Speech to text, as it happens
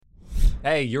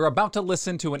Hey, you're about to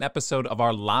listen to an episode of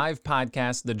our live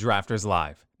podcast, The Drafters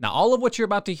Live. Now, all of what you're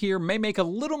about to hear may make a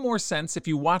little more sense if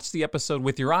you watch the episode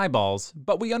with your eyeballs,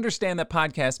 but we understand that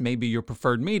podcast may be your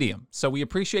preferred medium, so we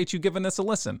appreciate you giving this a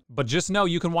listen. But just know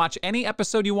you can watch any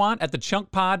episode you want at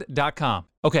thechunkpod.com.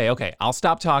 Okay, I'll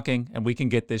stop talking and we can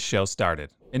get this show started.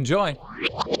 Enjoy.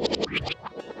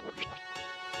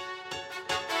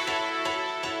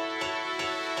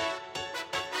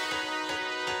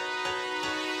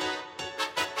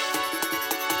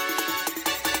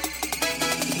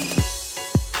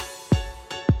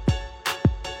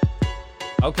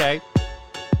 Okay.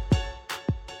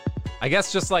 I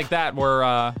guess just like that,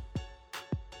 we're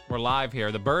live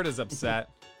here. The bird is upset,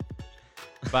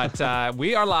 but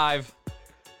we are live,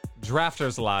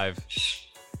 Drafters Live,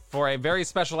 for a very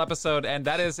special episode, and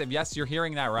that is, yes, you're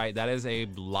hearing that right, that is a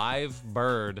live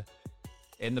bird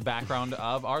in the background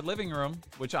of our living room,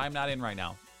 which I'm not in right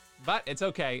now. But it's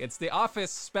okay. It's the Office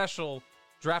special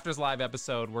Drafters Live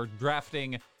episode. We're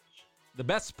drafting the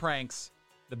best pranks,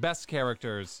 the best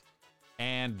characters,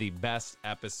 and the best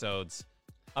episodes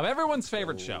of everyone's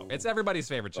favorite show. It's everybody's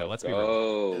favorite show. Let's be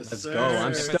real. Let's go.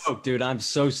 I'm stoked, dude. I'm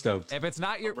so stoked. If it's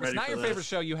not your favorite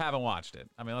show, you haven't watched it.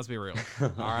 I mean, let's be real. All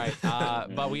right.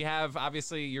 But we have,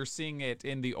 obviously, you're seeing it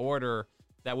in the order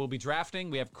that we'll be drafting.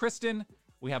 We have Kristen.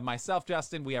 We have myself,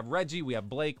 Justin. We have Reggie. We have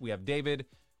Blake. We have David.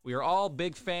 We are all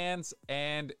big fans.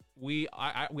 And we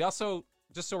also,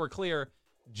 just so we're clear,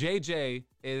 JJ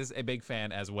is a big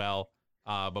fan as well.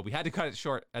 But we had to cut it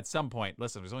short at some point.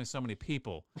 Listen, there's only so many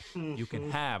people you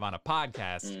can have on a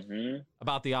podcast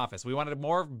about The Office. We wanted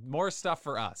more stuff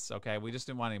for us, okay? We just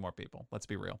didn't want any more people. Let's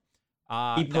be real.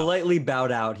 He politely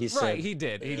bowed out. He said, right, he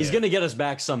did. He's going to get us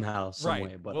back somehow, some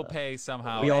way. But, we'll pay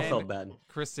somehow. We all felt bad.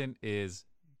 Kristen is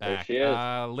back. There she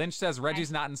is. Lynch says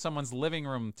Reggie's not in someone's living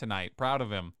room tonight. Proud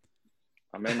of him.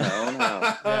 I'm in my own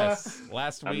house. Yes.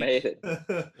 Last week, I made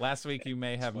it. Last week, you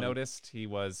may have noticed he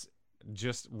was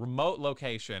just remote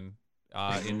location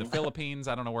in the Philippines.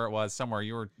 I don't know where it was. Somewhere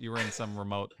you were in some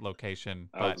remote location.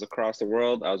 I was across the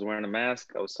world. I was wearing a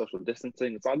mask. I was social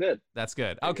distancing. It's all good. That's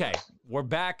good. Okay, we're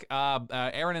back.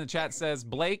 Aaron in the chat says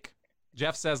Blake.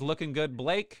 Jeff says looking good.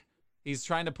 Blake. He's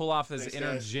trying to pull off his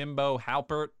inner Jimbo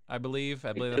Halpert, I believe.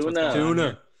 I believe that's what's going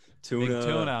on.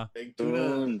 Tuna. Big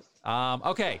tuna.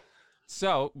 Okay,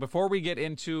 so before we get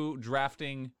into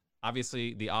drafting,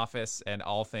 obviously, The Office and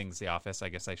all things The Office, I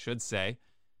guess I should say,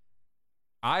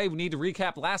 I need to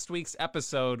recap last week's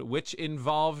episode, which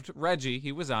involved Reggie.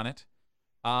 He was on it.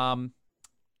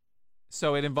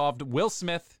 So it involved Will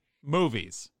Smith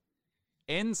movies,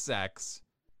 insects,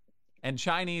 and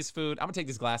Chinese food. I'm going to take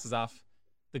these glasses off.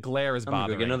 The glare is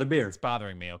bothering me. Get another beer. It's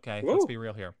bothering me, okay? Woo. Let's be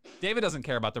real here. David doesn't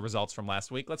care about the results from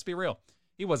last week. Let's be real.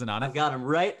 He wasn't on it. I got him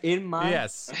right in my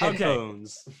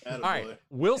headphones. All right.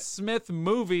 Will Smith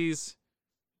movies.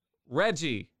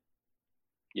 Reggie.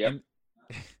 Yep.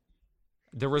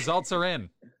 The results are in.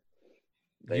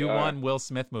 You won Will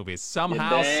Smith movies.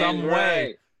 Somehow, You're some dang way.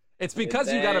 right. It's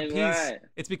because you got a You're piece. dang right.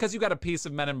 It's because you got a piece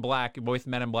of Men in Black with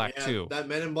Men in Black 2. That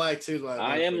Men in Black 2.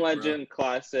 I Am Legend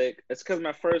classic. It's because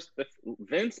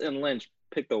Vince and Lynch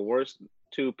picked the worst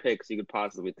two picks you could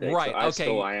possibly take. Right, So I okay.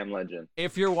 stole I Am Legend.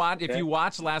 If you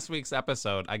watch last week's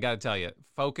episode, I got to tell you,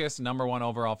 focus number one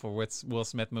overall for Will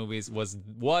Smith movies was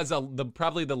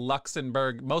probably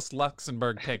the most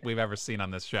Luxembourg pick we've ever seen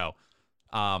on this show.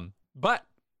 But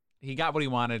he got what he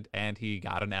wanted, and he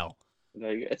got an L.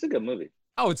 It's a good movie.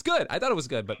 Oh, it's good. I thought it was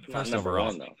good, but Not first number overall,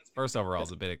 one, though. first overall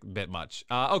is a bit much.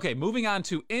 Okay, moving on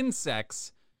to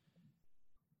insects.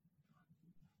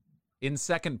 In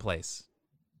second place,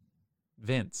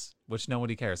 Vince, which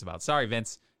nobody cares about. Sorry,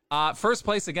 Vince. First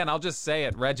place again. I'll just say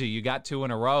it, Reggie. You got 2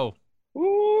 in a row.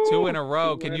 Woo! 2 in a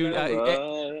row. Can you?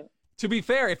 Row. To be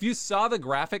fair, if you saw the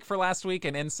graphic for last week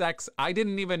in insects, I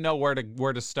didn't even know where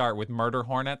to start with murder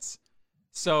hornets.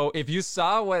 So if you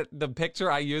saw what the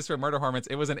picture I used for murder hornets,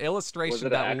 it was an illustration Was it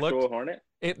that an actual hornet?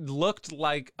 it looked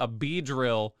like a bee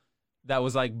drill that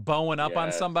was like bowing up on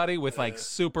Yes. somebody with like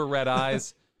super red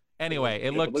eyes. Anyway, it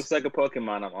If it looked looks like a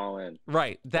Pokemon, I'm all in.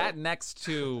 right. That next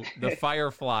to the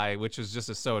firefly, which is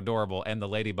just so adorable, and the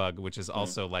ladybug, which is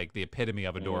also like the epitome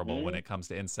of adorable when it comes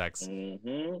to insects.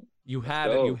 Mm-hmm. You had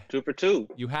Go. you 2 for 2.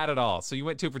 you had it all. So you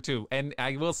went 2 for 2. And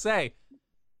I will say,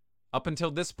 up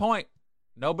until this point,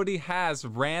 nobody has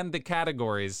ran the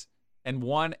categories and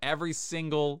won every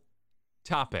single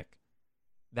topic.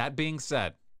 That being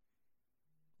said,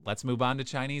 let's move on to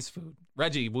Chinese food.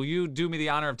 Reggie, will you do me the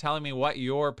honor of telling me what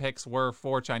your picks were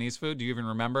for Chinese food? Do you even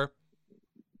remember?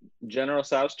 General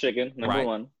Tso's chicken, number Right.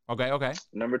 1. Okay.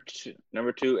 Number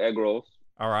two, egg rolls.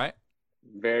 All right.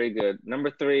 Very good. Number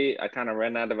 3, I kind of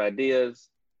ran out of ideas.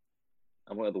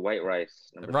 I went with white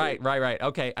rice. Right.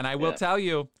 Okay, and I will tell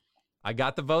you, I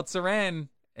got the votes are in,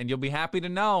 and you'll be happy to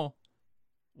know,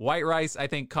 white rice I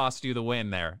think cost you the win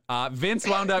there. Vince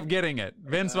wound up getting it.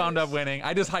 Vince wound up winning.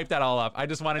 I just hyped that all up. I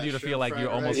just wanted you to feel like you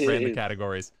almost ran the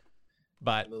categories,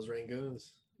 but those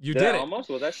Rangoons. You did it. Almost.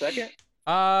 Was that second?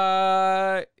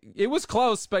 It was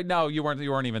close, but no, you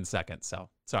weren't even second. So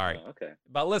sorry. Oh, okay.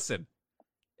 But listen,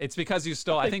 it's because you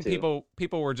stole. I think people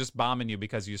were just bombing you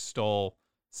because you stole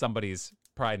somebody's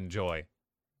pride and joy.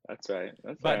 That's right.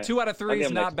 But 2 out of 3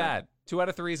 is not bad. 2 out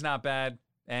of 3 is not bad.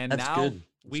 And now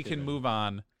we can move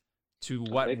on to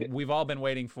what we've all been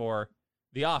waiting for,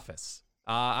 The Office.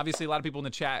 Obviously, a lot of people in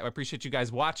the chat. I appreciate you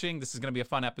guys watching. This is going to be a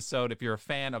fun episode. If you're a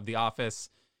fan of The Office,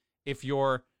 if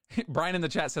you're Brian in the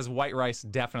chat says white rice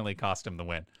definitely cost him the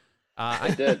win.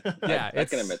 I did. Yeah, I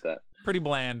can admit that. Pretty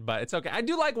bland, but it's okay. I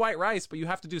do like white rice, but you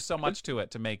have to do so much to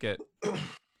it to make it.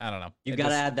 I don't know. You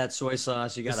gotta add that soy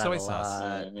sauce. You gotta add a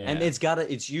lot. And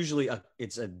it's usually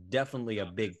definitely a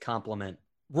big compliment.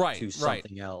 Right. To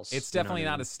something else. It's definitely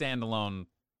not a standalone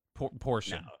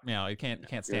portion. No. It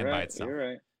can't stand by itself. You're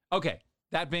right. Okay.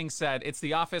 That being said, it's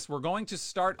The Office. We're going to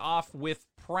start off with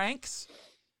pranks.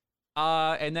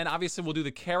 And then obviously we'll do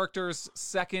the characters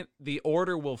second. The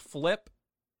order will flip,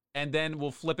 and then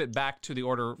we'll flip it back to the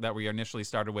order that we initially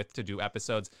started with to do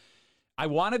episodes. I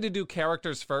wanted to do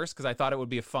characters first because I thought it would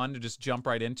be fun to just jump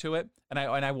right into it, and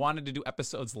I wanted to do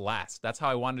episodes last. That's how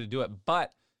I wanted to do it.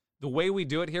 But the way we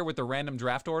do it here with the random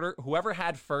draft order, whoever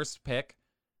had first pick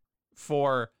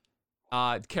for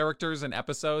characters and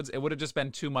episodes, it would have just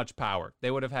been too much power. They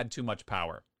would have had too much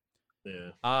power.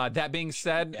 Yeah. That being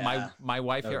said, my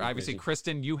wife here, obviously,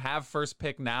 Kristen, you have first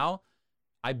pick now.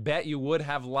 I bet you would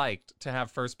have liked to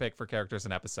have first pick for characters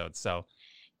and episodes. So,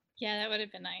 yeah, that would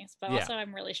have been nice. But also,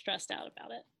 I'm really stressed out about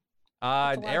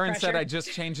it. Aaron said I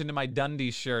just changed into my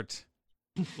Dundee shirt.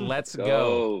 Let's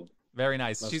go. Very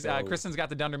nice. Kristen's got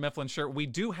the Dunder Mifflin shirt. We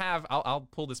do have. I'll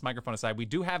pull this microphone aside. We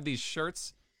do have these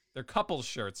shirts. They're couples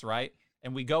shirts, right?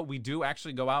 And we do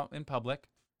actually go out in public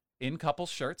in couple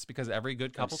shirts because every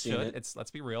good couple should. Let's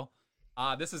be real.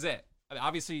 This is it.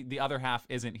 Obviously, the other half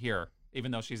isn't here,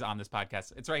 even though she's on this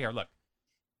podcast. It's right here. Look.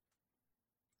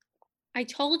 I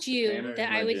told you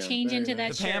that I would change into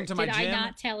that shirt. Did I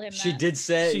not tell him that? She did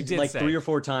say 3 or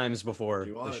 4 times before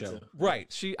the show.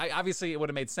 Right. Obviously, it would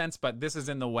have made sense, but this is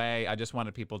in the way. I just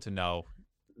wanted people to know.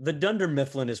 The Dunder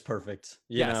Mifflin is perfect.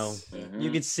 You know,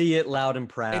 you can see it loud and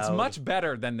proud. It's much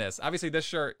better than this. Obviously, this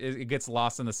shirt it gets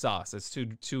lost in the sauce. It's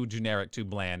too generic, too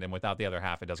bland, and without the other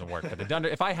half, it doesn't work. But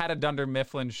if I had a Dunder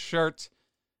Mifflin shirt,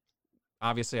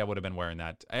 obviously I would have been wearing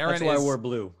that. That's why I wore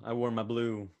blue. I wore my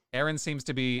blue. Aaron seems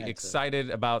to be excited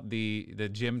about the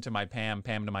Jim to my Pam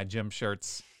to my Jim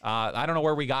shirts. I don't know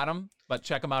where we got them, but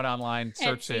check them out online.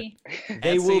 Search Etsy. it.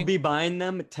 They will be buying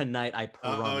them tonight. I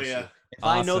promise you. If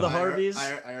I know the Harveys,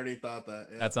 I already thought that.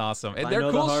 Yeah. That's awesome. If they're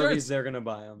cool Harveys, shirts. They're gonna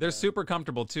buy them. They're super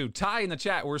comfortable too. Ty in the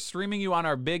chat, we're streaming you on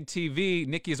our big TV.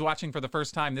 Nikki is watching for the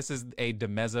first time. This is a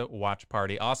Demeza watch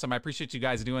party. Awesome. I appreciate you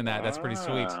guys doing that. That's pretty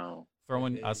sweet.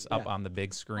 Throwing us up on the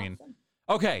big screen. Awesome.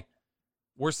 Okay.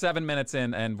 We're 7 minutes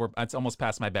in, and it's almost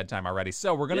past my bedtime already.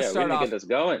 So we're gonna start off get this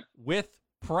going with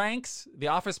pranks, The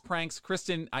Office pranks.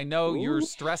 Kristen, I know you're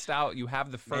stressed out. You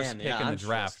have the first pick in the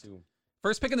draft.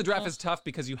 First pick in the draft is tough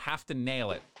because you have to nail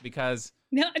it. Because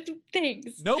no,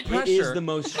 thanks. No pressure. It is the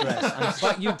most stress.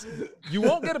 But you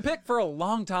won't get a pick for a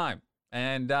long time,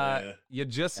 and you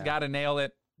just got to nail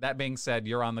it. That being said,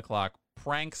 you're on the clock.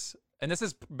 Pranks, and this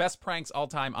is best pranks all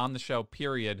time on the show.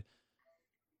 Period.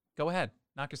 Go ahead,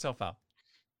 knock yourself out.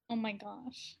 Oh my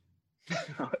gosh.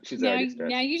 She's now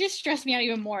you just stressed me out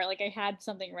even more. Like I had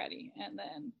something ready, and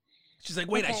then she's like,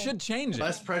 "Wait, I should change it."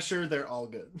 Less pressure. They're all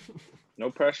good.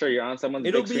 No pressure. You're on someone's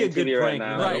It'll big be a good TV prank.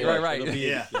 Right now. Right.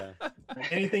 Yeah.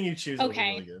 Anything you choose will be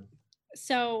really good.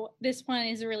 So this one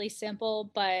is really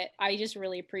simple, but I just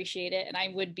really appreciate it, and I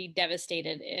would be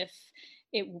devastated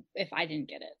if I didn't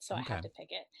get it. So I had to pick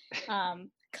it.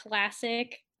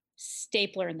 Classic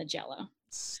stapler in the Jello.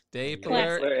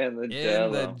 Stapler in the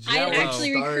Jello. I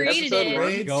actually recreated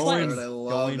it. I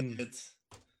love it.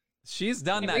 She's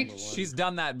done that. She's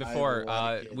done that before.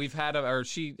 We've had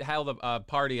she held a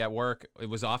party at work. It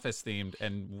was office themed,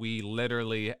 and we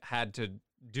literally had to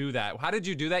do that. How did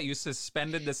you do that? You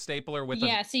suspended the stapler with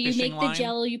a so you make the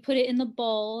Jello, you put it in the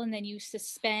bowl, and then you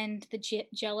suspend the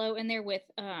Jello in there with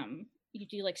you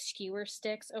do like skewer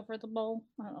sticks over the bowl.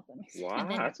 I don't know if that makes sense. Wow,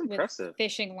 that's impressive.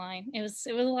 Fishing line. It was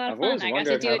a lot of fun. I got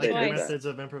to do it twice. Methods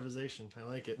of improvisation. I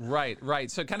like it.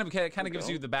 Right. So it kind of gives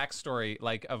you the backstory,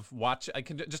 like of watch. I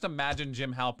can just imagine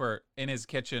Jim Halpert in his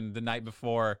kitchen the night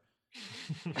before,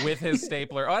 with his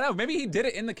stapler. Oh no, maybe he did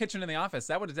it in the kitchen in the office.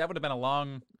 That would have been a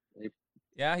long.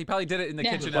 Yeah, he probably did it in the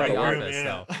kitchen of the office.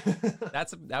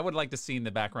 So I would like to see in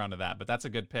the background of that, but that's a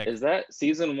good pick. Is that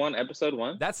season 1, episode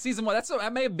 1? That's season 1.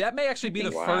 That may actually be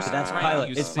the first. That's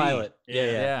pilot. It's pilot.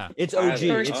 Yeah. It's OG.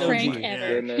 First it's prank OG.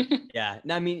 ever. Yeah.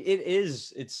 No, I mean,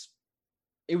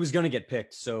 it was gonna get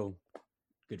picked. So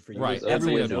good for you. Right.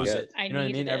 Everyone knows it. I You know what I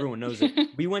mean? needed it. Everyone knows it.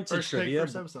 We went to First trivia.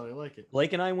 First episode, I like it.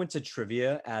 Blake and I went to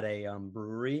trivia at a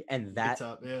brewery, and that It's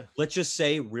up, yeah. let's just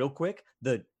say real quick,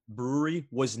 the brewery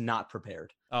was not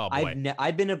prepared. Oh boy.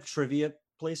 I've been to trivia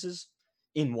places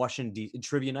in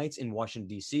trivia nights in Washington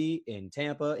D.C., in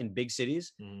Tampa, in big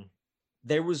cities. Mhm.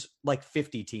 There was like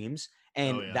 50 teams,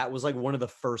 and Oh, yeah. that was like one of the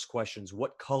first questions.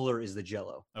 What color is the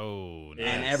Jello? Oh, nice.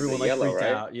 And everyone like Yellow, freaked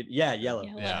right? out. Yeah, yellow.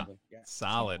 Yeah. Yeah.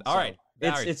 Solid. All right.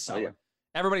 It's Oh, yeah. solid.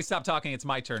 Everybody stop talking. It's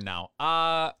my turn now.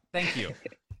 Thank you.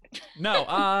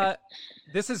 No,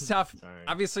 this is tough. Sorry.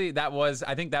 Obviously,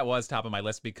 I think that was top of my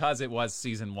list because it was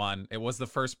season 1. It was the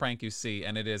first prank you see,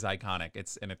 and it is iconic.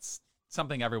 It's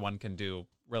something everyone can do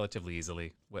relatively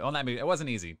easily. Well, I mean, it wasn't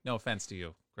easy. No offense to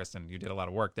you, Kristen. You did a lot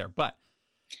of work there, but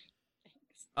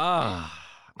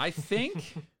I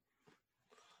think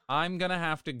I'm gonna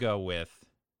have to go with.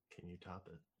 Can you top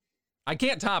it? I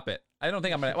can't top it. I don't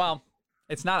think I'm gonna. Well,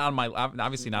 it's not on my.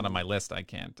 Obviously, not on my list. I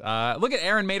can't. Look at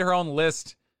Erin made her own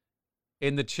list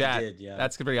in the chat. did, yeah.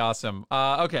 That's pretty awesome.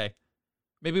 Okay,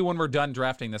 maybe when we're done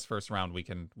drafting this first round, we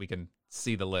can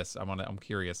see the list. I'm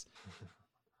curious.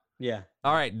 Yeah.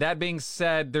 All right. That being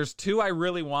said, there's 2 I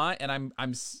really want, and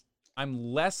I'm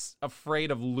less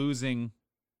afraid of losing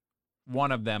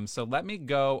one of them. So let me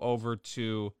go over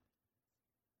to.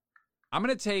 I'm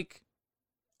gonna take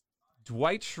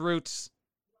Dwight Schrute's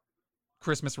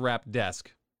Christmas wrap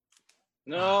desk.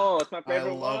 No, it's my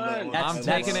favorite love that one. one. I'm That's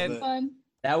taking next. it. Fun.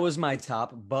 That was my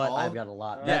top, but All- I've got a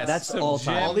lot. Yes, That's so all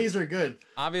Jim- time. All these are good.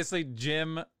 Obviously,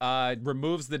 Jim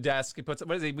removes the desk. He puts,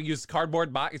 what is he? We use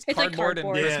cardboard box. It's It's like cardboard and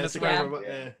cardboard. Christmas it's a wrap. good-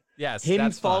 yeah. Yes, Him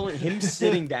that's fun. falling, him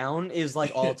sitting down is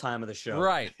like all time of the show.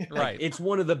 Right, Like, right. It's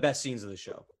one of the best scenes of the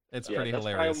show. It's Yeah, pretty that's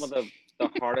hilarious. probably one of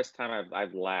the hardest time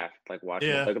I've laughed like watching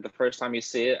Yeah. it. Like the first time you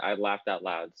see it, I laughed out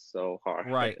loud so hard.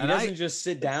 Right, He and doesn't just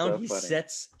sit down. so he funny.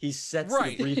 sets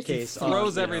Right. the briefcase. He throws on,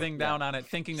 you know? everything down on it,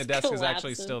 thinking the desk is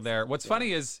actually Collapses. still there. What's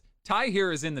funny is Ty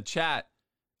here is in the chat.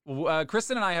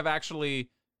 Kristen and I have actually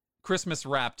Christmas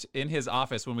wrapped in his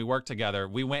office when we worked together.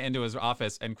 We went into his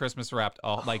office and Christmas wrapped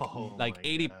all like Oh like my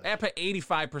 80 gosh.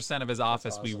 85% of his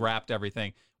office. We awesome. wrapped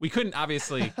everything. We couldn't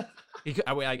obviously.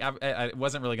 It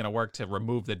wasn't really going to work to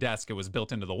remove the desk. It was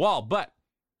built into the wall, but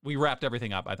we wrapped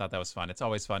everything up. I thought that was fun. It's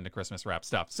always fun to Christmas wrap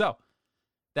stuff. So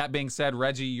that being said,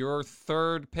 Reggie, your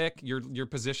third pick, your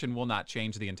position will not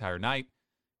change the entire night.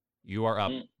 You are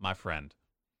up, my friend.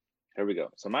 Here we go.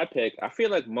 So my pick, I feel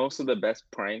like most of the best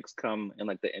pranks come in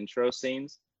like the intro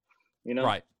scenes, you know?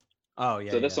 Right. Oh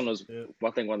yeah. So this yeah. one was, Yeah.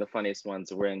 I think, one of the funniest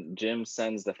ones when Jim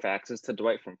sends the faxes to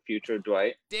Dwight from future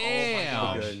Dwight. Damn.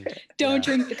 Oh, good. Don't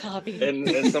Yeah. drink the coffee.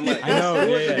 And someone, I know,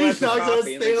 yeah, yeah. He He knocks on like,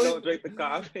 Stanley. don't drink the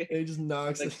coffee. He just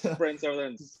knocks Like it. sprints over there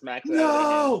and smacks it out of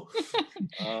No.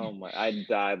 the hand. Oh my, I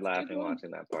died laughing one.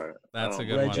 watching that part. That's Oh a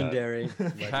good my one. God. Legendary.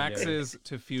 Taxes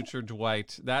to future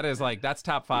Dwight. That is like that's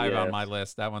top 5 on Yes. my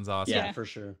list. That one's awesome. Yeah, Yeah. for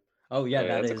sure. Oh yeah, Yeah,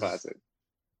 that that's is a classic.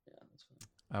 Yeah, that's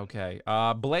fine.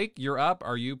 Okay. Blake, you're up.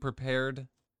 Are you prepared?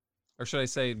 Or should I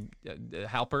say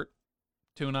Halpert?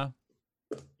 Tuna?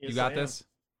 Yes, You got I am. this?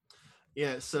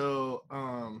 Yeah, so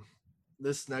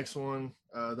this next one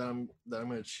that I'm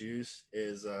gonna choose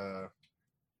is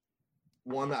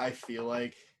one that I feel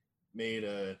like made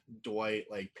Dwight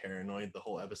like paranoid the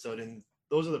whole episode, and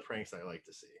those are the pranks I like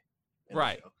to see. in the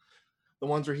Right. show. The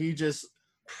ones where he just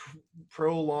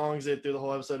prolongs it through the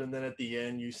whole episode, and then at the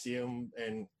end you see him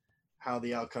and how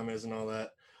the outcome is and all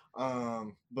that.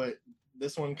 But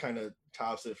this one kind of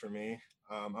tops it for me.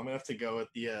 I'm gonna have to go with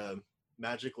the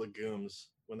Magic Legumes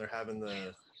when they're having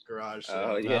the garage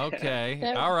sale. Oh, yeah. Okay.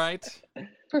 That- All right.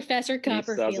 Professor He sells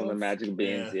Copperfield. on the magic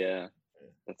beans. Yeah. Yeah.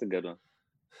 That's a good one.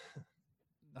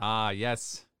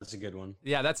 Yes. That's a good one.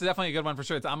 Yeah, that's definitely a good one for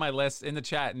sure. It's on my list. In the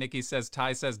chat, Nikki says,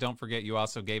 Ty says, don't forget you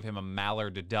also gave him a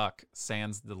mallard duck,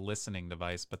 sans the listening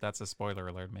device. But that's a spoiler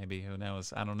alert, maybe. Who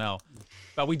knows? I don't know.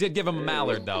 But we did give him a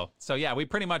mallard, though. So, yeah, we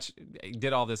pretty much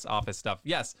did all this office stuff.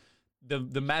 Yes, the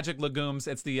Magic Legumes,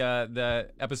 it's the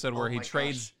episode where Oh he my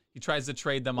trades, gosh. he tries to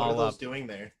trade them What all are those up. doing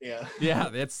there? Yeah. Yeah,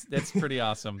 it's pretty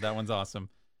awesome. That one's awesome.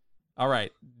 All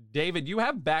right, David, you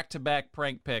have back-to-back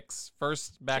prank picks.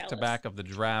 First back-to-back of the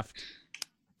draft.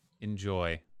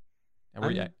 Enjoy. And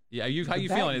I'm- how you the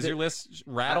feeling? back- Is your list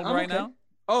rattled I'm right okay. now?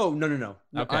 Oh no.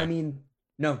 Okay. I mean,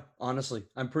 no. Honestly,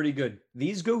 I'm pretty good.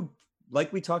 These go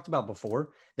like we talked about before,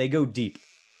 they go deep.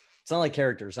 It's not like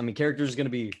characters. I mean, characters we're gonna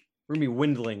be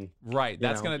dwindling. Right.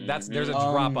 There's a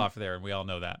drop off there, and we all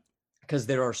know that. Because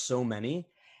there are so many.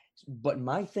 But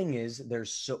my thing is,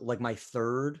 there's so like my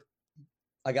third.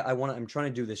 I'm trying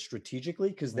to do this strategically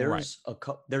because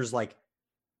there's like,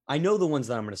 I know the ones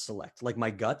that I'm going to select, like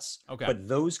my guts. Okay. But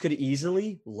those could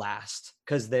easily last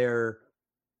because it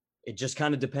just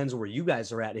kind of depends where you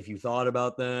guys are at. If you thought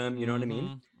about them, you know what I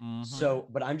mean? Mm-hmm. So,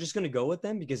 but I'm just going to go with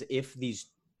them because if these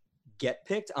get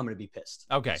picked, I'm going to be pissed.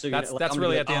 Okay. So that's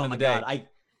really at the end of the day. God,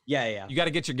 yeah. You got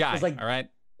to get your guy. Like, all right.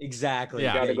 Exactly.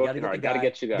 Yeah. You gotta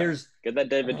get your guy. Get that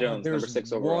David Jones, number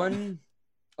 6 overall.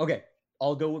 Okay.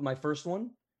 I'll go with my first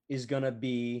one is going to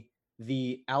be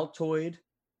the Altoid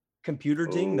computer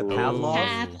ding, the Pavlov.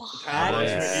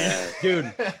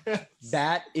 Dude,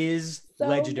 that is so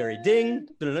legendary. Ding.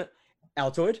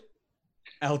 Altoid.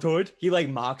 He like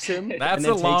mocks him. That's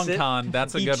a long con.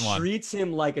 That's a good one. He treats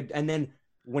him like and then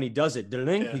when he does it,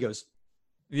 he goes,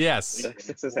 yes.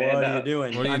 What are you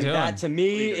doing? What are you doing? That to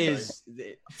me is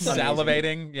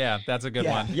salivating. Yeah, that's a good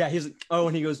one. Yeah, he's like,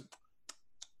 and he goes,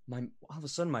 all of a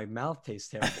sudden my mouth tastes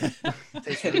terrible.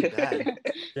 Tastes really bad.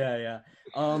 Yeah.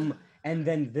 And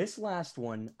then this last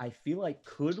one, I feel like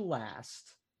could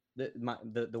last. The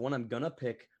one I'm gonna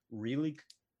pick really,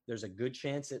 there's a good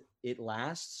chance it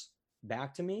lasts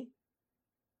back to me,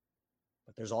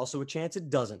 but there's also a chance it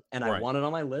doesn't. And I want it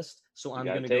on my list, so I'm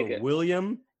gonna go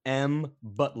William M.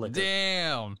 Buttlicker.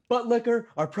 Damn. Buttlicker,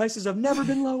 our prices have never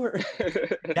been lower.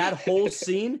 That whole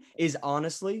scene is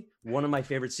honestly one of my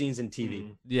favorite scenes in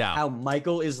TV. Yeah. How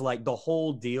Michael is like the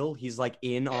whole deal. He's like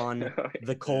in on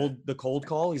the cold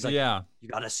call. He's like, you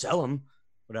gotta sell him.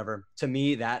 Whatever. To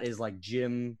me, that is like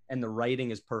Jim, and the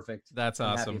writing is perfect. That's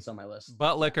awesome. It's on my list.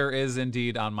 Buttlicker is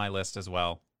indeed on my list as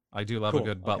well. I do love a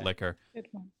good Buttlicker. Good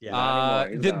one. Yeah.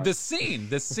 The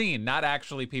scene, not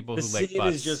actually people who lick butts. The scene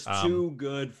is just too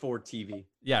good for TV.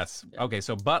 Yes. Yeah. Okay,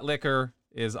 so Buttlicker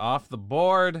is off the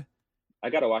board. I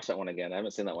gotta watch that one again. I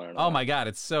haven't seen that one in a while. Oh my god,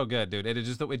 it's so good, dude. It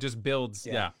just builds.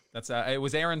 Yeah. That's it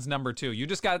was Aaron's number 2. You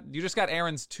just got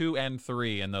Aaron's 2 and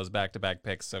 3 in those back-to-back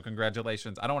picks. So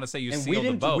congratulations. I don't want to say you sealed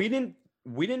the vote.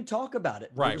 We didn't talk about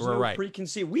it. Right, we're right.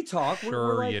 Preconceived. We talked. Sure,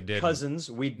 we're like you didn't. Cousins.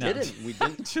 We didn't.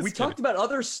 We talked about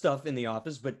other stuff in the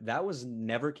office, but that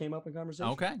never came up in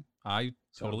conversation. Okay, I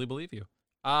totally believe you.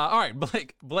 All right,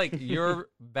 Blake, you're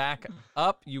back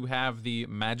up. You have the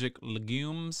magic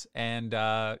legumes, and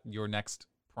your next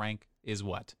prank is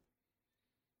what?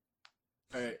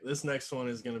 All right, this next one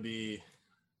is gonna be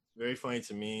very funny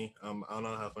to me. I don't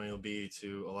know how funny it'll be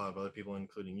to a lot of other people,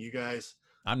 including you guys.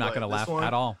 I'm not gonna laugh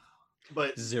at all.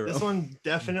 But Zero. This one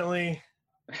definitely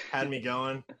had me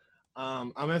going.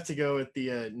 I'm gonna have to go with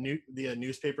the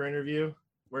newspaper interview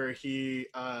where he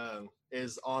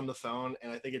is on the phone,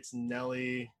 and I think it's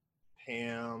Nelly,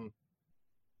 Pam,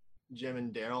 Jim,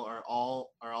 and Daryl are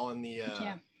all in the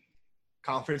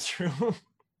conference room,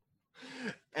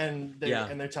 and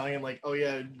they're telling him like, oh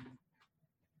yeah,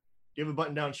 you have a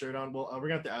button-down shirt on. Well, we're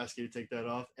gonna have to ask you to take that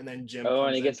off. And then Jim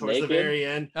comes in towards the very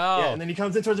end. Oh. Yeah, and then he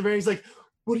comes in towards the very end. He's like,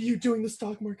 what are you doing? The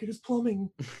stock market is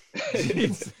plumbing.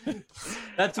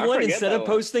 That's one. Instead of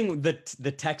posting the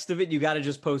text of it, you got to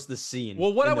just post the scene.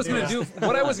 Well, what I was gonna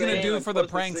do for the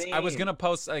pranks, I was gonna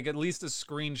post like at least a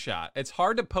screenshot. It's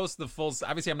hard to post the full.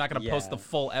 Obviously, I'm not gonna post the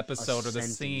full episode or the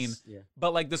scene,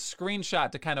 but like the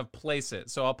screenshot to kind of place it.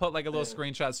 So I'll put like a little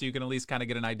screenshot so you can at least kind of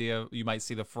get an idea. You might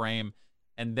see the frame,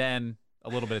 and then a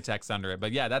little bit of text under it.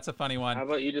 But yeah, that's a funny one. How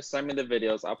about you just send me the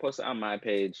videos? I'll post it on my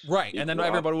page. Right, and then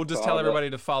everybody will just tell everybody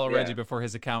to follow Reggie before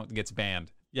his account gets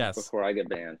banned. Yes. Before I get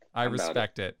banned. I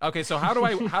respect it. Okay, so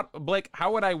Blake,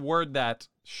 how would I word that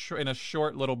in a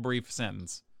short little brief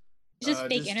sentence? Just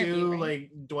fake interview, do right?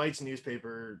 like Dwight's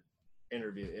newspaper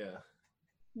interview,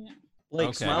 Yeah.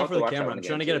 Blake, smile for the camera. I'm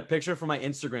trying to get a picture for my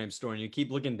Instagram story, and you keep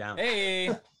looking down.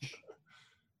 Hey.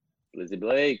 Lizzie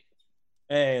Blake.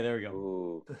 Hey, there we go.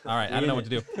 Ooh. All right, I don't know what to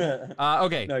do.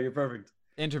 Okay. No, you're perfect.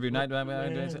 Interview. All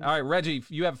right, Reggie,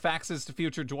 you have faxes to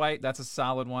future Dwight. That's a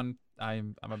solid one.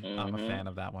 I'm a fan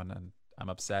of that one, and I'm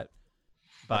upset.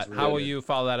 But really how will you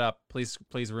follow that up? Please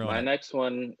ruin it. My next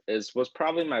one was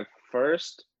probably my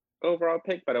first overall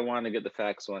pick, but I wanted to get the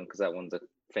fax one because that one's a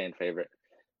fan favorite.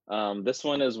 This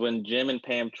one is when Jim and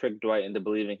Pam trick Dwight into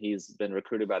believing he's been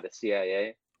recruited by the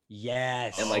CIA.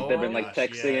 Yes. And like they've been like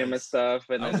texting him and stuff,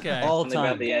 and then all time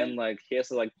at the end, like he has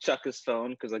to like chuck his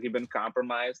phone because like he's been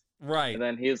compromised. Right. And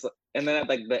then at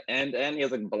like the end, he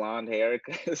has like blonde hair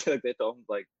because like they told him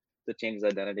like to change his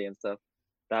identity and stuff.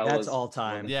 That's all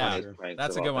time. Yeah,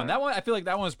 that's a good one. That one, I feel like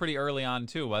that one was pretty early on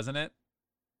too, wasn't it?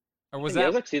 Or was Yeah, it that?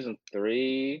 was like season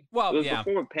 3. Well, it was yeah.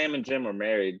 before Pam and Jim were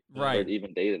married. Right. Or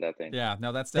even dated, I think. Yeah,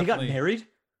 no, that's They definitely. got married.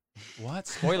 What?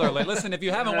 Spoiler alert. Listen, if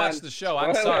you haven't watched the show,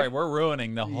 I'm Spoiler. sorry. We're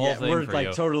ruining the whole thing we're for like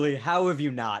you. totally. How have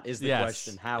you not? Is the Yes,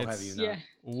 question. How have it's- you not? Yeah.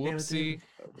 Whoopsie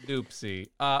doopsie.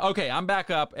 Okay, I'm back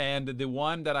up, and the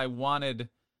one that I wanted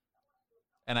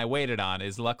and I waited on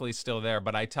is luckily still there.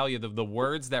 But I tell you, the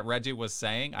words that Reggie was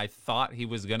saying, I thought he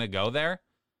was going to go there,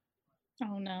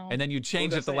 Oh no. and then you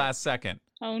changed I it the say? last second.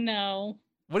 Oh no.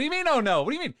 What do you mean, oh no? What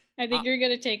do you mean? I think you're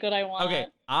gonna take what I want. Okay,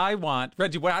 I want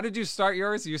Reggie. How did you start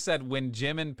yours? You said when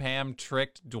Jim and Pam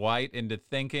tricked Dwight into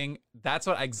thinking. That's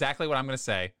exactly what I'm going to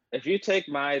say. If you take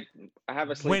I have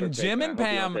a sleeper When pick, Jim and and I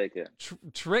hope you don't Pam take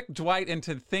it. tricked Dwight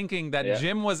into thinking that Yeah.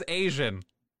 Jim was Asian.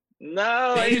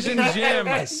 No, Asian Jim.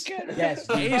 Yes. Yes.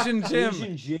 dude. Asian Jim.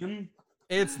 Asian Jim.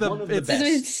 It's One of the it's best.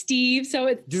 It's Steve, so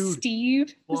it's Dude.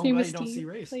 Steve. Well, His I'm name glad was you don't see Steve.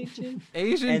 race. Played Jim.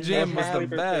 Asian And Jim they was the have-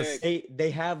 best.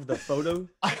 They have the photo.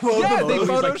 I love Yeah, the they photos. He's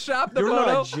like, photoshopped the You're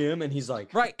photo. not Jim, and he's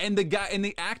like, Right, and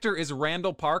the actor is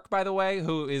Randall Park, by the way,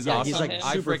 who is Yeah, awesome. he's, like,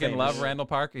 I super freaking love famous. Randall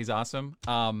Park. He's awesome.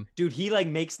 dude. He like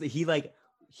makes the he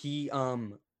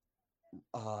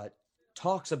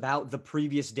talks about the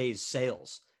previous day's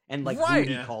sales and like Right. who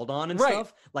he Yeah. called on and Right.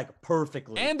 stuff like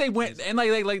perfectly. and they went and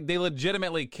they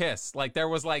legitimately kissed. Like there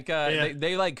was like Yeah.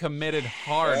 they like committed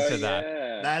hard Oh, to that.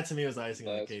 yeah. That to me was icing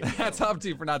on the cake. That's up to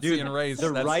you for not Dude, seeing race.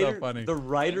 the That's writer, so funny. the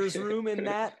writers' room in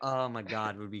that, oh my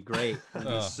god, would be great. Would be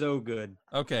Ugh. so good.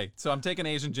 Okay, so I'm taking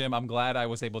Asian Jim. I'm glad I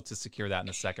was able to secure that in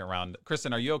the second round.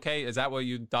 Kristen, are you okay? Is that what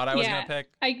you thought I was Yeah. gonna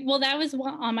pick? Well, that was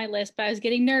on my list, but I was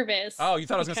getting nervous. Oh, you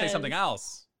thought I was gonna say something because-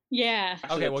 else. Yeah. I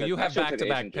Okay, should've well, took- you I have should've took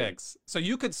back-to-back Asian Jim. picks, so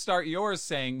you could start yours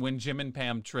saying when Jim and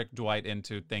Pam tricked Dwight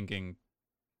into thinking.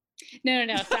 No.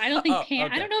 So I don't think Oh, Pam.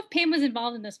 okay. I don't know if Pam was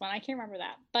involved in this one. I can't remember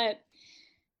that. But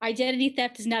identity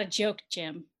theft is not a joke,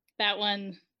 Jim. That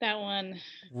one.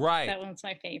 Right. That one's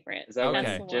my favorite. Is that Okay.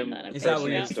 That's the Jim? one that I'm Is that what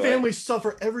thinking you- of. Story. Families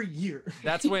suffer every year.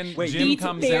 That's when Wait, Jim Beats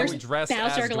comes Bears out dressed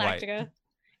Battlestar as Dwight. Galactica.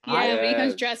 I- Yeah, when he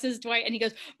comes Yes. dressed as Dwight and he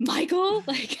goes, Michael,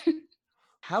 like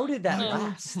How did that No.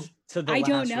 last to the I last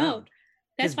don't know. round?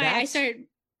 that's 'Cause why I that's-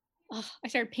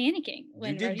 started panicking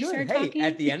when You did Reggie good. started Hey, talking.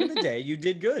 at the end of the day, you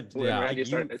did good. When Yeah. Randy Like,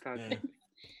 started you- talking. Yeah.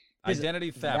 'Cause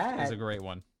Identity theft is that- a great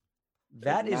one.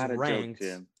 that is Not a joke, ranked.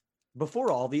 Jim.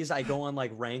 Before all these, I go on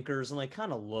like rankers and like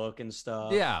kind of look and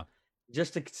stuff. Yeah.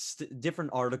 Just to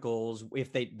different articles.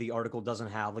 If the article doesn't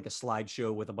have like a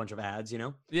slideshow with a bunch of ads, you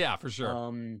know. Yeah, for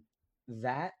sure.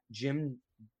 That Jim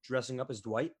dressing up as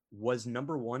Dwight was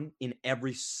number one in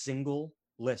every single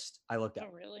list I looked at.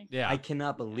 Oh, really? Yeah. I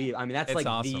cannot believe. I mean, that's It's like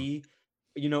awesome. the,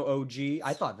 OG.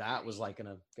 I thought that was like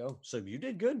gonna go. So you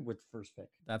did good with the first pick.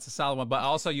 That's a solid one. But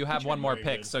also you have You're one more very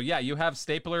pick. good. So yeah, you have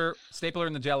Stapler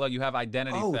in the Jello, you have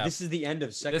Identity Oh, theft. this is the end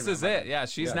of second. This is round, my it. bad. Yeah,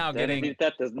 she's Yeah. now Identity getting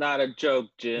theft is not a joke,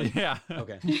 Jim. Yeah.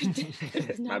 Okay.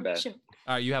 It's My not a bad. joke.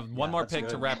 All right, you have one Yeah, more that's pick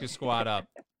to good. wrap your squad up.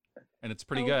 And it's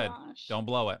pretty Oh, good. gosh. Don't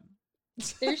blow it.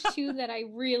 There's two that I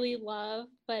really love,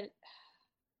 but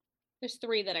there's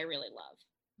three that I really love.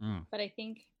 Mm. But I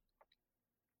think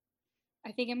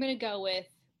I'm gonna go with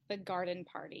the Garden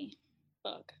Party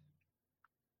book.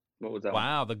 What was that one?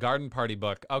 Wow, the Garden Party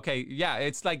book. Okay, yeah,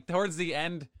 it's like towards the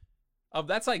end of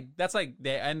that's like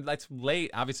the end. That's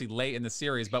late, obviously late in the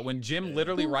series. But when Jim Yeah.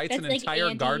 literally Well, writes an that's like entire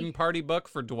Andy. Garden Party book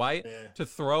for Dwight Yeah. to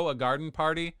throw a garden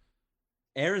party.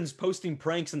 Aaron's posting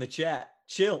pranks in the chat.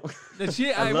 Chill. Did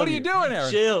she- I what love are you doing,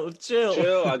 Aaron? Chill.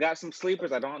 Chill. I got some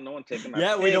sleepers. I don't want no one taking my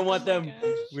Yeah, we don't picks. want Oh my them.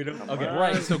 gosh. We don't. Come Okay. on.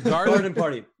 Right, so Garden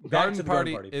party. Back to Garden the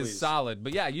Party, party is please. solid.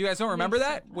 But yeah, you guys don't remember Makes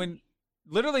that sense. when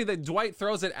literally the Dwight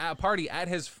throws it at a party at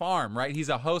his farm, right? He's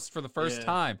a host for the first Yeah.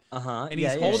 time. Uh-huh. And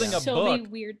he's holding a So many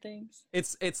book. weird things.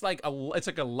 It's like a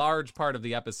large part of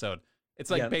the episode.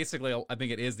 It's like Yeah. basically I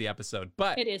think it is the episode.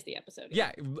 But It is the episode.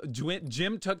 yeah,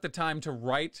 Jim took the time to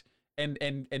write and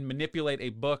manipulate a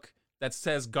book that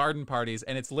says garden parties,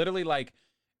 and it's literally like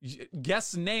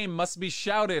guest's name must be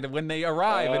shouted when they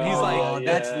arrive, and he's Oh, like,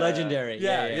 that's yeah. legendary.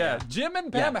 yeah. Jim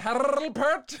and Pam,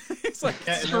 Harpert. He's like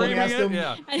Yeah, and then screaming we asked it. him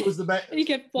Yeah, And who's the best. he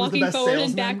kept who's the walking best forward and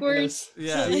salesman? backwards.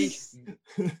 yeah. Yes.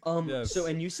 Yes. So,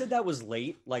 and you said that was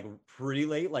late, like pretty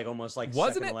late, like almost like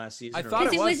Wasn't second it? to last season. I or thought what?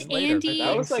 it Because was it was later. Andy.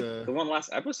 That was like It's, the one last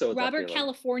episode. I Robert feel like.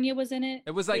 California was in it.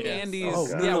 It was like Yes. Andy's, Oh,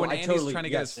 no, yeah, no, when I Andy's totally- trying to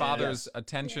get yes, his father's yes.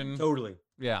 attention. Totally.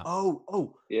 Yeah.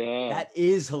 Oh, Yeah. that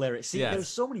is hilarious. See, Yes. there's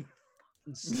so many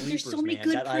sleepers, There's so many man,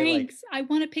 good that I like. pranks. I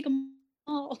want to pick them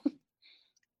all.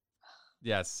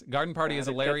 Yes. Garden Party is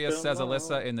Gotta cut hilarious, them says all.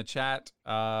 Alyssa in the chat.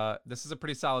 This is a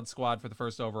pretty solid squad for the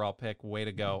first overall pick. Way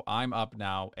to go. I'm up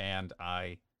now, and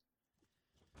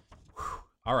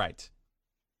all right.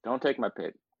 Don't take my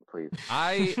pick, please.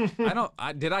 I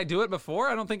don't. Did I do it before?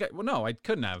 I don't think. Well, no, I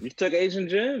couldn't have. You took Asian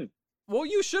Jim. Well,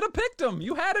 you should have picked him.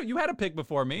 You had a pick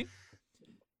before me.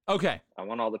 Okay. I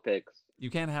want all the picks. You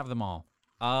can't have them all.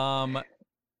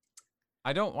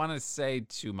 I don't want to say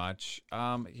too much.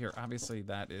 Here, obviously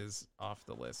that is off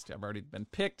the list. I've already been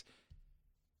picked.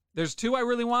 There's two I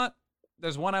really want.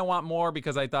 There's one I want more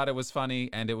because I thought it was funny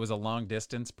and it was a long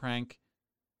distance prank.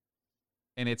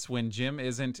 And it's when Jim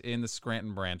isn't in the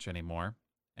Scranton branch anymore,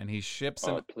 and he ships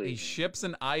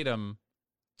an item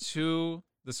to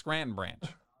the Scranton branch.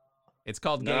 It's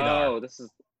called Gaydar.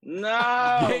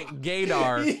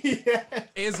 Gaydar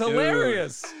is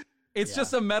hilarious. It's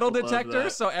just a metal detector,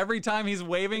 so every time he's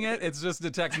waving it, it just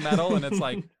detects metal, and it's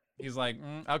like he's like,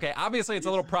 okay. Obviously, it's a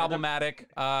little problematic,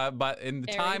 but in the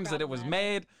times that it was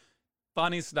made,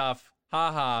 funny stuff,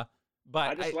 haha.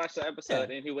 But I just watched the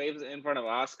episode, and he waves it in front of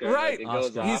Oscar. Right, like, it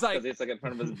goes off. He's like in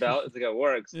front of his belt. It's like it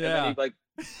works. Yeah. And then he like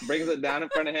brings it down in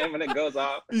front of him, and it goes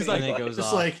off. He's like, it goes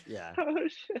off. Yeah. Oh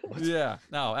shit. Yeah.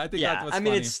 No, I think that's what's I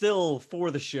mean, funny. it's still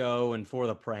for the show and for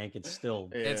the prank. It's still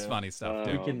It's funny stuff,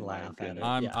 you dude. can laugh at it.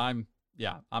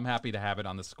 I'm happy to have it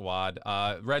on the squad.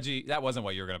 Reggie, that wasn't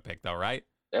what you were gonna pick though, right?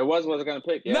 It was what I was gonna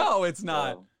pick. Yeah. No, it's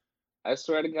not. So, I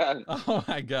swear to God. Oh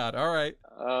my God. All right.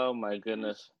 Oh my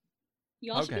goodness.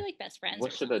 You all should be like best friends.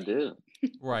 What should I do?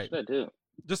 Right. What should I do?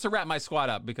 Just to wrap my squad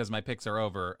up because my picks are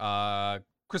over.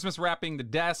 Christmas wrapping the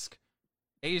desk,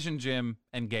 Asian Jim,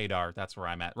 and Gaydar. That's where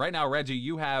I'm at. Right now, Reggie,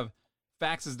 you have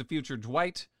Facts is the Future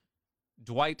Dwight.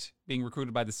 Dwight being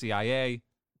recruited by the CIA,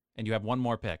 and you have one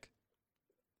more pick.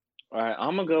 All right,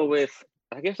 I'm gonna go with,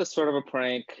 I guess it's sort of a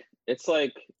prank. It's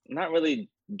like not really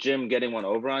Jim getting one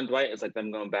over on Dwight. It's like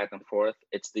them going back and forth.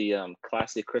 It's the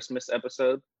classic Christmas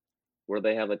episode where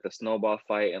they have like the snowball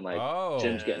fight and like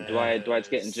Jim's getting Dwight, Dwight's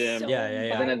getting Jim. Yeah.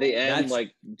 And then at the end,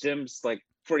 like Jim's like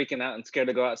freaking out and scared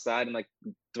to go outside, and like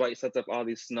Dwight sets up all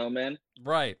these snowmen.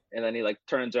 Right. And then he like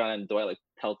turns around and Dwight like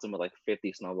pelts him with like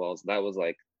 50 snowballs. That was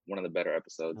like one of the better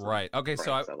episodes. Right. Okay,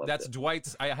 so that's it.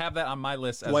 Dwight's. I have that on my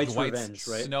list as Dwight's Dwight's Revenge,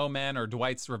 right? Snowman or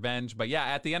Dwight's Revenge. But yeah,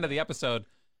 at the end of the episode,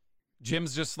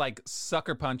 Jim's just like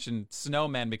sucker punching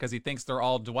snowmen because he thinks they're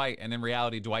all Dwight, and in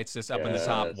reality, Dwight's just up in the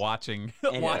top watching,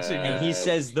 watching. And he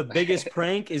says the biggest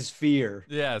prank is fear.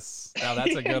 Yes. Now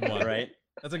that's a good one, right?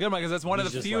 That's a good one because that's one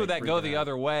of the few that go the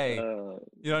other way. You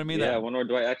know what I mean? Yeah, one where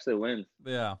Dwight actually wins.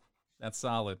 Yeah, that's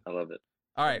solid. I love it.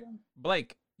 All right,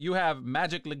 Blake, you have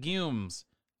Magic Legumes,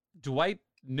 Dwight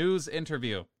news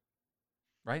interview.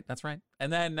 Right? That's right.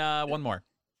 And then one more.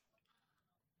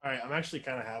 All right, I'm actually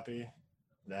kind of happy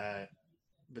that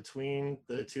between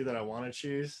the two that I want to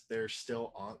choose, they're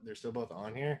still both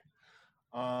on here.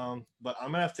 But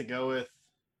I'm gonna have to go with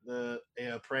the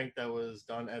prank that was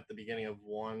done at the beginning of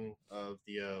one of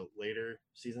the later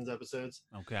seasons episodes.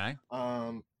 Okay.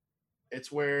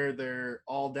 It's where they're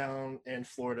all down in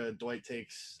Florida. Dwight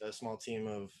takes a small team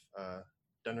of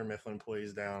Dunder Mifflin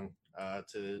employees down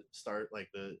to start like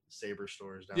the Sabre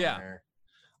stores down there.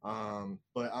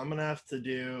 But I'm gonna have to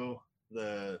do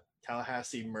the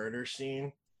Tallahassee murder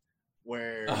scene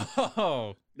where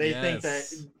they think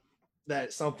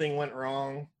that something went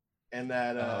wrong and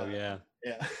that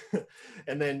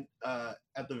and then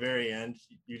at the very end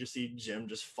you just see Jim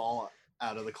just fall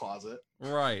out of the closet.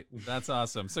 Right. That's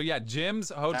awesome. So yeah, Jim's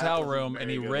hotel room, and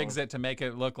he rigs it to make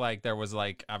it look like there was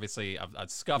like obviously a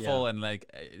scuffle and like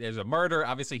there's a murder.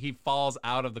 Obviously he falls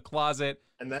out of the closet.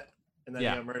 And then he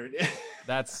got murdered.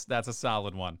 That's a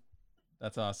solid one.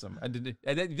 That's awesome. And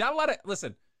not a lot of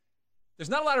there's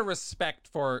not a lot of respect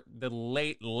for the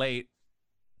late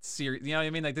series. You know what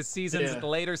I mean? Like the seasons, the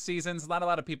later seasons, not a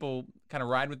lot of people kind of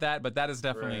ride with that, but that is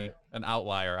definitely an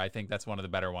outlier. I think that's one of the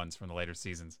better ones from the later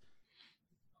seasons.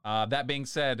 That being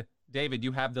said, David,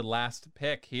 you have the last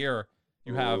pick here.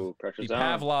 You have the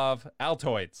Pavlov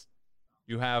Altoids.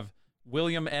 You have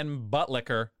William N.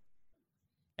 Buttlicker.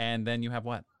 And then you have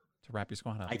what to wrap your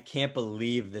squad up? I can't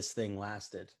believe this thing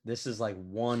lasted. This is like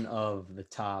one of the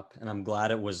top, and I'm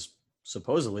glad it was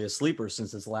supposedly a sleeper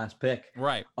since its last pick.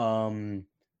 Right.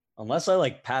 Unless I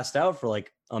like passed out for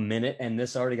like a minute and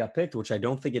this already got picked, which I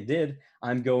don't think it did.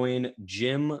 I'm going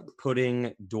Jim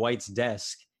putting Dwight's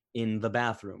desk in the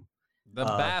bathroom. The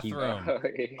bathroom.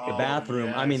 The bathroom.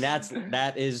 Yes. I mean,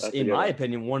 that is in my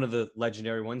opinion, one of the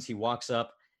legendary ones. He walks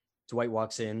up, Dwight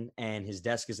walks in, and his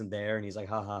desk isn't there, and he's like,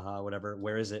 ha ha ha, whatever,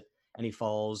 where is it? And he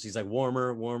falls, he's like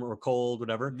warmer or cold,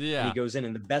 whatever. Yeah. And he goes in,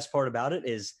 and the best part about it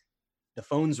is the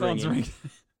phone's ringing.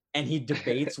 And he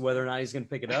debates whether or not he's gonna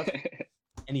pick it up.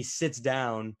 And he sits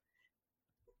down,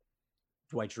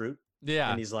 Dwight Schrute.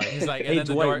 Yeah, and he's like, "Hey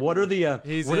Dwight, what are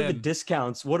the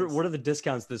discounts? What are the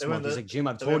discounts this month?" He's like, "Jim,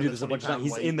 I've told you this a bunch of times."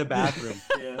 He's in the bathroom,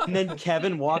 and then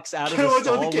Kevin walks out of the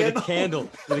stall with a candle.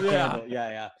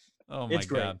 Yeah. Oh my It's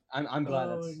great. god. I'm glad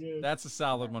Oh, that's. good. That's a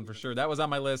solid one for sure. That was on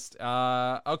my list.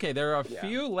 Okay, there are a Yeah.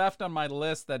 few left on my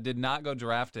list that did not go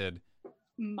drafted.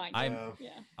 My I'm- God. Yeah.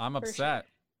 I'm For upset,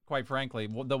 quite frankly.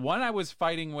 Well, the one I was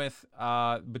fighting with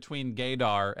between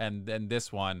Gaydar and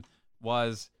this one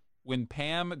was when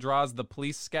Pam draws the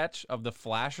police sketch of the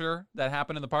flasher that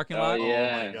happened in the parking Oh lot.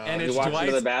 yeah. my God. And You it's walked into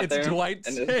Dwight's, the bathroom, it's Dwight's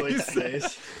and it's Dwight's face.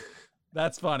 face.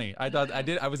 That's funny. I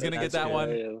was gonna get That's that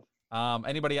good. one.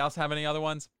 Anybody else have any other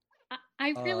ones? I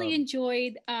really Um,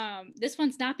 enjoyed this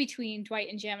one's not between Dwight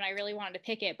and Jim, and I really wanted to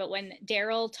pick it, but when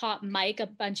Daryl taught Mike a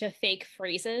bunch of fake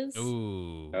phrases.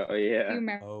 Ooh. Oh You yeah.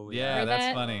 remember? Oh Yeah, Remember that's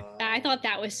that? funny. I thought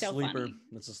that was so sleeper. funny.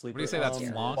 That's a sleeper. What do you say? That's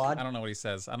Yeah. Flonk? Quad? I don't know what he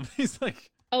says. I don't. He's like.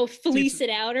 Oh, fleece it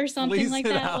out or something Fleece like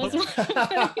it that out. was what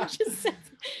he just said.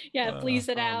 Yeah, fleece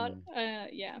it out. Um,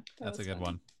 Yeah. that That's a was good funny.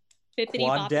 one. Bippity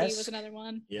Quad boppity was desk? another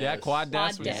one. Yeah, quad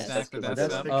desk. We Quad desk. stacked the Quad desk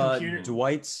desk. up. The computer-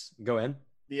 Dwight's. Go ahead.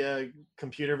 The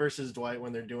computer versus Dwight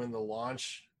when they're doing the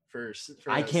launch for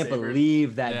I can't Saber.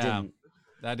 believe that Yeah. didn't.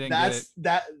 That didn't get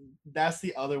it. That's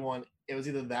the other one. It was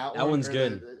either that That one one's or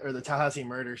good. or the Tallahassee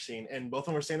murder scene, and both of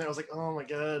them were saying that. I was like, oh my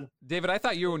god. David, I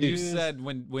thought when you Dude. said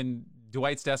when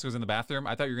Dwight's desk was in the bathroom,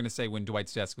 I thought you were going to say when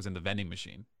Dwight's desk was in the vending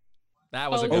machine. That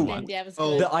was a good Oh, one. Yeah, it was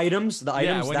Oh, good. The items. Yeah,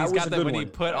 when that he's was got a the good when one. he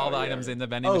put all the Oh, yeah. items in the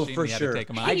vending Oh, machine, for he had sure. to take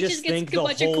them I out. He just just gets think a the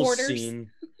bunch of whole quarters.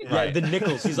 scene. Right. Yeah, the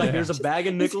nickels. He's like, Yeah. here's a bag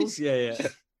of nickels. Yeah, yeah.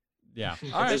 Yeah.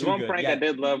 There's All right. There's too one good. prank Yeah. I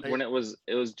did love when it was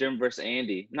Jim versus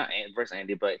Andy, not versus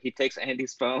Andy, but he takes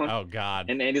Andy's phone Oh God.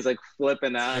 and Andy's like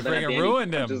flipping out. They And then freaking Andy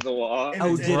ruined him. punches the wall. And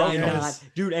Oh, it's did I broken. not,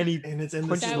 dude? And he And it's in the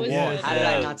punches That the was wall. good. How did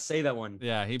I Yeah. not say that one?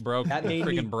 Yeah, he broke. That made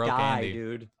me freaking broke die, Andy.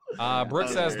 dude. Brooke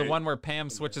Yeah. says the one where Pam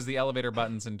switches the elevator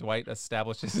buttons and Dwight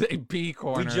establishes a B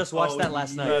corner. We just watched Oh, that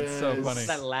last night. That's so yes. funny.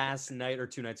 That last night or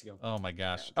 2 nights ago. Oh my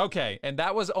gosh. Okay, and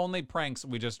that was only pranks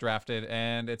we just drafted,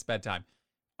 and it's bedtime.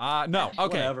 No.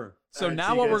 Okay. Whatever. So All right, now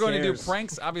see you what we're guys. going to do, Cheers.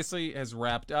 pranks obviously has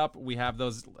wrapped up. We have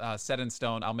those set in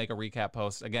stone. I'll make a recap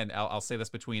post. Again, I'll say this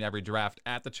between every draft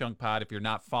at the Chunk Pod. If you're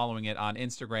not following it on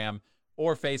Instagram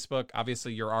or Facebook,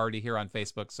 obviously you're already here on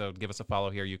Facebook, so give us a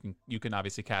follow here. You can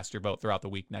obviously cast your vote throughout the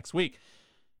week next week.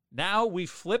 Now we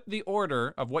flip the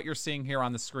order of what you're seeing here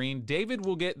on the screen. David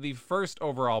will get the first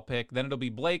overall pick. Then it'll be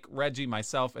Blake, Reggie,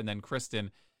 myself, and then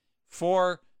Kristen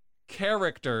for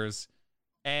characters.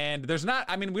 And there's not,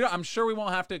 I mean, I'm sure we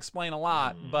won't have to explain a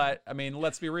lot, but I mean,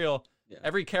 let's be real. Yeah.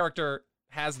 Every character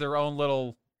has their own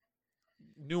little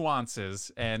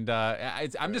nuances. And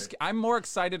I'm more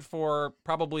excited for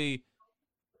probably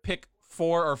pick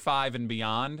 4 or 5 and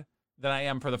beyond than I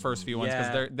am for the first few ones,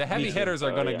 Yeah, because the heavy me too. hitters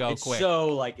are Oh, going to yeah. go It's quick.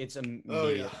 so like it's immediate. Oh,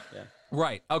 yeah. Yeah.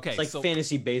 Right. Okay. It's like so,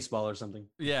 fantasy baseball or something.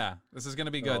 yeah, this is going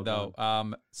to be Oh, good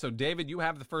though. So David, you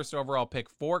have the first overall pick.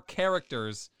 4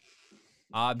 characters.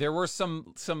 There were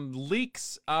some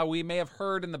leaks we may have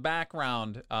heard in the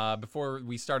background before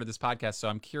we started this podcast. So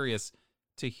I'm curious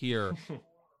to hear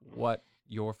what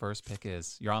your first pick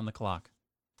is. You're on the clock.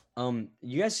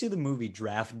 You guys see the movie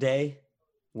Draft Day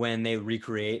when they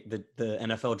recreate the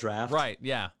NFL draft? Right.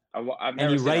 Yeah. I've And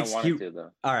never he seen writes- I wanted to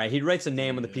though. All right, he writes a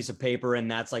name on the Yeah. piece of paper,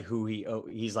 and that's like who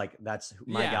he's like, that's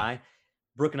my Yeah. guy.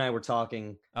 Brooke and I were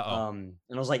talking, Uh-oh. and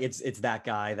I was like, it's that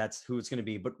guy. That's who it's gonna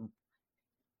be. But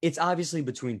it's obviously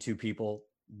between 2 people.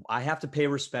 I have to pay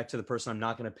respect to the person I'm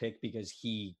not gonna pick because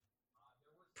he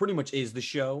pretty much is the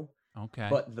show. Okay.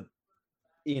 But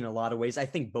in a lot of ways, I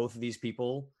think both of these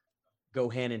people go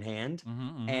hand in hand.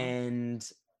 Mhm, mhm.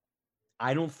 And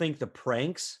I don't think the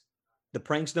pranks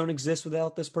don't exist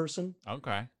without this person.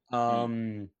 Okay.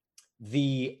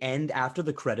 The end after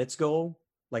the credits go,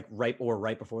 like right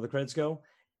before the credits go,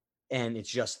 and it's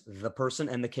just the person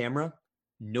and the camera.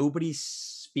 Nobody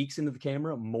speaks into the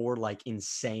camera more like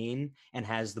insane and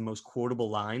has the most quotable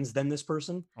lines than this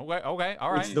person. Okay. Okay.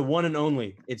 All right. It's the one and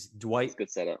only. It's It's Dwight a good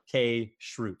setup. K.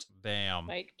 Schrute. Damn.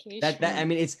 Like, That I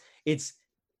mean, it's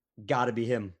got to be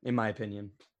him in my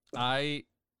opinion.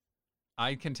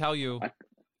 I can tell you,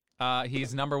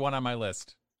 he's number 1 on my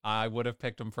list. I would have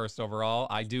picked him first overall.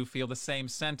 I do feel the same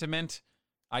sentiment.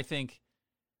 I think,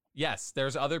 yes,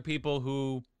 there's other people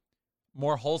who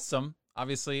more wholesome,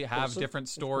 obviously have Wholesome, different of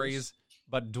course. stories,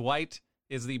 but Dwight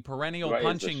is the perennial Dwight is the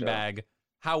punching show. bag.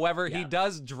 However, he Yeah.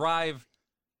 does drive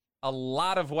a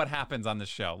lot of what happens on the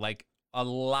show, like a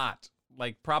lot.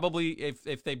 Like probably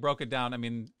if they broke it down, I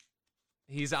mean,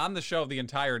 he's on the show the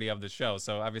entirety of the show,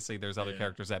 so obviously there's other Yeah.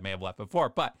 characters that may have left before.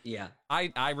 But Yeah.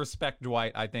 I respect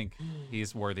Dwight. I think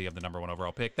he's worthy of the number 1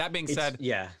 overall pick. That being It's, said,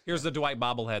 yeah. here's the Dwight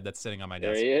bobblehead that's sitting on my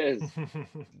There desk. he is.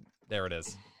 There it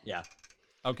is. Yeah.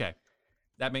 Okay,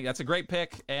 that's a great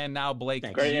pick. And now Blake,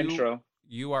 Thanks. Great you, intro.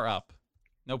 you are up.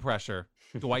 No pressure.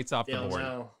 Dwight's off the Yeah, board.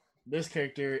 now, this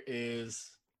character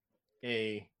is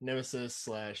a nemesis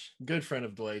slash good friend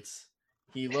of Dwight's.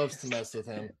 He loves to mess with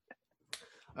him.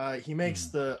 He makes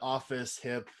the office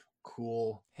hip,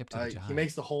 cool. Hip to the He jive.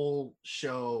 makes the whole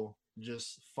show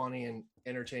just funny and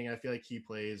entertaining. I feel like he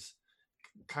plays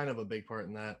kind of a big part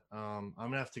in that. I'm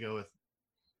gonna have to go with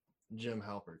Jim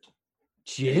Halpert.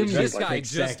 Jim, Just This like guy a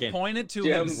just second. pointed to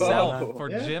Jimbo. himself for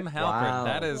Yeah. Jim Halpert. Wow.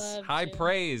 That is Love high Jim.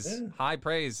 praise. Yeah. High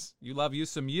praise. You love you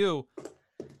some you.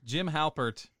 Jim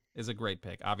Halpert is a great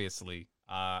pick, obviously.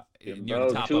 Near the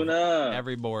Jimbo top Tuna. of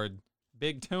every board.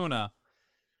 Big Tuna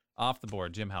off the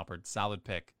board. Jim Halpert, solid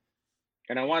pick.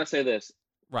 And I want to say this.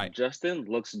 Right. Justin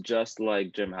looks just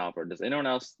like Jim Halpert. Does anyone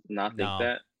else not think No.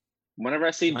 that? Whenever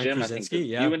I see Mike Jim, I think Krasinski, that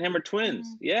yeah. you and him are twins.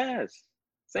 Mhm. Yes.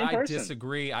 Same I person.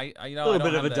 disagree. I A you know I little don't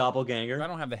bit of have a the- doppelganger. I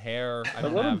don't have the hair. I A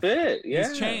don't little have, bit. Yeah.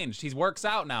 He's changed. He works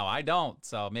out now. I don't.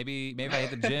 So maybe I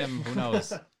hit the gym. Who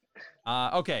knows?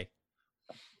 Okay.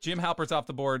 Jim Halpert's off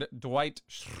the board. Dwight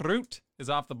Schrute is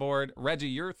off the board. Reggie,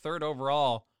 you're third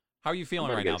overall. How are you I'm feeling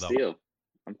gonna right get now, a though? steal.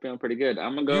 I'm feeling pretty good.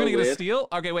 I'm gonna You're go gonna with get a steal?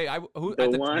 Okay, wait. Who? the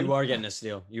at the- one, You are getting a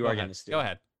steal. You Go are ahead. getting a steal. Go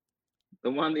ahead.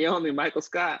 the one, the only Michael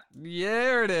Scott.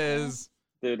 There it is.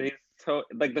 Dude, he's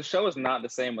like the show is not the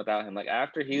same without him. Like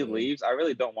after he Mm-hmm. leaves, I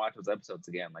really don't watch those episodes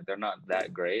again. Like they're not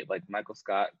that great. Like Michael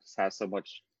Scott just has so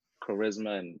much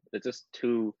charisma, and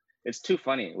it's too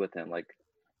funny with him. Like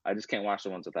I just can't watch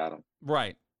the ones without him.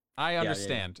 Right. I yeah.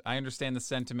 understand. I understand the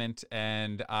sentiment,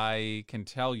 and I can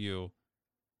tell you,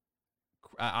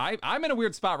 I'm in a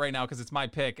weird spot right now because it's my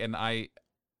pick, and I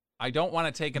don't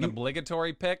want to take an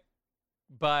obligatory pick,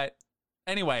 but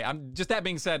anyway, that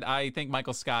being said, I think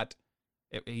Michael Scott,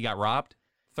 he got robbed.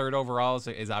 Third overall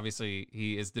is obviously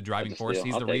he is the driving That's a force. steal.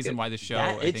 He's I'll the take reason it. why the show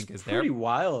That- I it's think is pretty there.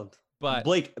 wild. But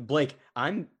Blake,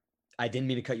 I didn't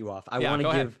mean to cut you off. I Yeah, want go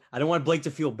to ahead. I don't want Blake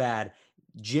to feel bad.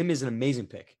 Jim is an amazing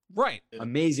pick. right,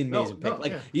 Amazing No, pick. no,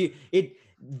 Like yeah.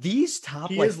 these top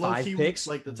He like is 5 low-key, picks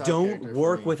like, the top don't character for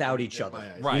work me, without in each my other.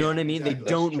 eyes. Right. You know what I mean? Exactly. They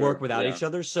don't That's work true, without yeah. each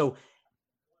other. So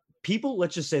people,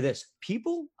 let's just say this.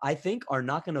 People, I think, are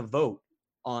not going to vote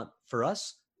for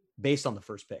us based on the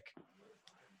first pick.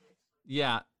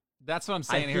 yeah, that's what I'm I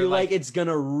saying feel here. like it's going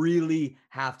to really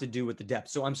have to do with the depth.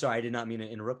 So I'm sorry, I did not mean to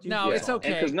interrupt you. No, Yeah. it's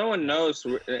okay. Because no one knows,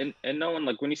 and no one,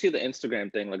 like when you see the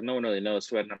Instagram thing, like no one really knows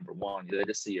who had number one. They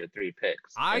just see your 3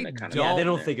 picks. I and it kinda don't- Yeah, they goes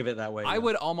don't there. think of it that way. I no.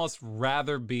 would almost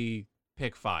rather be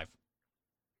pick 5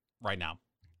 right now.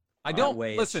 I That don't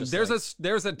way, it's listen. just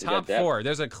There's a got top depth. 4.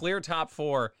 There's a clear top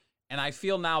 4, and I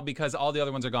feel now because all the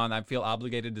other ones are gone, I feel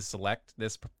obligated to select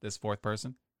this fourth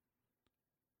person.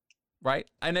 Right,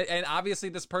 and obviously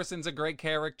this person's a great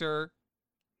character.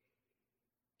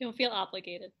 Don't feel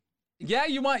obligated. Yeah,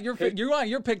 you want your Pick-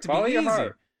 pick to Follow be your easy.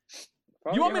 heart.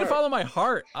 Follow You want your me to heart. follow my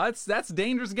heart? That's a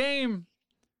dangerous game.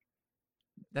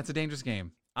 That's a dangerous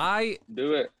game.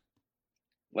 Do it.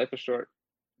 Life is short.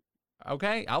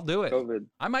 Okay, I'll do it. COVID.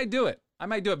 I might do it.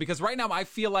 Because right now I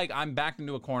feel like I'm backed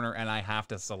into a corner and I have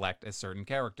to select a certain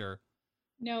character.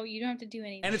 No, you don't have to do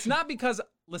anything. And it's not because,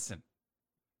 listen,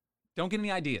 don't get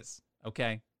any ideas,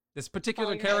 okay? This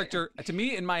particular Oh, you're character, to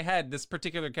me in my head, this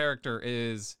particular character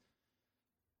is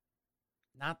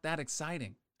not that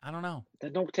exciting. I don't know.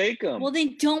 Then don't take them. Well,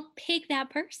 then don't pick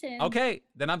that person. Okay,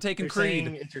 then I'm taking You're Creed.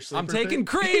 saying it's your I'm sleeper taking pick?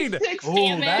 Creed. Oh,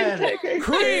 Damn that- it.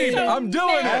 Creed, I'm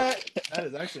doing it. That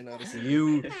is actually not a secret.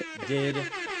 You did.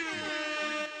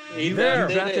 You There.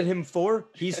 drafted him 4.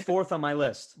 He's 4th on my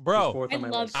list. He's Bro, 4th I on my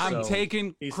love list. I'm so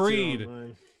taking He's 2 on Creed.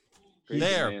 mine. Creed's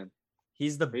there. the man.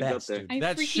 He's the Creed's up best, there. dude. I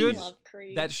That freaking should- love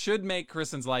Creed. That should make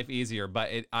Kristen's life easier, but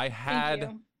I Thank had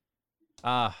you.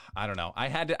 I don't know. I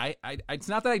had to. I. It's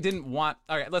not that I didn't want.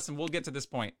 All right, listen. We'll get to this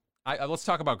point. Let's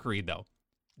talk about Creed though.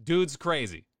 Dude's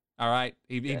crazy. All right.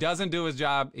 He doesn't do his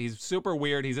job. He's super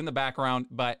weird. He's in the background,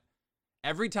 but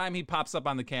every time he pops up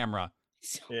on the camera,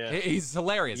 So- Yeah. he's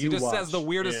hilarious. You he just says watch. the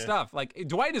weirdest Yeah. stuff. Like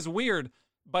Dwight is weird,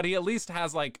 but he at least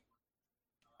has like,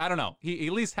 I don't know. He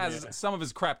at least has Yeah. some of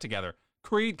his crap together.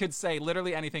 Creed could say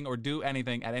literally anything or do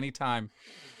anything at any time.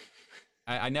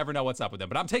 I never know what's up with him,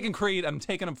 but I'm taking Creed. I'm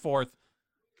taking him 4th.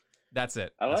 That's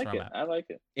it. I That's like where it. I'm at. I like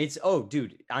it. It's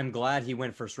dude. I'm glad he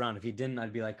went first round. If he didn't,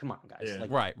 I'd be like, come on, guys. Yeah.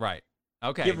 Like, Right.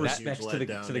 Okay. give that- respect Huge to the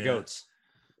letdown, the yeah. goats.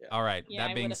 all right. yeah,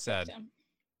 that I being would've said, picked him.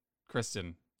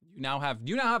 Kristen, you now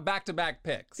have back-to-back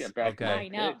picks. Get back to okay. I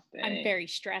know. Picks, I'm dang. very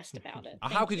stressed about it. How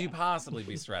Thank could you possibly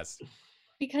be stressed?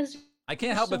 Because I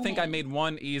can't help but So think I many. made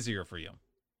one easier for you.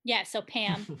 yeah, so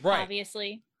Pam, Right.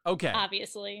 obviously, Okay.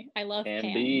 I love And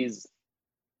Pam. bees.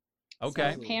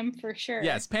 Okay. So Pam for sure.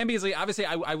 Yes, Pam Beasley. Obviously,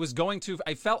 I was going to.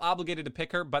 I felt obligated to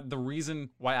pick her, but the reason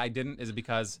why I didn't is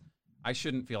because I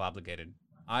shouldn't feel obligated.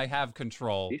 I have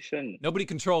control. You shouldn't. Nobody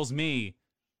controls me.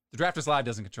 The Drafters Live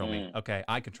doesn't control me. Mm. Okay,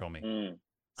 I control me. Mm.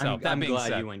 So I'm being glad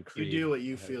said, you went Creed. You do what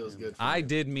you feel is good for I you.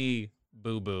 did me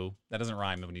boo boo. That doesn't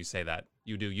rhyme when you say that.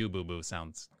 You do you boo boo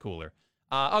sounds cooler.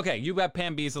 Okay, you have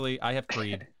Pam Beasley. I have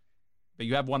Creed, but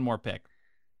you have one more pick.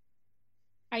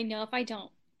 I know if I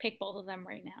don't pick both of them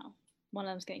right now, one of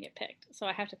them's gonna get picked. So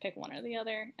I have to pick one or the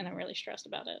other, and I'm really stressed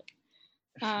about it.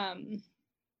 Damn.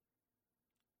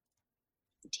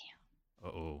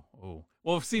 Oh.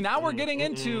 Well, see, now we're getting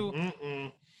into.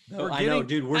 No, We're I know, getting-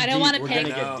 dude. We're I don't deep. wanna We're pick.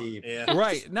 gonna get deep. Yeah.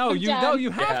 Right. No, I'm you done. no, you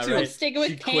have Yeah, to. I'm right. sticking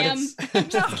with She Pam. quits.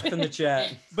 Just in the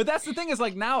chat. But that's the thing is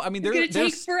like now, I mean, It's gonna take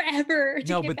there's forever.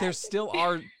 To no, get but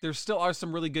back there still are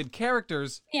some really good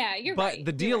characters. Yeah, you're But right.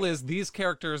 the you're deal right. is these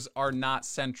characters are not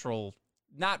central.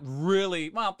 Not really.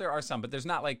 Well, there are some, but there's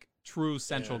not like true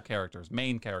central Yeah. characters,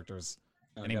 main characters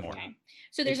anymore. Okay.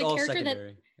 So there's It's a all character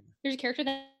secondary.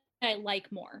 that I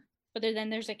like more, but then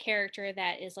there's a character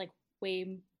that is like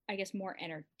way, I guess, more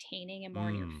entertaining and more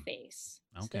in your face.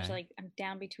 So there's Okay. like I'm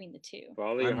down between the two.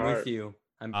 Follow your I'm heart. with you.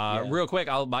 Yeah. Real quick,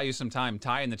 I'll buy you some time.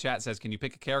 Ty in the chat says, "Can you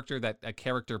pick a character that a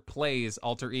character plays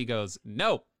alter egos?"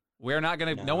 No, we're not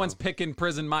gonna. No, No. one's picking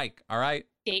Prison Mike. All right,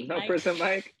 Date No night. Prison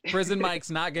Mike. Prison Mike's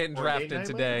not getting Or Date drafted Night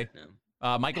today.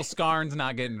 No. Michael Scarn's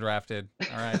not getting drafted.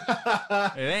 All right,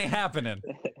 it ain't happening.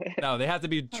 No, they have to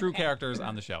be true Okay. characters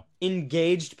on the show.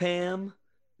 Engaged Pam.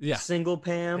 Yeah, Single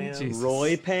Pam. Pam. Jesus.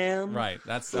 Roy Pam. right.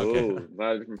 That's okay. Ooh, a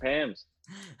lot of different Pams.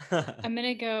 I'm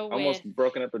gonna go with Almost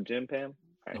broken up with Jim Pam.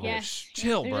 All right. Oh, yes.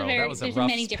 chill, There's bro. That was a there's rough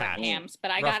many different patch. Pams, but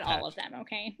I Rough got all patch. of them.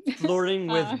 Okay. Flirting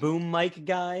with Uh, Boom Mike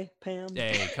guy Pam.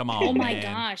 Hey, come on. Oh my man.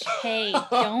 gosh! Hey,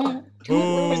 don't.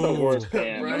 Boo. Who's the Ooh. worst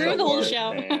Pam? Right. Who's You're the whole worst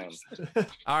show. Pam?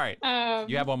 All right,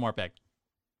 you have one more pick.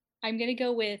 I'm gonna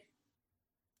go with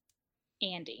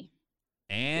Andy.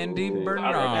 Andy Ooh,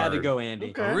 Bernard. I had to go Andy.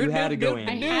 Okay. You had to go I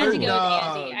Andy. had to go with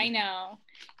Dog. Andy. I know.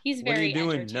 He's What are very you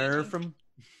doing? entertaining. Nerve from?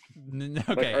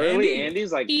 Okay, Like early Andy.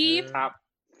 Andy's like He top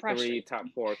 3, frustrates top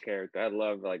me. 4 character. I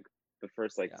love like the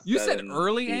first like. You said 7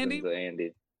 early seasons Andy? of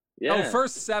Andy. Yeah. Oh,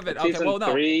 first 7. Like, Okay, season well,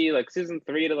 no. 3, like season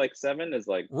 3 to like 7 is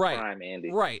like Right. prime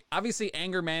Andy. Right. Obviously,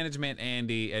 anger management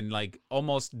Andy and like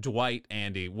almost Dwight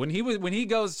Andy. When he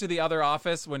goes to the other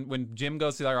office, when Jim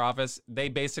goes to the other office, they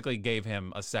basically gave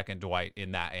him a second Dwight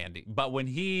in that Andy. But when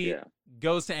he Yeah.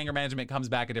 goes to anger management, comes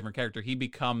back a different character, he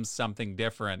becomes something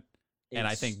different. And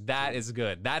I It's- think that is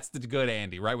good. That's the good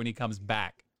Andy, right? When he comes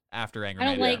back after anger I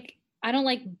don't management. I don't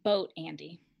like boat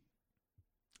Andy.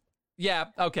 Yeah.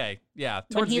 Okay. Yeah.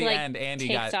 When Towards he the like end, Andy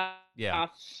takes got. yeah.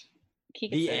 off. He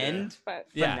The gets it, end? but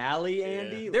Yeah. Finale Yeah.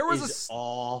 Andy. There was a is s-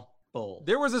 awful.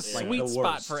 There was a Yeah. sweet The spot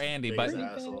worst. for Andy, Biggest but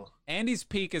asshole. Andy's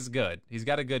peak is good. He's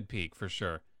got a good peak for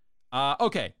sure.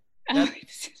 Okay.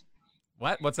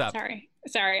 What's up?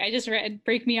 Sorry. I just read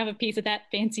 "Break Me Off a Piece of That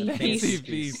Fancy Fancy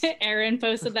Piece." piece. Aaron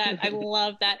posted that. I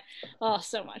love that. Oh,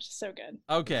 so much. So good.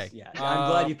 Okay. Yeah, I'm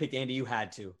glad Uh, you picked Andy. You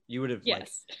had to. You would have. Like,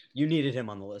 Yes. you needed him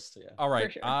on the list. Yeah. All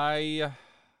right. sure.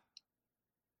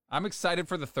 I'm excited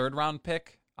for the 3rd round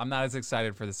pick. I'm not as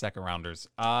excited for the 2nd rounders.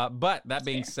 But that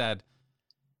being fair. said,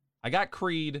 I got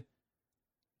Creed.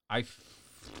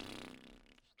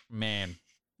 Man,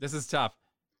 this is tough.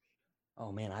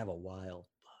 Oh man, I have a wild.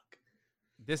 Fuck.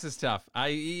 This is tough.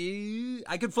 I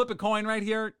could flip a coin right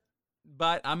here,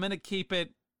 but I'm gonna keep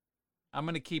it. I'm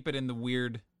gonna keep it in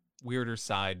the weirder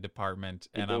side department.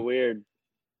 Keep And it weird.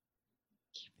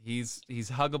 he's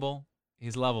huggable.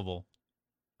 He's lovable.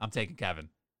 I'm taking Kevin.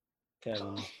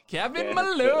 Kevin. Kevin Okay.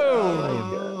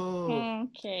 Malone. Oh.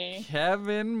 Okay.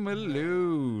 Kevin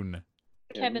Malone.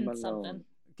 Kevin Malone. something.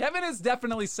 Kevin is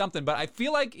definitely something, but I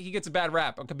feel like he gets a bad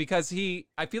rap because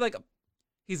I feel like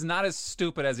he's not as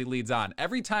stupid as he leads on.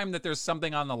 Every time that there's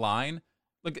something on the line,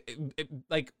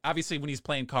 like obviously when he's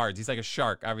playing cards, he's like a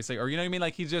shark, obviously, or you know what I mean?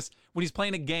 Like when he's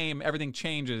playing a game, everything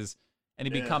changes and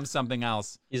he Yeah. becomes something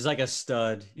else. He's like a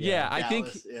stud. Yeah, I think,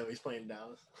 Dallas. Yeah, he's playing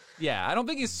Dallas. yeah, I don't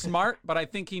think he's smart, but I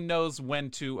think he knows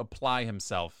when to apply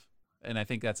himself. And I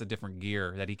think that's a different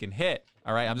gear that he can hit.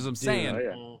 All right. I'm saying, Oh,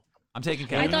 yeah. Mm. I'm taking I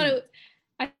Kevin. thought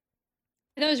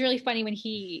it was really funny when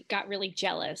he got really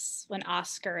jealous when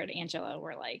Oscar and Angela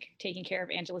were like taking care of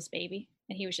Angela's baby,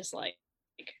 and he was just like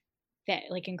that,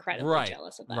 like incredibly Right,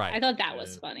 jealous of that. right. I thought that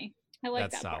was Yeah. funny. I like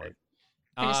That's that solid. part.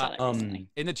 I just saw that Um, recently.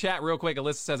 In the chat, real quick,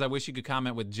 Alyssa says, I wish you could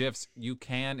comment with GIFs. You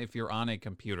can if you're on a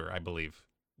computer, I believe.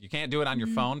 You can't do it on your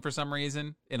Mhm. phone for some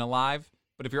reason in a live,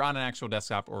 but if you're on an actual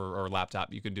desktop or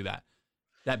laptop, you can do that.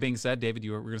 That being said, David,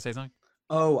 you were going to say something?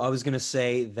 Oh, I was gonna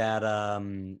say that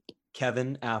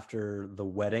Kevin after the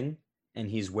wedding, and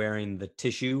he's wearing the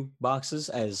tissue boxes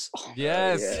as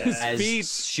Yes, yeah. his as feet.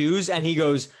 shoes, and he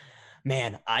goes,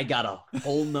 "Man, I got a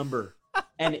whole number."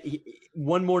 And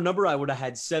one more number, I would have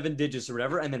had 7 digits or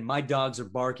whatever, and then my dogs are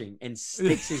barking and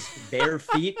sticks his bare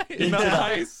feet In into the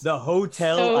ice. the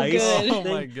hotel So ice good. Oh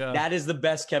thing. my God. That is the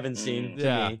best Kevin scene to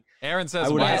Yeah. me. Aaron says, I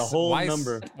would've had a whole why,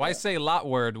 number. why say lot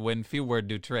word when few word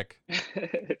do trick?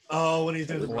 Oh, when he's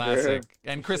doing the Classic.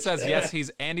 And Chris says, yes,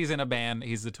 he's in a band.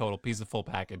 He's the full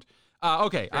package.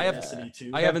 Okay, I have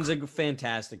Kevin's a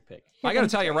fantastic pick. I got to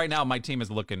tell you right now, my team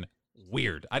is looking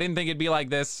weird. I didn't think it'd be like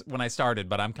this when I started,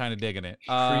 but I'm kind of digging it.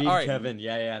 All Creed right, Kevin.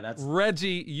 Yeah, that's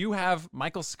Reggie, you have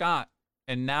Michael Scott,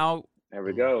 and now There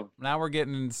we go. we're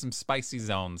getting in some spicy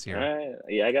zones All here. right.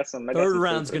 Yeah, I got some. third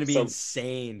round's gonna be So,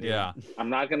 insane. Dude. Yeah, I'm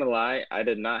not gonna lie. I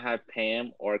did not have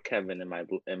Pam or Kevin in my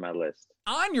list.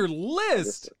 on your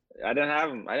list. I didn't have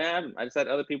them. I just had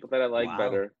other people that I like Wow.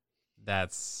 better.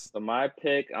 That's So my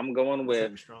pick, I'm going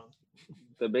with strong.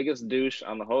 the biggest douche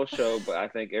on the whole show, but I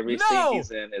think every No! scene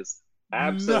he's in is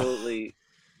absolutely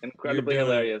incredibly You're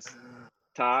doing it. hilarious.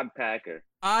 Todd Packer. Did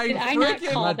I not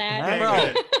freaking- call God, that? Okay,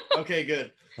 Bro. good. Okay,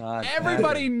 good. God,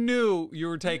 Everybody knew you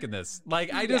were taking this.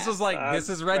 Like I just Yeah. was like, this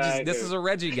is Reggie. This is a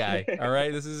Reggie guy. All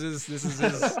right, this is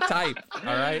his type. All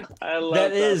right. I love That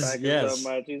Todd is, Packer yes. so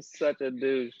much. He's such a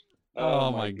douche.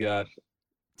 Oh, my gosh.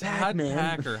 Todd Batman.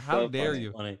 Packer, how So dare funny.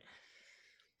 you? funny.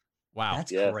 Wow.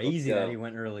 That's Yes, let's crazy go. that he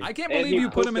went early. I can't And believe he you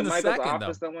put him in the Michael's second though.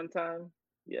 office that one time.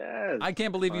 Yes. I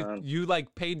can't believe you Um, you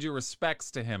like paid your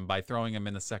respects to him by throwing him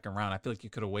in the second round. I feel like you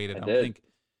could have waited. I I did. don't think.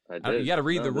 I you did. gotta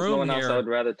read the There's no room one else here. I would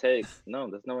rather take. No,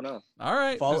 there's no one else. All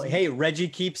right. Hey, Reggie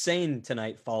keeps saying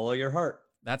tonight, follow your heart.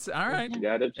 That's all right. You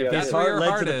got it. If His that's where heart your led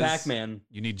heart to the is, Pac-Man.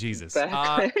 You need Jesus.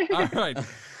 Pac-Man. All right.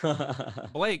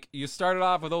 Blake, you started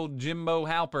off with old Jimbo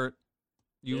Halpert.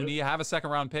 You Yep. need to have a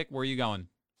second round pick. Where are you going?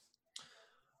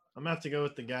 I'm gonna have to go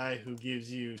with the guy who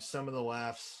gives you some of the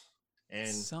laughs, and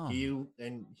Some.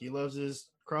 he loves his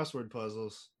crossword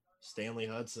puzzles. Stanley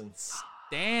Hudson.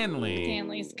 Stanley.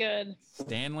 Stanley's good.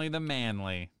 Stanley the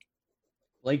Manly.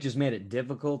 Blake just made it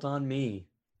difficult on me.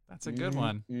 That's a good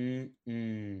one.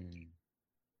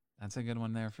 That's a good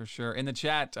one there for sure. In the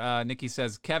chat, Nikki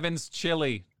says Kevin's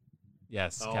chili.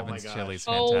 Yes, Oh Kevin's my chili is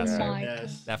gosh. Oh fantastic. my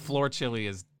Yes. That floor chili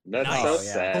is That's Nice. so Oh,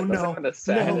 yeah. sad. Oh, That's no. kind of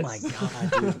sad. Oh my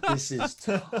god, dude, this is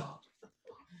tough.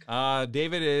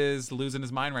 David is losing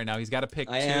his mind right now. He's got to pick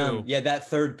I two. am. Yeah, that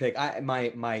third pick.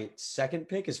 My second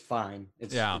pick is fine.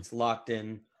 It's Yeah. it's locked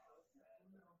in.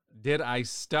 Did I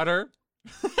stutter?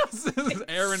 This is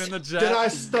Aaron in the chat. Did I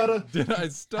stutter? Did I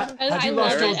stutter? Had you I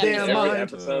lost love your that damn episode. Every mind?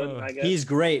 episode, I guess. He's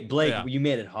great, Blake. Yeah. You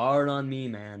made it hard on me,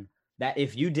 man. That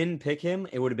if you didn't pick him,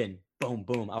 it would have been boom,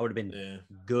 boom. I would have been Yeah.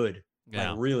 good,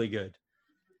 Yeah. like really good.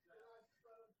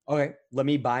 Okay, let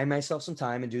me buy myself some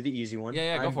time and do the easy one.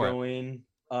 Yeah, go I'm for it. going,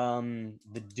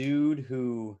 the dude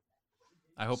who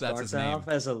I hope that's his starts name. off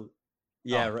as a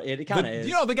yeah, Oh. right, it kind of is.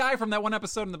 You know the guy from that one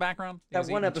episode in the background? He that was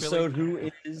one eating chili? episode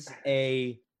who is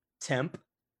a temp,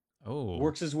 Oh.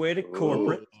 works his way to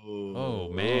corporate, Oh,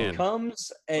 man.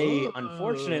 becomes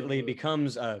unfortunately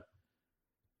becomes a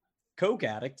coke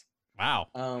addict, Wow.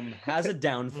 has a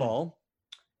downfall,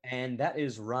 and that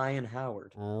is Ryan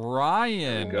Howard.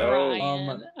 Ryan. Go.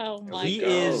 Ryan. Oh my He go.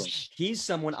 is he's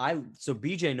someone so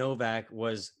BJ Novak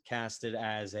was casted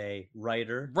as a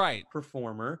writer Right.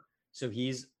 performer, so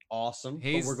he's awesome.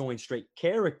 He's- but we're going straight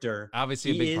character.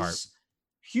 Obviously a He big is part.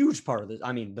 huge part of this.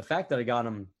 I mean, the fact that I got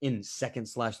him in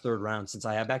second/third round since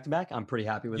I have back to back, I'm pretty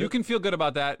happy with You it. can feel good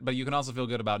about that, but you can also feel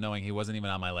good about knowing he wasn't even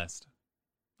on my list.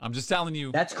 I'm just telling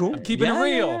you. That's cool. I'm keeping Yeah, it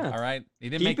real. yeah, yeah. All right. He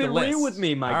didn't Keep make the it list. real with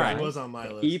me, my All guy. It right. was on my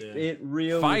list. Keep yeah. it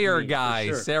real. with Fire me, for guy.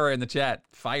 sure. Sarah in the chat.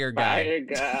 Fire guy. Fire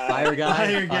guy. Fire guy.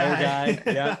 Fire Fire guy.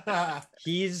 Yeah. guy.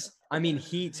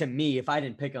 He to me, if I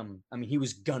didn't pick him, I mean, he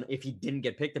was gonna. If he didn't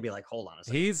get picked, I'd be like, hold on a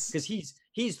second, He's because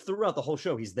he's throughout the whole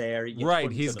show. He's there. he gets right.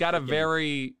 put into He's the got a freaking-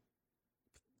 very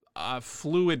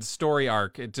fluid story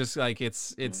arc. It just like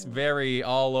it's very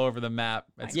all over the map.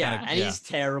 It's yeah, kinda, and he's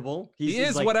terrible. He He's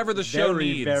is like whatever the show very,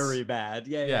 needs. Very bad.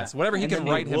 Yeah, yes, yeah. whatever he And can then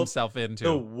the write wolf- himself The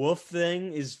into. wolf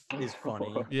thing is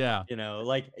funny. Yeah. You know,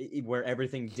 like where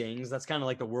everything dings. That's kind of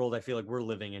like the world I feel like we're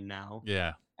living in now.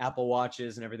 Yeah. Apple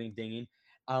Watches and everything dinging.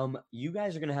 You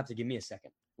guys are gonna have to give me a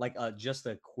second, like just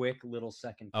a quick little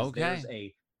second. 'cause Okay. There's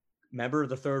a member of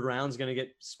the third round is gonna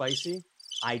get spicy.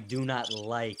 I do not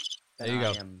like that. There you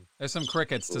I go. am. There's some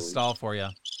crickets to Ooh. stall for you.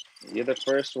 You're the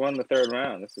first one, the third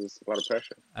round. This is a lot of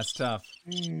pressure. That's tough.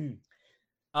 Mm.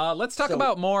 Let's talk So-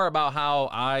 about more about how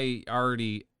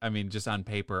just on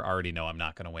paper, already know I'm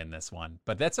not going to win this one.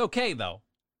 But that's okay, though,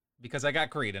 because I got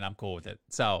Creed and I'm cool with it.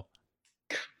 So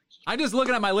I'm just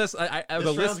looking at my list, the This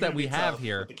round's list that gonna we be have tough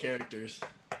here. with the characters.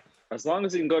 As long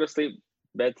as you can go to sleep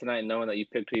bed tonight knowing that you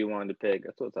picked who you wanted to pick,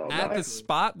 that's what it's all At about. the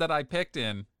spot that I picked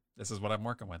in, this is what I'm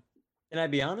working with. Can I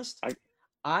be honest?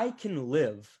 I can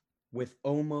live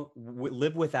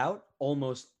without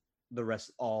almost the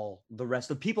rest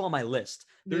of people on my list.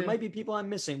 There might be people I'm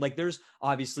missing. Like there's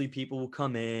obviously people who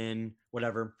come in,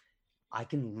 whatever. I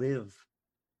can live.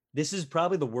 This is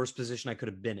probably the worst position I could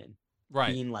have been in.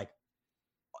 Right. Being like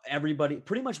everybody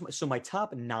pretty much. So my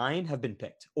top 9 have been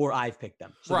picked or I've picked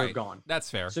them. So they're gone. That's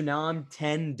fair. So now I'm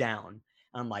 10 down.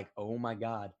 I'm like, oh my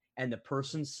God. And the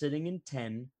person sitting in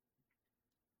 10,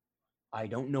 I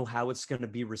don't know how it's going to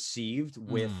be received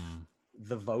with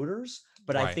the voters,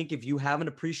 but I think if you have an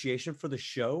appreciation for the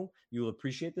show, you'll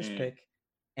appreciate this pick.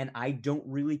 And I don't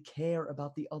really care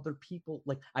about the other people.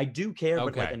 Like I do care,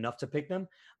 but like enough to pick them.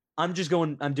 I'm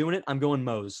doing it. I'm going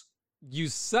Mose. You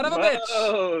son of a bitch.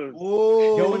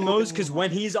 Oh, going Mose because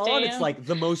when he's on, it's like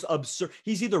the most absurd.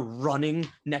 He's either running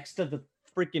next to the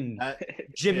freaking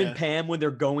Jim and Pam when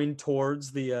they're going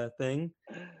towards the thing.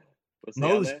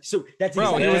 Mose. So that's he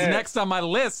was next on my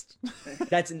list.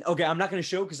 That's okay. I'm not going to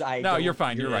show because No, you're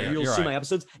fine. You're right. You'll see my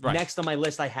episodes. Right. Next on my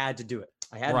list, I had to do it.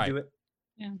 I had to do it.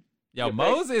 Yeah. Yo,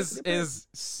 Mose is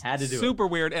super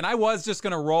weird, and I was just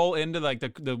gonna roll into like the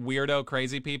weirdo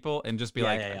crazy people and just be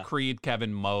Creed,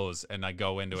 Kevin, Mose, and I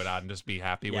go into it and just be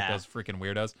happy with those freaking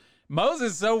weirdos. Mose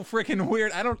is so freaking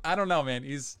weird. I don't know, man.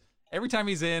 He's every time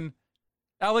he's in.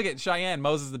 Oh, look at Cheyenne.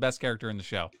 Mose is the best character in the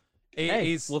show.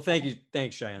 Well, thank you,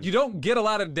 thanks, Cheyenne. You don't get a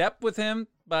lot of depth with him,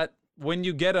 but when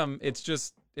you get him, it's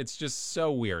just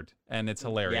so weird and it's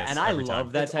hilarious. Yeah, and I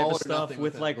love that type of stuff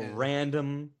with like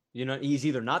random. You know, he's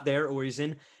either not there or he's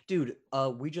in. Dude,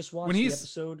 we just watched the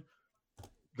episode.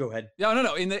 Go ahead.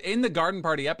 No. In the garden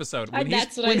party episode, when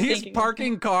he's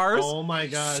parking about. cars. Oh my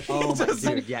gosh. Oh my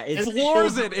dude, yeah, it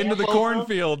floors it into the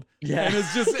cornfield. Yeah, and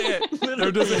it's just it.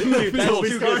 They're just in the That's field.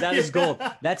 too good. That is gold.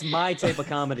 That's my type of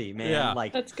comedy, man. Yeah.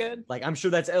 Like that's good. Like I'm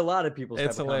sure that's a lot of people's.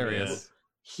 It's type hilarious. Of comedy.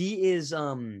 He is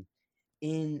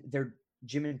in their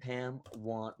Jim and Pam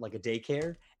want like a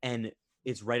daycare and.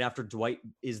 It's right after Dwight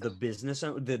is the business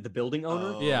owner, the building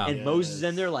owner. And Mose is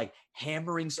in there like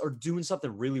hammering or doing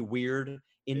something really weird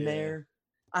in there.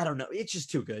 I don't know. It's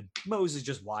just too good. Mose is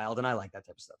just wild, and I like that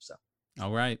type of stuff. So.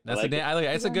 All right,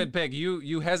 it's a good pick.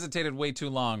 You hesitated way too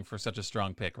long for such a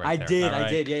strong pick, right? I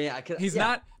did. Yeah. He's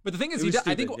not. But the thing is,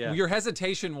 I think your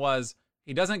hesitation was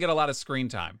he doesn't get a lot of screen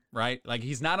time, right? Like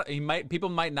he's not. People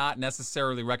might not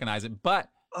necessarily recognize it, but.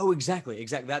 Oh, exactly.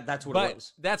 That's what it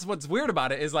was. That's what's weird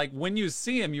about it is like when you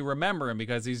see him, you remember him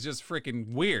because he's just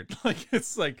freaking weird.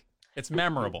 It's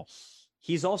memorable.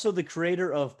 He's also the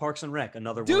creator of Parks and Rec,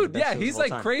 another dude. One of the best Yeah, shows he's of all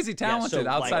like time. crazy talented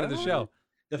outside of the show.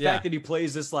 The fact that he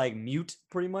plays this like mute,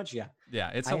 pretty much. Yeah. Yeah,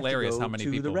 it's hilarious how many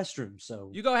people. To the restroom.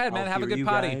 So you go ahead, man. Have a good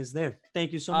potty. Guys there.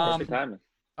 Thank you so much.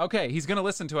 Okay, he's gonna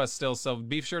listen to us still, so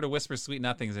be sure to whisper sweet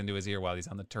nothings into his ear while he's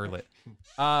on the turlet.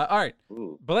 All right,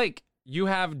 Blake. You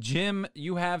have Jim,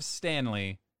 you have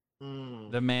Stanley,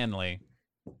 the manly,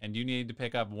 and you need to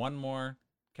pick up one more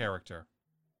character.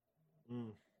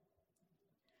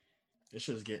 This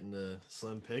is getting the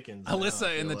slim pickings.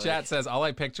 Alyssa in the chat says, all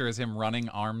I picture is him running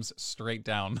arms straight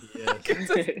down.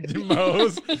 Yes.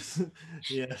 Mose.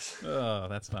 Yes. Oh,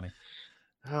 that's funny.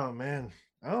 Oh, man.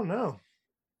 I don't know.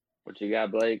 What you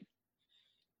got, Blake?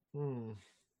 All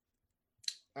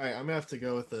right, I'm going to have to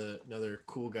go with another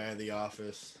cool guy in the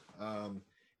office.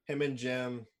 Him and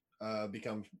Jim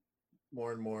become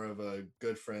more and more of a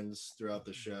good friends throughout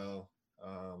the show.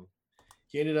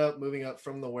 He ended up moving up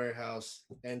from the warehouse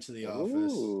into the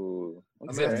office. Ooh,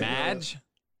 is it Madge?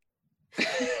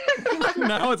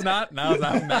 No, it's not. No, it's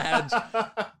not Madge.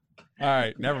 All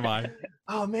right, never mind.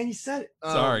 Oh, man, you said it.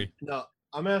 Sorry. No,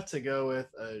 I'm going to have to go with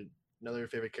another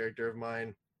favorite character of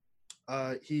mine.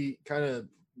 He kind of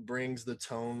brings the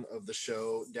tone of the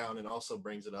show down and also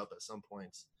brings it up at some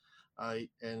points.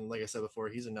 And like I said before,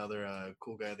 he's another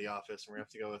cool guy at the office. And we're going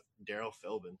to have to go with Daryl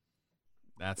Philbin.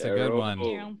 That's a good one.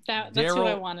 That's what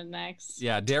I wanted next.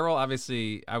 Yeah, Daryl,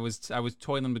 obviously, I was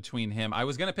toiling between him. I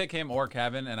was going to pick him or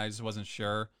Kevin, and I just wasn't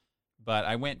sure. But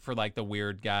I went for like the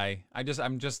weird guy. I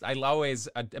always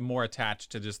am more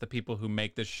attached to just the people who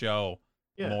make the show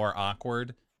more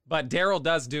awkward. But Daryl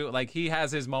does he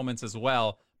has his moments as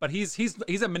well. But he's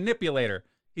a manipulator.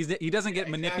 He doesn't get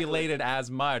manipulated as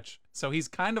much. So he's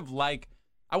kind of like,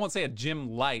 I won't say a Jim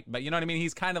Light, but you know what I mean?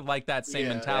 He's kind of like that same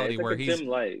mentality where he's Jim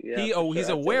Light. Yeah, he's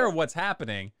aware of what's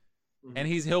happening, and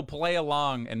he'll play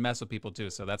along and mess with people too.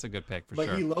 So that's a good pick for sure.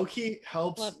 But he low key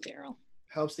Love Daryl.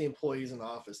 helps the employees in the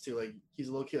office too. Like he's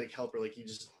low key like helper. Like he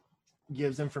just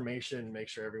gives information and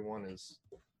makes sure everyone is.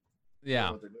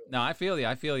 Yeah. No, I feel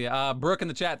you. Brooke in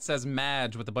the chat says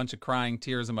Madge with a bunch of crying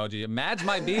tears emoji. Madge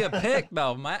might be a pick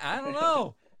though. I don't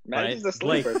know. Madge is a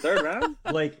sleeper, third round.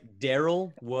 Like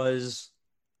Daryl was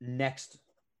next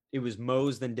it was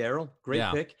Mose then Daryl. Great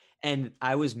Yeah. pick. And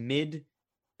I was mid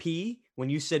P when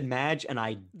you said Madge, and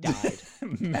I died.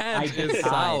 Madge I is died.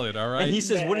 solid, all right? And he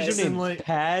says, "What is your name?" Like-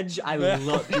 Padge. I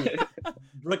love. Dude,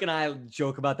 Brooke and I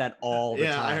joke about that all the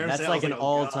Yeah, I time. heard him That's say, I like was an like, oh,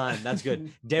 all God. time. That's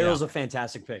good. Daryl's a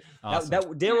fantastic pick. Awesome. That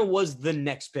Daryl was the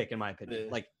next pick in my opinion.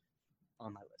 Yeah. Like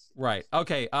on my list. Right.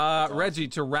 Okay. awesome. Reggie,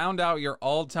 to round out your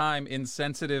all-time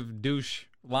insensitive douche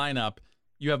lineup,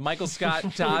 you have Michael Scott,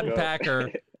 Todd Go. Packer,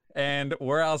 and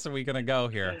where else are we gonna go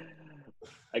here?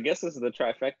 I guess this is the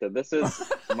trifecta. This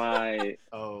is my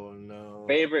Oh no.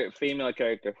 favorite female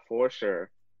character for sure.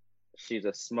 She's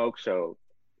a smoke show.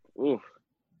 Oof.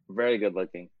 Very good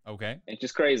looking. Okay. And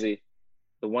she's crazy.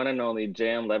 The one and only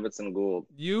Jan Levinson Gould.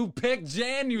 You picked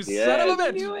Jan, you Yes, son of a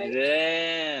bitch. knew it.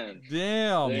 Jan.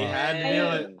 Damn. You had to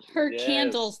do it. Her Yes.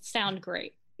 candles sound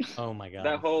great. Oh my god.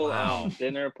 That whole Wow.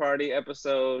 dinner party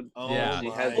episode. Oh Yeah. She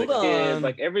my has the Hold kids. on.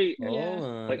 Like every, Hold Yeah.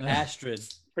 on. Like- Astrid.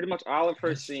 pretty much all of her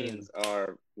That's true. scenes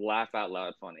are laugh out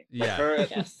loud funny. Yeah. Like her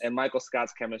Yes. and Michael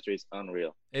Scott's chemistry is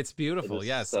unreal. It's beautiful. It is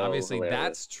Yes, so obviously hilarious.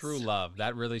 that's true love.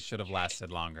 That really should have lasted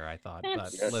longer, I thought. But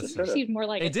That's Yes, it listen, should've. seemed more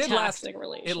like It a did last- toxic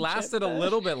relationship. it lasted a but-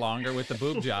 little bit longer with the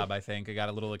boob job. I think it got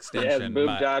a little Yeah, extension. boob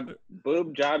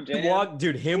but job,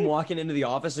 Jan. Him walking into the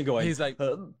office and going. He's like,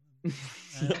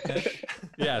 okay.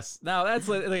 Yes. Now that's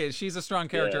like, she's a strong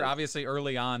character. Yes. Obviously,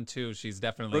 early on too, she's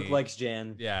definitely. Brooke likes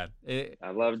Jan. Yeah.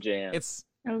 I love Jan. It's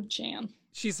Oh, Jan.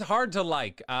 she's hard to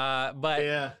like. But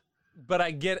Yeah. but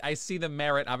I see the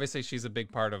merit. Obviously, she's a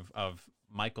big part of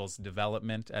Michael's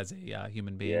development as a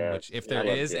human being. Yeah, Which, if I there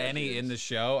love is Jan, any she in is. the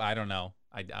show, I don't know.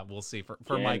 I we'll see for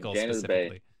Jan- Michael Jan is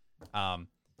bae. specifically.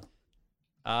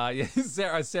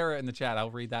 Yeah, Sarah in the chat.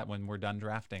 I'll read that when we're done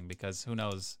drafting because who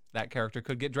knows, that character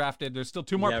could get drafted. There's still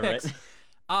 2 more Yeah, picks. right.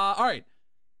 All right,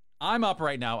 I'm up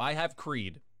right now. I have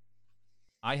Creed.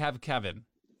 I have Kevin.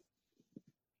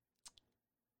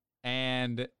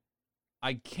 And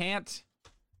I can't.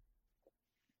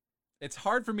 It's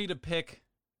hard for me to pick.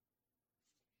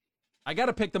 I got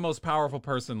to pick the most powerful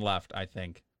person left, I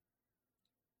think.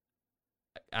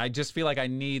 I just feel like I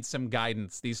need some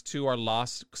guidance. These two are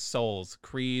lost souls,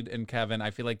 Creed and Kevin. I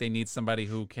feel like they need somebody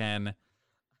who can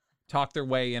talk their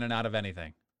way in and out of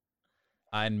anything.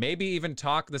 And maybe even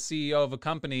talk the CEO of a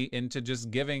company into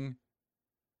just giving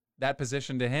that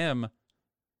position to him.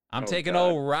 I'm Oh, taking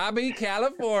God. old Robbie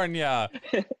California.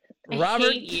 I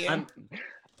Robert, hate you. I'm-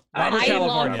 Robert I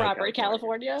California. love Robert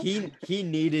California. he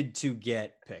needed to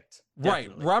get picked. right.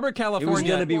 Definitely. Robert It was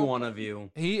California. gonna be one of you.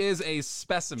 He is a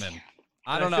specimen.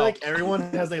 I And don't feel know. like everyone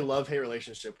has a love-hate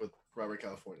relationship with Robert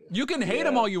California. You can hate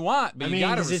him Yeah. all you want, but I you mean,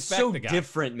 gotta 'Cause it's respect so the guy.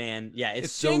 different, man. Yeah, it's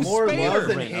It's so James More Spader. love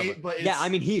than different of hate, a- but it's, yeah, I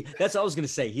mean, that's what I was gonna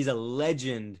say. He's a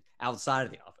legend outside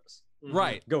of the office.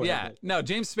 Right. Go ahead, yeah. Nick. No,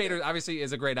 James Spader obviously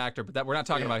is a great actor, but we're not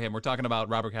talking about him. We're talking about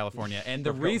Robert California. And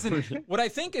the reason, what I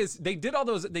think is they did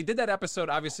that episode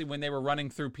obviously when they were running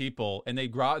through people and they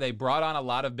brought on a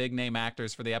lot of big name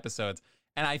actors for the episodes.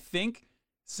 And I think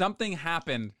something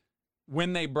happened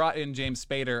when they brought in James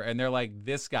Spader and they're like,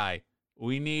 this guy,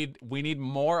 we need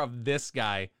more of this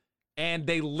guy. And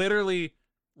they literally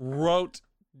wrote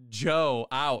Joe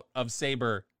out of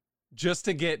Saber just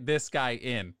to get this guy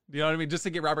in. You know what I mean? Just to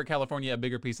get Robert California a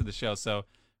bigger piece of the show. So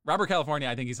Robert California,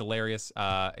 I think he's hilarious.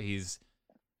 He's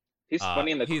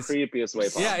funny in the he's- creepiest way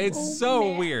possible. Yeah, it's Oh, so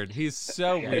man. weird. He's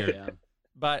so Yeah, weird. yeah.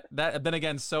 But then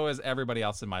again, so is everybody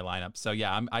else in my lineup. So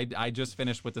yeah, I just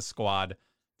finished with the squad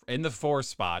in the 4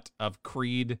 spot of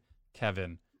Creed,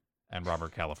 Kevin, and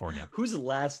Robert California. Whose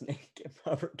last name?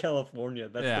 Robert California.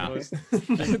 That's Yeah. the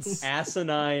most It's-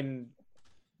 asinine.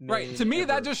 Right. name To me,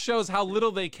 that ever. just shows how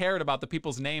little they cared about the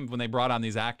people's names when they brought on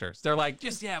these actors. They're like,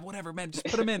 whatever, man, just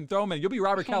put them in, throw them in. You'll be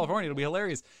Robert California. It'll be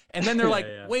hilarious. And then they're like,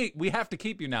 Yeah. wait, we have to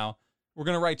keep you now. We're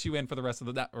gonna write you in for the rest of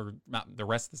or not the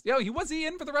rest of this. Yo, was he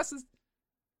in for the rest of this?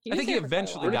 I was think he there for quite a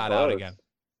eventually while. got out Close. again.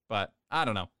 But I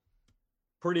don't know.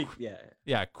 pretty. Yeah.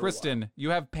 Yeah, Kristen,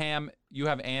 you have Pam, you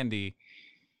have Andy.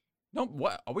 No,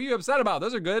 what are you upset about?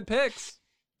 Those are good picks.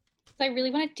 So I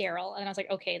really wanted Daryl, and I was like,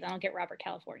 okay, then I'll get Robert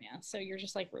California. So you're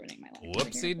just like ruining my life. over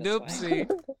here Whoopsie this way.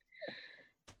 doopsie.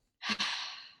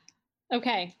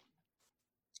 Okay.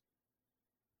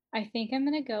 I think I'm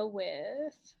gonna go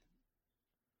with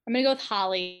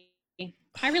Holly.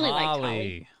 I really liked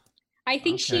Holly. I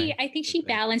think Okay. she Good pick.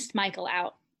 balanced Michael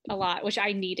out a lot, which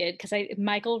I needed because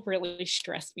Michael really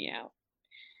stressed me out.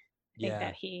 I think Yeah.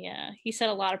 that he said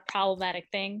a lot of problematic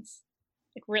things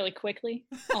like really quickly,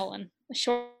 all in a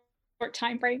short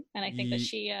time frame, and I think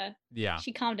that Yeah.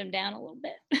 she calmed him down a little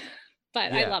bit.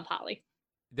 But I Yeah. love Holly.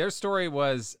 Their story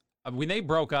was when they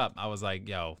broke up, I was like,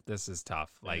 yo, this is tough.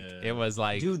 Like it was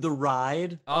like, Dude, the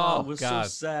ride. Oh, it was God. so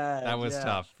sad. that was yeah.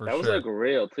 tough for That was sure. like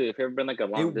real too. If you ever been like a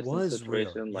long It distance was real.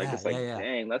 situation, like Yeah, it's like, yeah.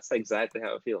 dang, that's exactly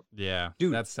how it feels. Yeah,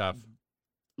 Dude. that's tough.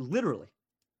 Literally.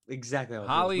 Exactly. How it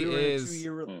Holly feels. We were in a is-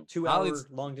 2-year, Mm. 2-hour Holly's-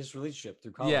 long distance relationship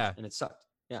through college. Yeah. And it sucked.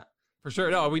 Yeah. For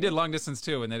sure. No, we did long distance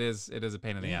too, and it is a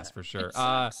pain in the Yeah. ass for sure. It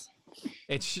sucks.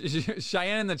 It's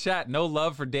Cheyenne in the chat. No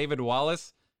love for David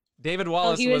Wallace. David Oh,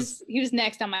 Wallace he was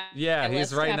next on my Yeah, my he's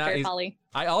list right now. after He's, Holly.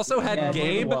 I also had Yeah,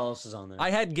 David Gabe. Wallace is on there.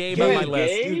 I had Gabe Gabe, on my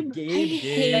list. Gabe? Dude, Gabe. I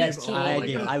hate Yes, Gabe. I,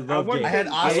 Gabe. I love I Gabe. I had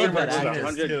Gabe Oscar love that versus actor.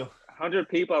 100. too. 100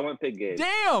 people, I wouldn't pick Gabe.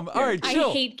 Damn. All right, I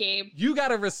chill. hate Gabe. You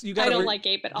gotta. You gotta. I don't like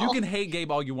Gabe at all. You can hate Gabe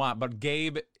all you want, but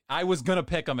Gabe, I was gonna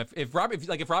pick him if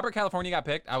Robert California got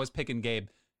picked, I was picking Gabe.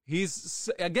 He's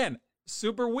again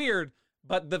super weird,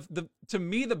 but the to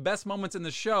me the best moments in the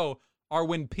show are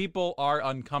when people are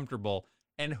uncomfortable.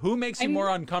 And who makes you more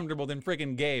uncomfortable than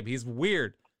freaking Gabe? He's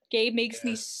weird. Gabe makes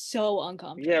me so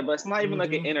uncomfortable. Yeah, but it's not even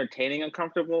like an Mhm. entertaining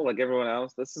uncomfortable like everyone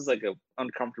else. This is like a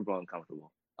uncomfortable.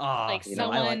 Ah, Like you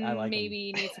know, someone I like him.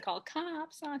 maybe needs to call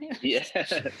cops on him. Yeah.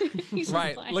 He's just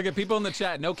Right. fine. Look at people in the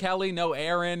chat. No Kelly, no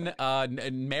Aaron.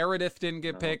 And Meredith didn't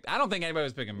get No. picked. I don't think anybody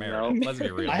was picking Meredith. No. Let's be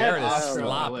real. I had Meredith's Oscar on my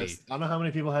sloppy. list. I don't know how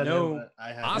many people had No. him, but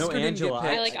I had Oscar no, didn't get Angela.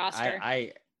 picked. I like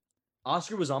Oscar.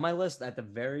 Oscar was on my list at the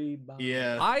very bottom.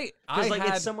 Yeah, I Because like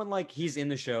had it's someone like he's in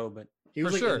the show, but he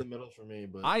was for like sure. in the middle for me.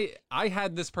 But I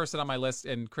had this person on my list,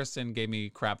 and Kristen gave me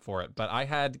crap for it. But I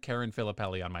had Karen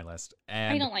Filippelli on my list,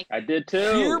 and I don't like I did too.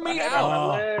 Hear me I had it on out.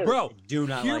 my list. bro, do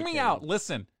not hear like me Karen. out.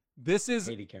 Listen, this is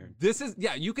Hated Karen.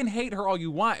 yeah. You can hate her all you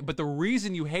want, but the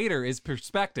reason you hate her is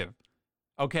perspective.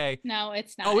 Okay. No,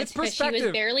 it's not. Oh, it's because she perspective.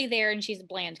 was barely there and she's a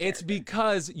bland. It's character.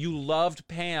 because you loved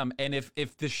Pam, and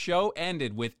if the show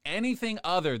ended with anything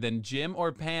other than Jim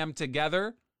or Pam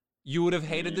together, you would have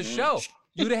hated the show.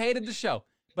 You'd have hated the show.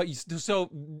 But so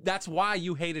that's why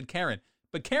you hated Karen.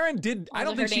 But Karen did. I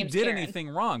don't Also, her think she name's did Karen. anything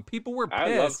wrong. People were pissed.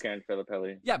 I love Karen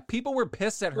Filippelli. Yeah, people were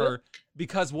pissed at her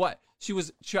because what? She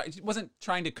wasn't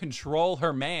trying to control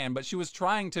her man, but she was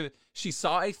trying to. She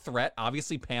saw a threat.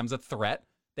 Obviously, Pam's a threat.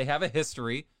 They have a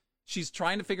history. She's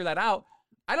trying to figure that out.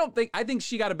 I think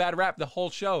she got a bad rap the whole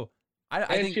show. I And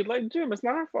think she liked Jim. It's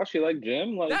not her fault she liked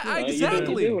Jim. Like, Yeah, you know, exactly. You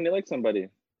do what you do when you like somebody.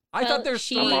 I thought their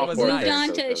she story all was for moved it. nice.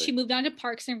 on to So she silly. moved on to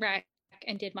Parks and Rec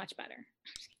and did much better.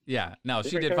 Yeah, no,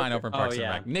 she Different did fine character. over in Parks Oh, and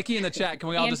yeah. Rec. Nikki in the chat, can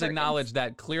we all And just Perkins. acknowledge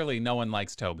that clearly no one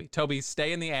likes Toby? Toby,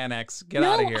 stay in the annex. Get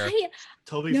no, out of here.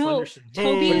 Toby No, Flenderson.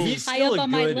 Toby But is he's high still up a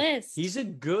on my good- list. He's a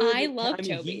good. I love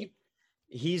mean, Toby.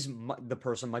 He's the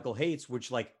person Michael hates,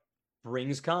 which like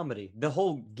brings comedy. The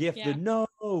whole gift, Yeah. the no,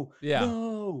 Yeah.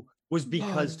 no, was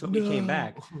because Oh, Toby came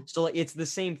back. no. So like, it's the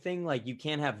same thing. Like you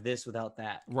can't have this without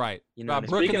that. Right. You know what I mean?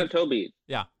 Brooke in Speaking the- of Toby,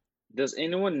 Yeah. Does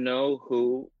anyone know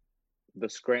who the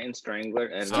Scranton Strangler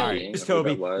and Sorry. It's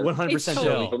Toby. was? 100% It's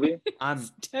Toby. Toby? I'm. Was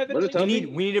it Definitely. Toby?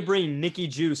 We need to bring Nikki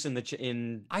Juice in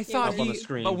in. I thought up on the he,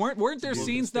 screen. but weren't there Little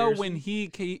scenes though when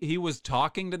conspiracy. he was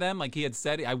talking to them, like he had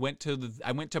said, I went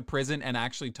to prison and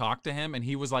actually talked to him, and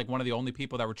he was like one of the only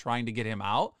people that were trying to get him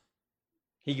out.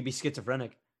 He could be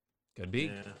schizophrenic. Could be,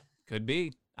 Yeah. could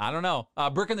be. I don't know.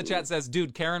 Brooke in the chat says,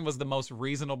 "Dude, Karen was the most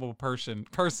reasonable person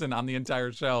on the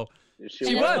entire show." She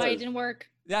And was. that's why it didn't work.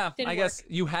 Yeah, Didn't I guess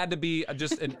you had to be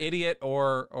just an idiot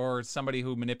or somebody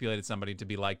who manipulated somebody to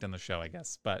be liked on the show, I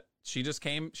guess. But she just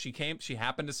came. She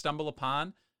happened to stumble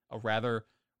upon a rather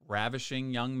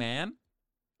ravishing young man,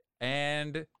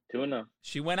 and 2-0.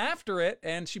 she went after it,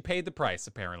 and she paid the price.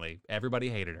 Apparently, everybody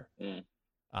hated her.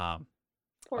 Mm.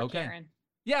 Poor Okay. Karen.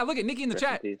 Yeah, look at Nikki in the Rest in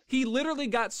chat. peace. He literally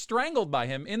got strangled by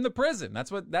him in the prison.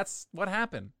 That's what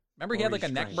happened. Remember, he Or had like he a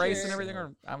neck strangled brace and him. everything.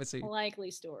 Or obviously, Likely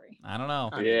story. I don't know.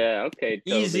 I mean, Yeah, okay.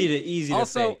 Toby. Easy to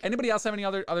Also, fake. anybody else have any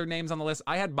other names on the list?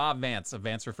 I had Bob Vance of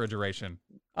Vance Refrigeration.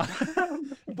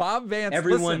 Bob Vance.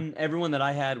 listen, everyone that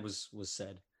I had was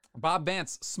said. Bob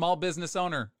Vance, small business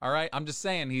owner. All right, I'm just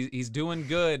saying he's doing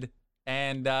good,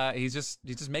 and he's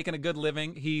just making a good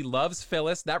living. He loves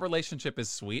Phyllis. That relationship is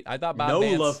sweet. I thought Bob No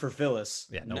Vance. love for Phyllis.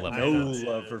 Yeah, no love for No Phyllis.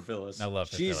 love for Phyllis. No love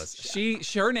for She's-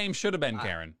 Phyllis. Her name should have been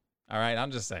Karen. All right,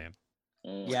 I'm just saying.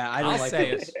 Mm. Yeah, I I'll don't like say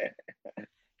Phyllis. it.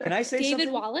 Can I say David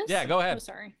something? Wallace? Yeah, go ahead. Oh,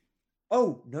 sorry.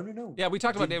 Oh no. Yeah, we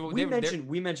talked about David. We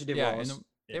mentioned David yeah, Wallace.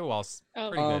 David Wallace. Oh,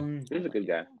 Pretty good. He's a good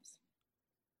guy.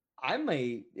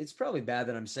 It's probably bad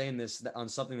that I'm saying this on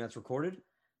something that's recorded.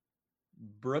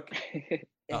 Brooke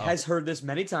Uh-oh. has heard this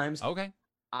many times. Okay.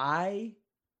 I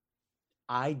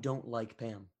don't like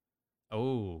Pam.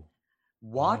 Oh,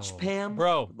 Watch Oh. Pam.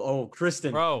 Bro. Oh,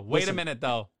 Kristen. bro, wait a listen. minute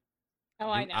though. Oh,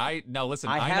 I know. No, listen.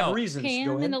 I I have know. reasons. Go Pam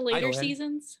ahead. in the later Go ahead.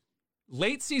 seasons.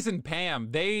 Late season Pam,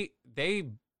 they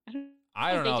I don't,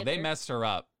 I don't know, did they there. messed her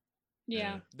up.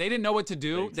 Yeah. They didn't know what to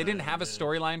do. Big They didn't time, have a yeah.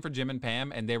 storyline for Jim and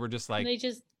Pam, and they were just like, They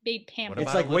just made Pam. what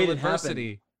It's about like, a little wait, it happened.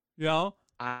 adversity? You know?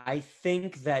 I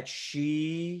think that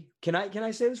she can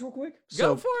I say this real quick?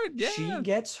 Go for it. Yeah.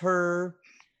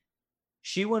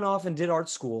 She went off and did art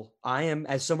school. I am,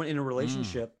 as someone in a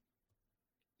relationship,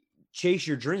 chase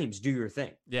your dreams, do your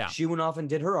thing. Yeah. She went off and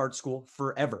did her art school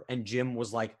forever. And Jim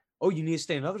was like, oh, you need to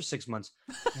stay another 6 months.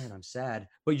 Man, I'm sad.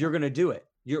 But you're gonna do it.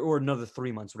 Or another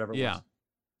 3 months, whatever it Yeah. was.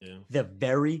 Yeah. The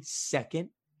very second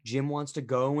Jim wants to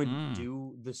go and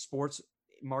do the sports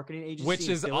marketing agency, Which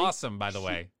in is Philly, awesome, by the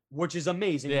way. which is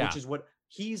amazing, Yeah. which is what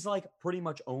he's like pretty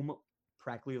much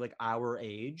practically like our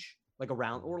age, like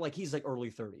around, or like he's like early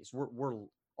 30s. We're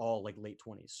all like late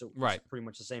 20s. So we're Right. pretty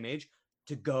much the same age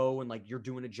to go and like you're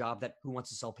doing a job that who wants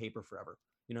to sell paper forever?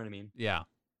 You know what I mean? Yeah.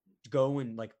 To go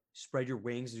and like spread your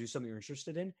wings and do something you're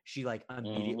interested in. She like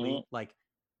immediately like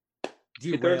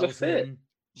She throws a derails fit. him.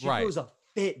 She Right. throws a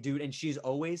fit, dude, and she's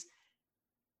always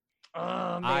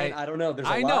oh man, I don't know. There's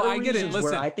a I lot know, of I get it. reasons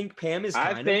Listen, where I think Pam is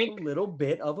I kind think- of a little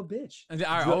bit of a bitch.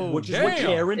 Oh, Which is what damn.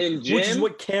 Karen And which is Jim-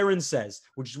 what Karen says.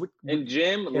 Which is what And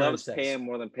Jim Karen loves says. Pam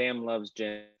more than Pam loves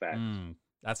Jim. Facts.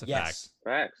 That's a fact. yes.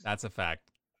 Facts. That's a fact.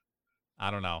 I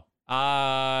don't know.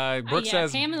 Brooke yeah,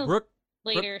 says Pam and Brooke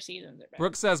Later seasons are better.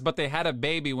 Brooke says, but they had a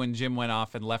baby when Jim went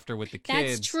off and left her with the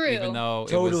kids. That's true. Even though it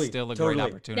was Totally, still a totally. great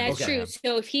opportunity. That's for true. him.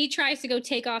 So if he tries to go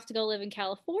take off to go live in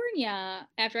California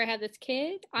after I have this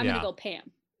kid, I'm Yeah. gonna go Pam.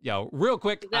 Yo, real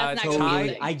quick, That's not gonna be Ty, a Totally.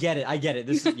 thing. I get it.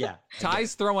 This is yeah. I get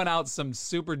Ty's throwing out some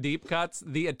super deep cuts.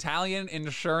 The Italian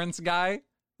insurance guy.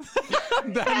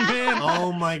 That man.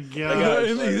 Oh my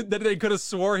god. That they could have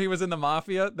swore he was in the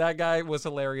mafia. That guy was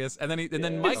hilarious. And then Yeah.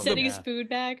 Mike Sending the his food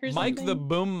back or Mike something. the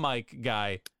boom mic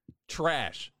guy,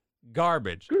 trash,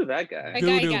 garbage. Screw that guy. That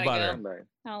guy Doo-doo gotta butter. go.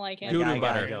 I don't like it. him. Doo-doo That guy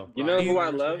butter. gotta go. You know who I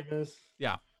He's-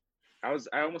 love?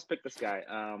 I almost picked this guy.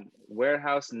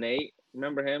 Warehouse Nate.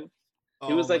 Remember him?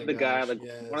 He was Oh like my the guy, gosh, like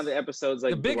yes. one of the episodes,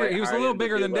 like The bigger, Dwight he was a hired little him to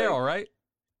bigger be, than like- Daryl, right?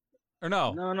 Or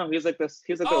no? No, he's like this.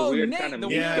 He's like Oh, a weird Nate, kind of the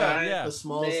mean weird guy. guy, yeah. The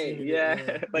small Nate, skinny yeah.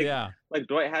 guy, like yeah. like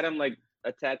Dwight had him like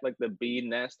attack like the bee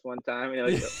nest one time. You know,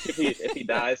 like, if he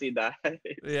dies, he dies.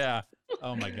 Yeah.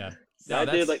 Oh my god. That No, dude,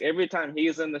 that's- like every time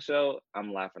he's in the show,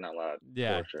 I'm laughing out loud.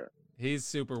 Yeah. for sure. He's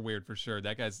super weird for sure.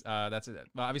 That guy's well,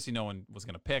 obviously no one was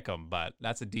gonna pick him, but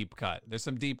that's a deep cut. There's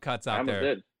some deep cuts out I'm there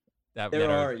good. that, There that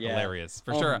are are, yeah. hilarious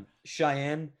for sure.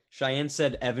 Cheyenne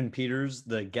said Evan Peters,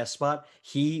 the guest spot.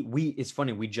 It's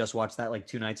funny, we just watched that like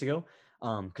 2 nights ago.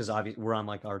 Because obviously we're on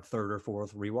like our 3rd or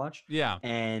 4th rewatch. Yeah.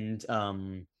 And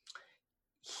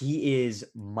he is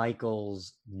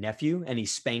Michael's nephew and he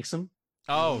spanks him.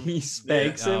 Oh, He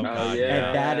spanks Oh, him. God, yeah.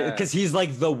 And that because he's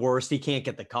like the worst. He can't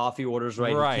get the coffee orders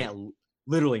right. Right. He can't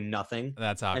literally nothing.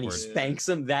 that's And he awkward. spanks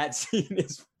him. That scene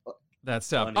is That's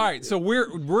tough. funny. All right, so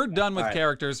we're done with All right.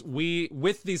 characters.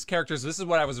 With these characters, this is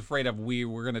what I was afraid of. We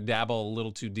were gonna dabble a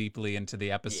little too deeply into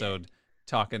the episode,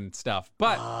 talking stuff.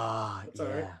 But all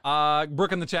all right.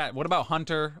 Brooke in the chat, what about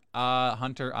Hunter?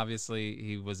 Hunter, obviously,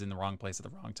 he was in the wrong place at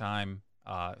the wrong time.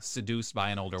 Seduced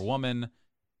by an older woman.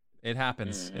 It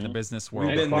happens in the business world.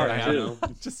 We've been Clark, there. Yeah. too.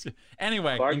 Just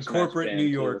anyway. Clark In Smash corporate Band, New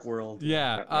too. York world.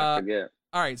 Yeah. Not forget.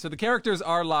 All right, so the characters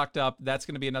are locked up. That's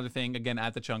going to be another thing. Again,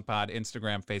 at the Chunk Pod,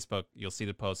 Instagram, Facebook. You'll see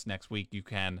the post next week. You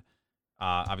can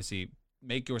obviously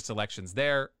make your selections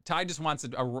there. Ty just wants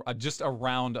just a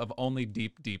round of only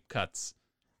deep cuts.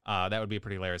 That would be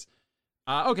pretty hilarious.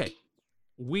 Okay,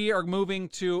 we are moving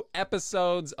to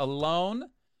episodes alone.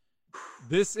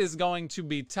 This is going to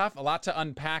be tough. A lot to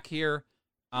unpack here.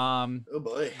 Oh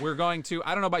boy. We're going to,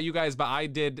 I don't know about you guys, but I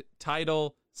did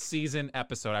title, season,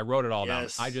 episode. I wrote it all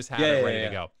Yes. down. I just had it ready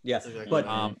to go. Yeah. That's exactly But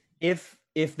what I mean.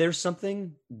 if there's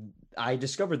something, I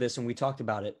discovered this and we talked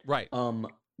about it. Right.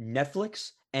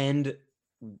 Netflix and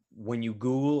when you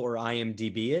Google or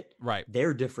IMDb it, Right.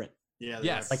 they're different. Yeah.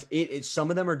 Yes. Like some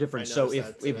of them are different. I So noticed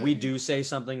if that if we today. do say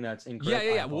something that's incorrect,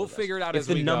 Yeah. I We'll apologize. figure it out if as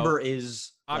the we number go.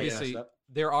 is like, Obviously, messed up.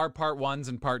 there are part 1s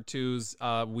and part 2s.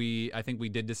 I think we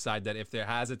did decide that if there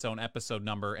has its own episode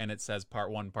number and it says part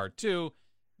 1, part 2,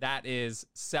 that is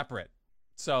separate.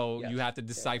 So Yes. you have to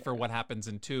decipher what happens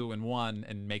in 2 and 1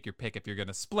 and make your pick if you're going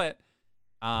to split.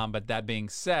 But that being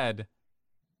said,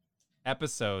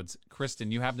 episodes,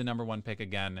 Kristen, you have the number 1 pick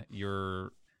again.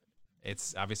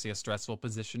 It's obviously a stressful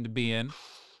position to be in.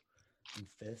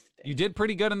 Fifth. You did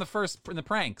pretty good in the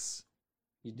pranks.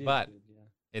 You did, but- dude, yeah.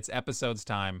 It's episodes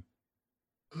time.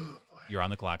 You're on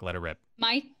the clock. Let it rip.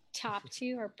 My top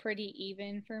 2 are pretty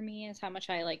even for me as how much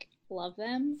I like love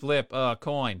them. Flip a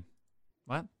coin.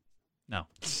 What? No.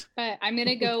 But I'm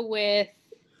gonna go with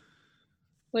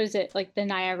what is it? Like the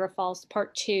Niagara Falls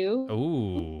Part 2.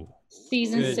 Ooh.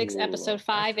 Season Good. 6, episode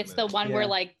 5. It's the one where Yeah.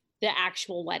 like the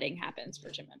actual wedding happens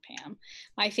for Jim and Pam.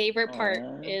 My favorite part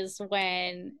is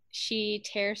when she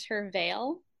tears her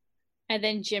veil and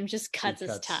then Jim just cuts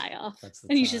his tie off.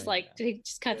 And he's just like, he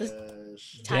just cut his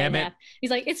tie in half.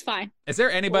 He's like, it's fine. Is there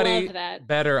anybody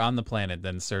better on the planet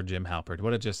than Sir Jim Halpert?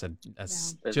 What a just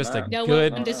a no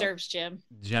good one deserves Jim.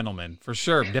 Gentleman, for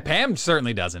sure. Pam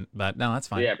certainly doesn't, but no, that's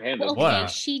fine. Yeah, Pam doesn't. Okay,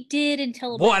 she did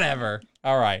until whatever.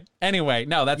 All right. Anyway,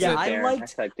 no, that's it. I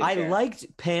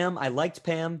liked Pam. I liked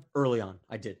Pam early on.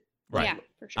 I did. Right. Yeah,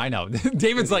 for sure. I know.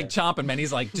 David's like chomping, man.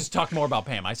 He's like, just talk more about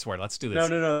Pam. I swear. Let's do this.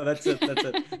 No. That's it.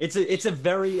 It's a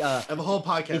very I have a whole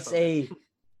podcast.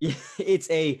 It's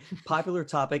a popular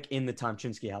topic in the Tom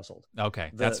Chinsky household.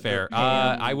 Okay, that's fair.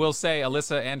 I will say,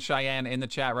 Alyssa and Cheyenne in the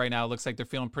chat right now. Looks like they're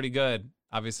feeling pretty good.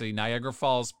 Obviously, Niagara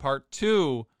Falls Part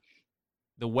 2,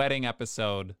 the wedding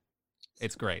episode.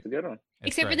 It's great. It's a good one.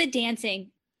 Except for the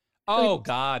dancing. Oh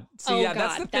God! See,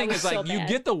 that's the thing is like so you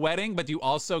get the wedding, but you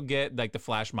also get like the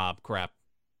flash mob crap.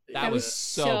 That was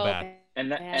so bad.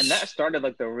 And that started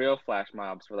like the real flash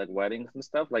mobs for like weddings and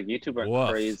stuff. Like YouTube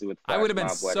are crazy with. I would have been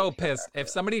so pissed if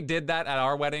somebody did that at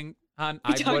our wedding. I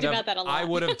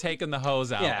would have taken the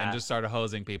hose out and just started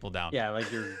hosing people down. Yeah,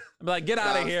 like you're. I'm like, get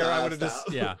out of here! I would have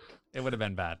just it would have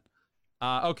been bad.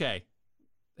 Okay,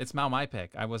 it's now my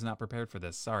pick. I was not prepared for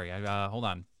this. Sorry. Hold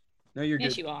on. No, you're good.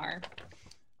 Yes, you are.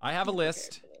 I have a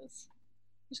list. I'm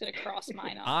just gonna cross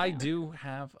mine off. I do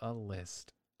have a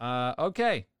list.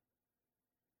 Okay.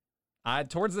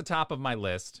 Towards the top of my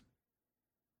list.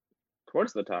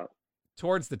 Towards the top.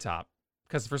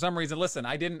 Because for some reason, listen,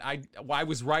 I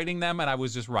was writing them and I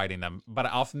was just writing them, but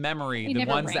off memory,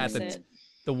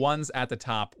 the ones at the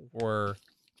top were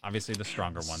obviously the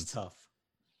stronger ones. Tough.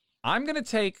 I'm gonna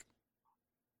take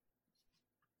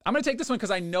this one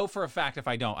because I know for a fact if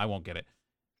I don't, I won't get it.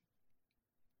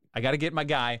 I got to get my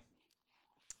guy.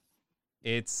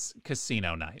 It's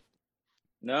Casino Night.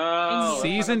 No.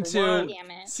 Season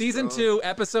 2,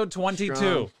 episode 22.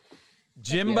 Strong.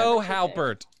 Jimbo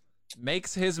Halpert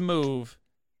makes his move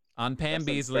on Pam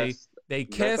Beesly. They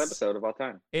kiss. Best episode of all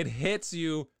time. It hits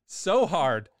you so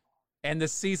hard, and the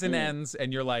season ends,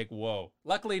 and you're like, whoa.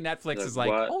 Luckily, Netflix is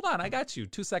like, hold on, I got you.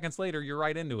 2 seconds later, you're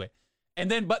right into it. And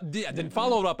then, then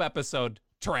follow-up episode,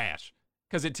 trash.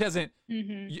 Because it doesn't,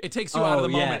 it takes you out of the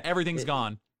moment. Everything's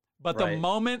gone. But the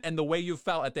moment and the way you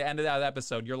felt at the end of that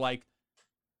episode, you're like,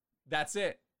 that's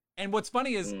it. And what's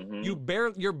funny is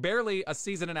you're barely a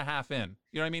season and a half in.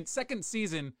 You know what I mean? Second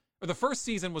season, or the first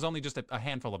season was only just a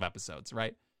handful of episodes,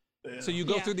 right? Yeah. So you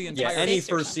go through the entire any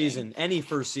first season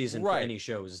for any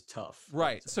show is tough.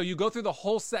 Right. So you go through the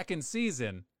whole second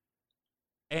season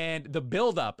and the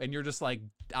build up, and you're just like,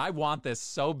 I want this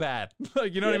so bad.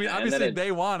 Like, you know what I mean? Obviously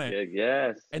they want it.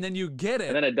 Yes. And then you get it.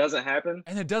 And then it doesn't happen.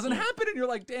 And you're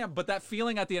like, damn. But that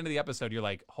feeling at the end of the episode, you're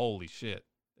like, holy shit.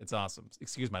 It's awesome.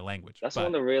 Excuse my language. That's one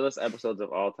of the realest episodes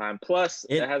of all time. Plus,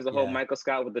 it has the whole Michael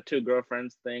Scott with the 2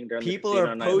 girlfriends thing. People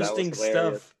are posting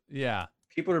stuff. Yeah.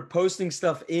 People are posting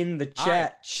stuff in the chat.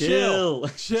 Right. Chill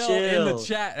in the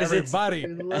chat, everybody.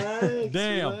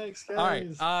 Damn. Relax, all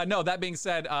right. No, that being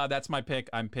said, that's my pick.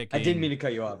 I'm picking. I didn't mean to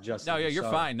cut you off, Justin. No, yeah, you're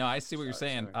fine. No, I see what you're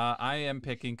saying. I am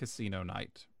picking Casino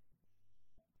Night.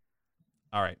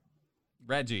 All right.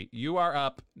 Reggie, you are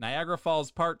up. Niagara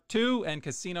Falls Part 2 and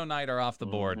Casino Night are off the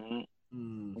board.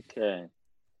 Okay.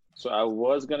 So I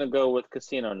was going to go with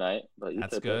Casino Night, but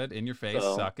that's good. In your face.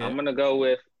 So suck it. I'm going to go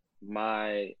with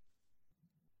my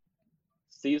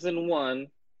Season 1,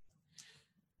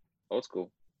 old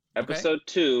school, Episode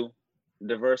 2,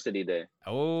 Diversity Day.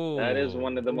 Oh. That is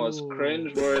one of the most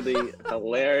cringeworthy,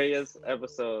 hilarious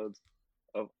episodes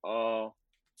of all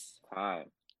time.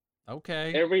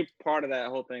 Okay. Every part of that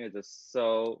whole thing is just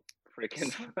so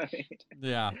freaking funny.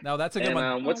 Yeah. No, that's a good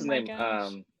one. What's his name?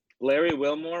 Larry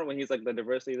Wilmore, when he's like the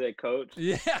Diversity Day coach.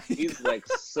 Yeah. He's like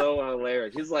so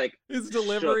hilarious. He's like his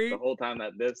delivery the whole time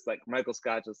that this like Michael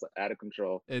Scott just out of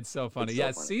control. It's so funny.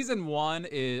 Funny. Season 1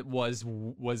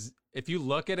 was if you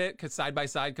look at it side by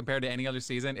side compared to any other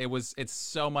season, it's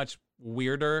so much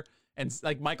weirder. And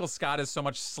like Michael Scott is so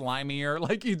much slimier.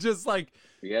 Like he just like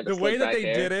the way that they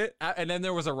did it. And then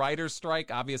there was a writer's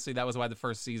strike. Obviously, that was why the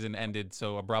first season ended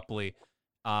so abruptly.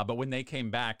 But when they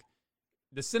came back,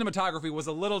 the cinematography was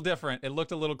a little different. It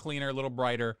looked a little cleaner, a little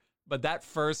brighter. But that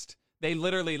first, they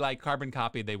literally like carbon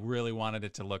copied. They really wanted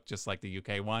it to look just like the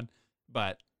UK one.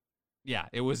 But yeah,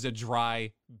 it was a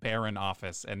dry, barren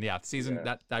office. And yeah,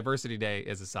 that Diversity Day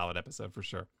is a solid episode for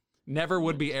sure. Never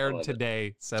would be aired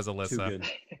today, says Alyssa. Too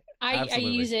good. I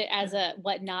use it as a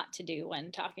what not to do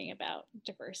when talking about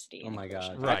diversity. Oh my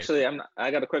god! Right. Actually,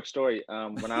 I got a quick story.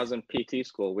 When I was in PT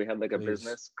school, we had like a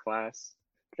business class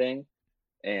thing,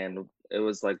 and it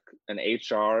was like an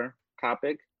HR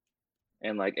topic,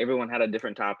 and like everyone had a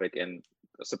different topic, and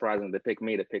surprisingly, they picked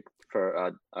me to pick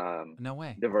for No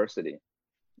way. diversity.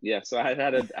 Yeah, so I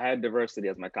had diversity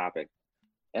as my topic,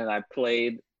 and I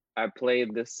played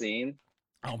this scene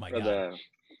Oh my for god.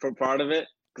 for part of it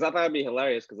because I thought it'd be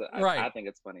hilarious because Right. I think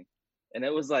it's funny, and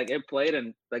it was like it played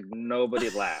and like nobody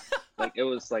laughed. Like it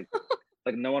was like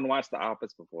no one watched The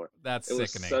Office before. That's It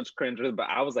was sickening. such cringe, but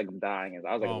I was like dying.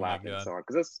 I was like Oh my laughing God. so hard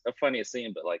because it's a funny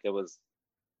scene, but like it was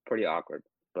pretty awkward.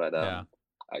 But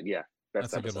yeah,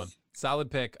 best That's a good episode. one.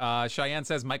 Solid pick. Cheyenne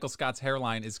says Michael Scott's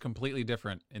hairline is completely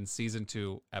different in season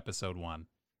 2, episode 1.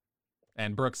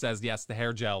 And Brooke says, yes, the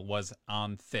hair gel was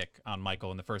on thick on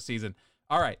Michael in the first season.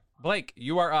 All right, Blake,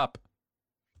 you are up.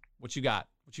 What you got?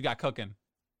 What you got cooking?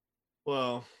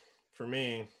 Well, for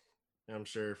me, I'm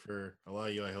sure for a lot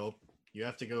of you, I hope, you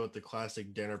have to go with the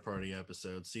classic Dinner Party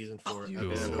episode, season 4,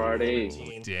 Ooh, episode Party.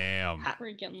 14. Damn.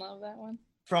 Freaking love that one.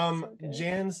 From So good.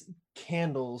 Jan's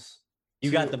candles. You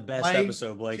to got the best Mike-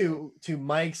 episode, Blake. To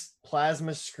Mike's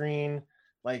plasma screen,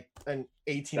 like an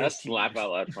 18. That's laugh out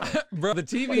loud funny. Bro, the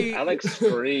TV. I like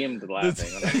screamed the laughing.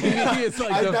 TV is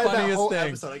like the that funniest whole thing.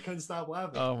 episode, I couldn't stop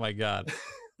laughing. Oh my god.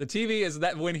 The TV is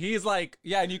that when he's like,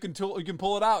 yeah, and you can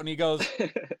pull it out, and he goes,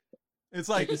 it's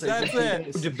like It's that's like-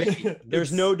 it. Debate.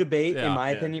 There's no debate, Yeah. in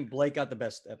my Yeah. opinion. Blake got the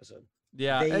best episode.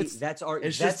 Yeah, it's That's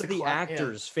it's that's just a the cla- yeah.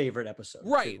 actor's favorite episode.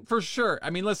 right too. for sure. I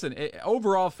mean, listen,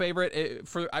 overall favorite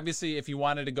for obviously if you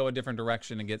wanted to go a different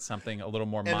direction and get something a little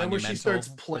more And then when monumental she starts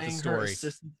with the playing her story.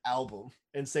 assistant's album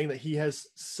and saying that he has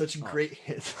such great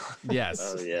hits.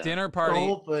 Yes, Oh, yeah. dinner The party.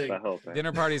 whole thing. That whole thing.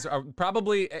 Dinner parties are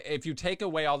probably, if you take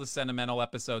away all the sentimental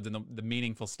episodes and the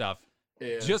meaningful stuff,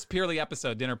 Yeah. just purely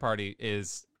episode dinner party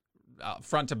is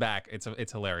front to back.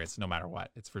 It's hilarious no matter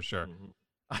what. It's for sure. Mhm.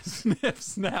 Snip,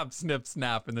 snap, snip,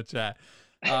 snap in the chat.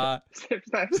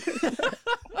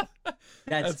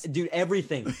 That's dude.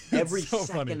 Everything. Every so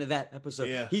second funny. of that episode.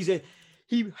 Yeah.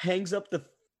 He hangs up the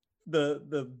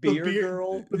beer beer-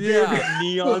 girl. the beer with girl.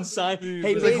 neon sign. He's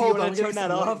Hey, like, baby, you "Hold want on, to give turn me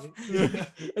that some off?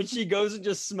 light." And she goes and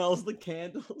just smells the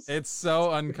candles. It's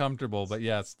so uncomfortable, but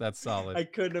yes, that's solid. I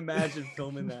couldn't imagine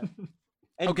filming that.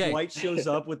 And Okay. Dwight shows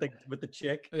up with the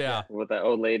chick. Yeah. With that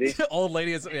old lady. Old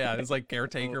lady is like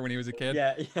caretaker when he was a kid.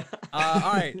 Yeah. All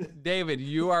right, David,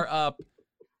 you are up.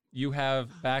 You have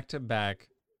back-to-back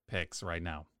picks right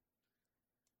now.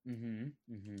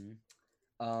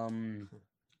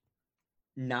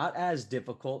 Not as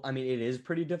difficult. I mean, it is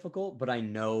pretty difficult, but I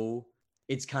know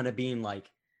it's kind of being like,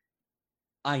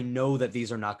 I know that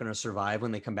these are not going to survive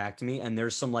when they come back to me, and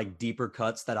there's some like deeper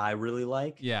cuts that I really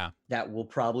like Yeah. that will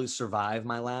probably survive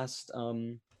my last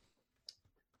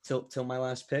till my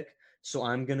last pick. So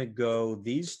I'm gonna go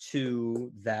these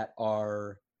two that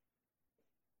are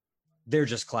they're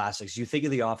just classics. You think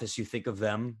of The Office, you think of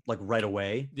them like right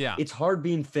away. Yeah. It's hard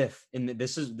being fifth, and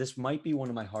this might be one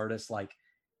of my hardest. Like,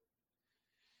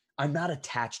 I'm not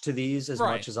attached to these as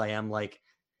Right. much as I am like.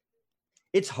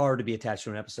 It's hard to be attached to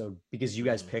an episode because you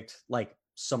guys Mhm. picked like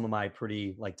some of my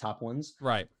pretty like top ones,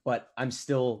 Right. but I'm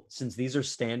still, since these are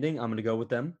standing, I'm gonna go with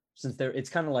them. Since it's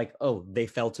kind of like, oh, they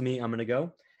fell to me, I'm gonna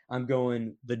go. I'm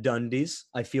going the Dundies.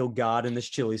 I feel God in this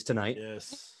Chili's tonight.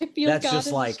 Yes. I feel That's God just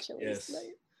in this like- Chili's Yes.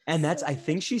 tonight. And that's, So I good.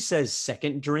 think she says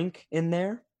second drink in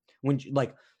there when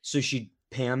like, so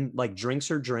Pam like drinks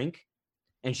her drink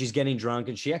and she's getting drunk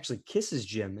and she actually kisses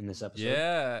Jim in this episode.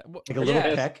 Yeah. Like a little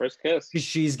yeah. peck. First kiss. Because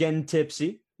she's getting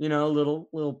tipsy,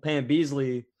 little Pam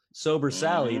Beasley, sober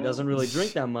Sally Mhm. doesn't really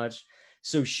drink that much.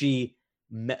 So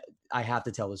I have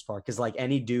to tell this part because like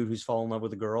any dude who's fallen in love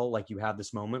with a girl, like you have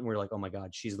this moment where you're like, oh my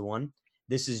God, she's the one.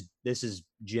 This is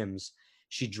Jim's.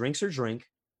 She drinks her drink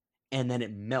and then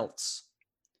it melts.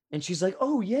 And she's like,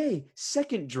 oh, yay,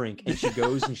 second drink. And she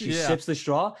goes and she Yeah. sips the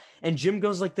straw. And Jim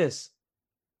goes like this,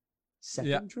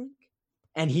 second drink?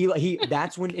 And he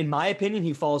that's when, in my opinion,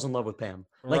 he falls in love with Pam.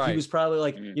 Like he Right. was probably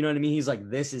like, Mhm. you know what I mean? He's like,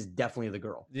 this is definitely the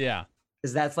girl. Yeah.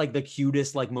 Because that's like the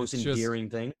cutest, like most It's just- endearing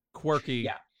thing. Quirky.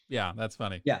 Yeah. Yeah. That's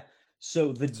funny. Yeah.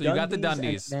 So So you got the and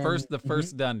Dundies. then- The Mhm.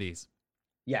 first Dundies.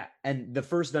 Yeah. And the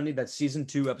first Dundee, that's season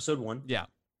 2, episode 1. Yeah.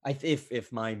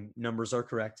 If my numbers are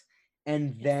correct.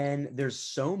 And then there's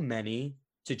so many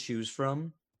to choose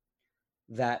from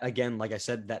that, again, like I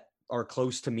said, that are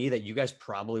close to me that you guys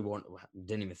probably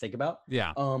didn't even think about.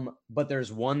 Yeah. But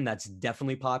there's one that's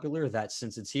definitely popular that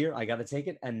since it's here, I got to take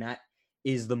it. And that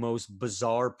is the most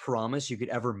bizarre promise you could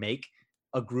ever make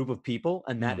a group of people.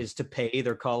 And that Hmm. is to pay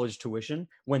their college tuition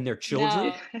when they're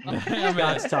children. No.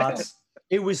 God's tots.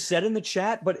 It was said in the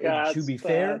chat, but to be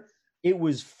fair, it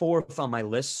was 4th on my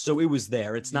list. So it was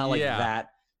there. It's not like Yeah. that.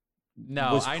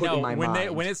 No, was I put in know my when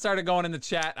mind. when it started going in the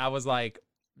chat, I was like,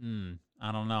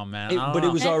 I don't know, man. But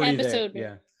it was That already there. episode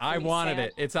Yeah. I pretty wanted sad.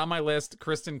 it. It's on my list.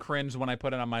 Kristen cringed when I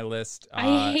put it on my list.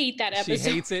 I hate that She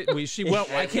episode. hates it. She won't.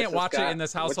 I can't Mrs. watch it Scott, in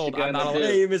this what you household. I'm gonna not do? allowed.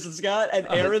 Hey, Mrs. Scott, and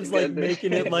Aaron's like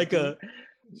making it like a.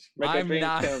 Make I'm our dreams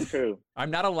not- come true.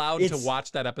 I'm not allowed to It's-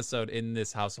 watch that episode in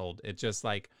this household. It just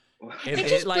like It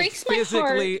just like breaks my heart.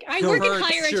 physically I work in hurts.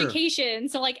 higher Sure. education,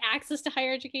 so like access to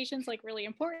higher education is like really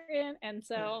important. And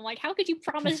so I'm like, how could you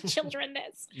promise children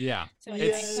this? Yeah. So It's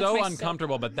anyway, that's so my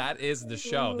uncomfortable, but that is the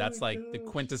show. That's like the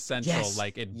quintessential. Yes.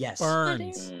 Like it Yes. But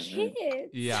burns. they're kids.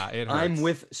 Yeah, it hurts. I'm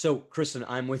with Kristen.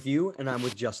 I'm with you, and I'm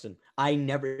with Justin. I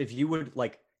never, if you would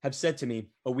like have said to me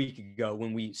a week ago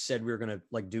when we said we were gonna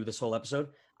like do this whole episode,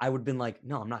 I would have been like,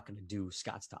 no, I'm not gonna do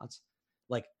Scott's Tots.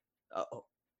 Like,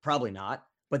 probably not.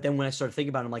 But then when I started thinking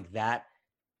about it, I'm like, that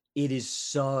it is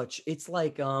such. It's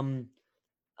like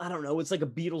I don't know. It's like a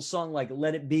Beatles song, like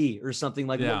 "Let It Be" or something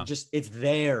like. Yeah. Just it's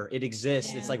there. It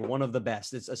exists. It's Yeah. like one of the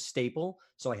best. It's a staple.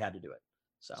 So I had to do it.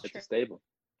 So It's Sure. a stable.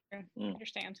 I Mm.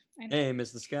 understand. hey,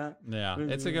 Mr. Scott. Yeah,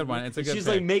 it's a good one. It's a good She's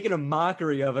pick. like making a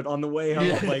mockery of it on the way home,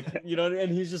 Yeah. like you know, and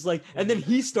he's just like, and then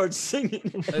he starts singing.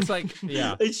 It's like,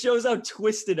 yeah. it shows how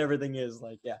twisted everything is.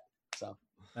 Like, yeah. So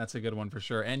That's a good one for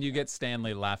sure. And you get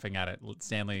Stanley laughing at it.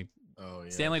 Stanley Oh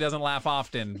yeah. Stanley doesn't laugh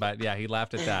often, but yeah, he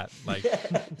laughed at that. Like,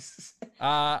 yes.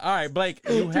 all right, Blake,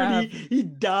 you Dude, have. he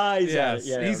dies. Yes, At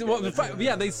it. Yeah, he's okay, well, that's-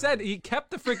 yeah. They said he kept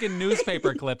the freaking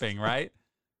newspaper clipping, right?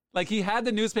 Like he had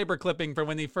the newspaper clipping from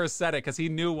when he first said it because he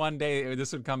knew one day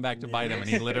this would come back to bite him, and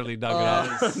he literally dug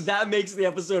it up. that makes the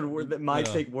episode worth it. My Yeah.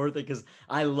 take worth it because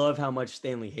I love how much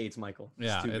Stanley hates Michael.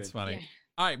 Yeah, too it's good. funny. Yeah.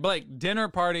 All right, Blake, dinner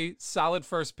party, solid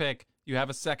first pick. You have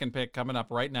a second pick coming up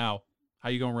right now. How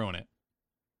you gonna ruin it?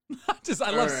 I love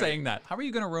All right. saying that. How are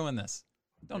you gonna ruin this?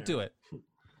 Don't do it.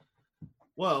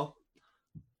 Well,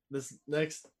 this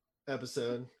next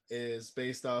episode is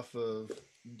based off of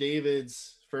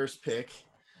David's first pick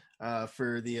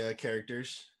for the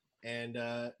characters, and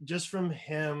just from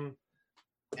him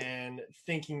and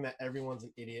thinking that everyone's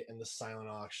an idiot in the silent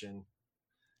auction,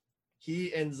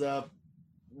 he ends up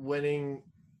winning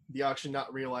the auction,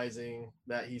 not realizing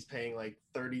that he's paying like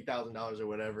 $30,000 or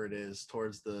whatever it is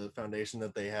towards the foundation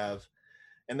that they have.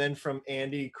 And then from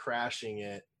Andy crashing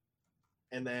it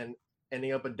and then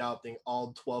ending up adopting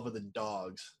all 12 of the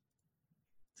dogs,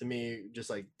 to me, just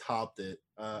like topped it.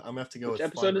 I'm gonna have to go Which with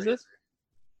episode is this?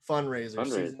 Fundraiser. Fundraiser.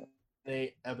 Season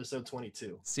 8, episode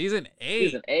 22. Season 8.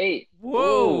 Season 8.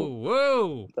 Whoa, Ooh,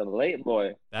 whoa. the late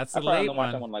boy. That's I the probably late only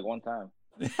watched that one. one like one time.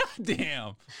 Damn.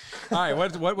 All right,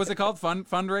 what was it called?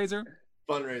 Fundraiser?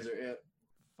 Fundraiser,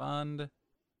 yeah.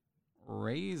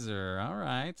 Fundraiser. All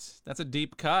right. That's a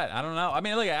deep cut. I don't know. I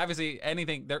mean, look, obviously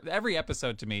anything every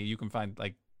episode to me you can find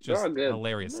like They're just all good.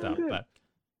 hilarious They're all stuff, good. but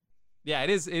yeah, it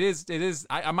is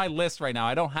on my list right now.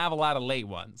 I don't have a lot of late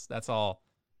ones. That's all.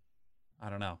 I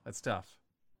don't know. That's tough.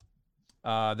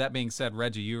 That being said,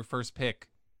 Reggie, your first pick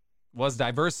was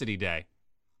Diversity Day.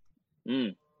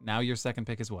 Mm. Now your second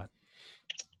pick is what?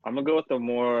 I'm gonna go with the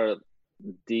more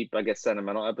deep, I guess,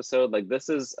 sentimental episode. Like this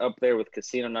is up there with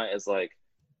Casino Night as like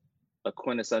a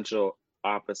quintessential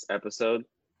Office episode.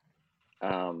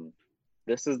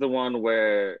 This is the one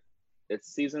where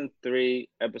it's season 3,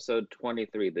 episode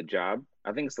 23, The Job.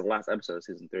 I think it's the last episode of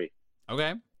season 3,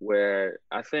 Okay. where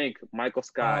I think Michael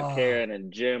Scott, Oh. Karen,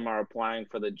 and Jim are applying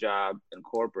for the job in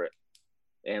corporate.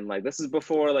 And like this is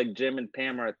before like Jim and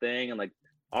Pam are a thing, and like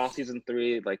all season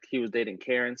 3, like he was dating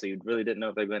Karen, so you really didn't know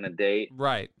if they're going to date.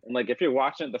 Right. And like if you're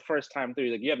watching it the first time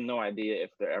through, like you have no idea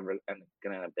if they're ever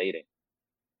gonna end up dating.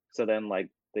 So then like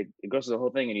it goes through the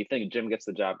whole thing, and you think Jim gets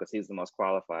the job because he's the most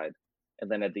qualified, and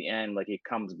then at the end, like he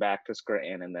comes back to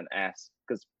Scranton and then asks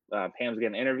because Pam's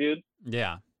getting interviewed,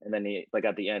 Yeah. and then he like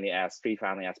at the end he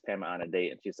finally asks Pam on a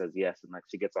date, and she says yes, and like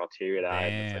she gets all teary eyed.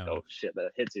 And it's like, Damn. oh shit,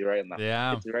 that hits you right in the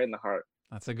Yeah. hits you right in the heart.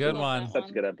 That's a good Love one. that Such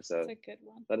a good episode. That's a good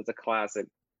one. That is a classic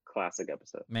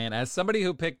episode. Man, as somebody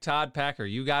who picked Todd Packer,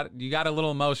 you got a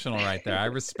little emotional right there. I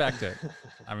respect it.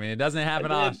 I mean, it doesn't happen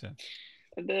did. often.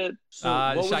 I did. So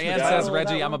what was the Cheyenne title says, of Reggie,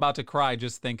 that I'm one? about to cry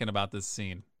just thinking about this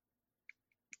scene.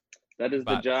 That is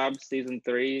But- The Job, season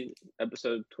 3,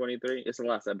 episode 23. It's the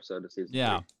last episode of season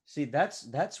Yeah. 3. See,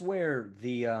 that's where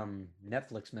the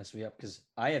Netflix messed me up because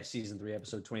I have season 3,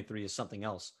 episode 23 is something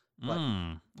else. But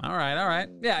All right.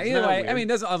 Yeah, Isn't either that way, I weird? mean,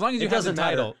 as long as you it have the doesn't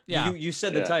matter. title. Yeah. You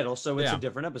said the Yeah. title, so it's Yeah. a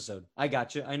different episode. I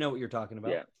got you. I know what you're talking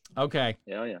about. Yeah. Okay.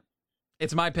 Yeah.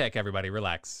 It's my pick, everybody.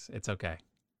 Relax. It's okay.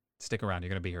 Stick around. You're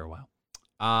going to be here a while.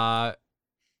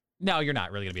 No, you're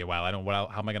not really going to be a while.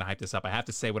 How am I going to hype this up? I have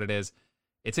to say what it is.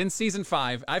 It's in season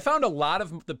 5. I found a lot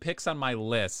of the picks on my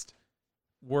list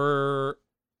were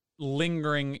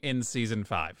lingering in season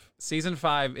 5. Season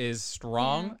 5 is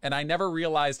strong, Yeah. and I never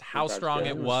realized how That's strong good.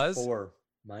 it Mine was. 4.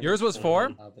 Mine Yours was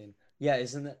 4? Yeah,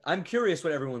 isn't that? I'm curious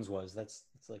what everyone's was. It's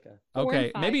like a. 4 and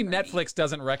Okay, 5 maybe for me. Netflix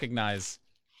doesn't recognize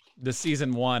the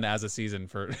season 1 as a season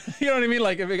for you know what I mean?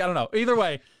 Like, I don't know. Either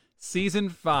way, season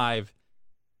 5,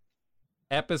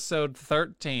 episode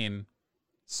 13,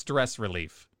 stress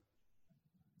relief.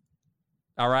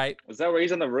 All right. Is that where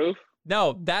he's on the roof?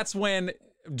 No, that's when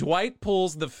Dwight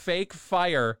pulls the fake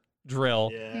fire drill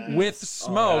Yeah. with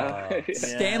smoke. Oh,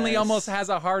 Stanley Yes. almost has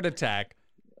a heart attack.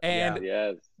 And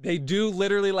Yes. they do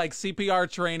literally like CPR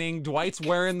training. Dwight's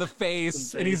wearing the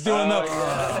face and he's doing Oh, the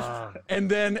Ah. and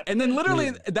then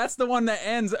literally that's the one that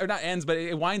ends, or not ends, but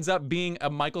it winds up being a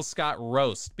Michael Scott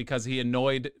roast because he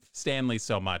annoyed Stanley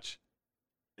so much.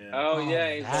 Yeah. Oh, Oh,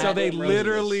 yeah. he's that So they roasted.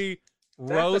 literally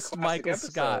That's a roast classic Michael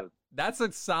episode. Scott. That's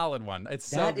a solid one. It's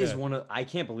so That good. is one of I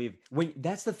can't believe when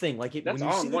that's the thing. Like That's when you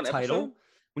all see in the one title, episode?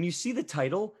 when you see the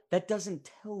title, that doesn't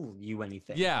tell you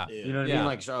anything. Yeah. You know what I Yeah. mean?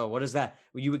 Like, so what is that?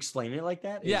 Will you explain it like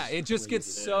that? Yeah, It's it just gets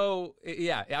crazy. so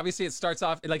yeah. Obviously, it starts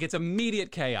off like it's immediate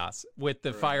chaos with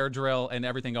the Right. fire drill and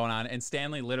everything going on, and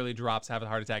Stanley literally drops, have a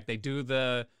heart attack. They do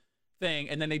the thing,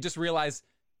 and then they just realize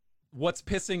what's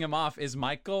pissing him off is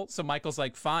Michael. So Michael's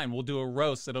like, "Fine, we'll do a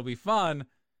roast. It'll be fun,"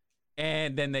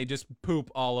 and then they just poop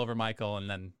all over Michael, and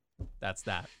then that's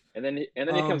that. And then he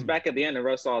comes back at the end and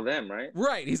roasts all of them, right?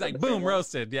 Right? He's that like, the same "Boom, one?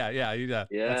 roasted." Yeah. Yeah,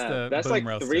 That's like boom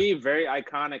roasted. 3 very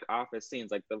iconic Office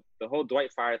scenes. Like the whole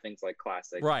Dwight Fire thing's like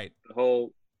classic. Right. The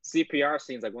whole CPR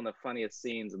scene's like one of the funniest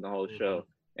scenes in the whole show.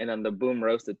 And then the boom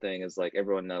roasted thing is like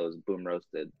everyone knows boom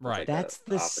roasted. Right. Like That's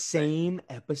the Office thing. same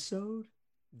episode.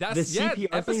 That's The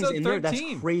CPR thing's episode in there. 13.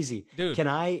 That's crazy. Dude. Can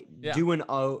I Yeah. do an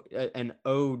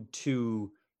ode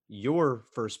to your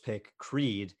first pick,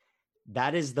 Creed?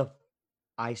 That is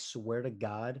I swear to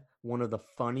God, one of the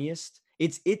funniest.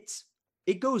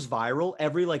 It goes viral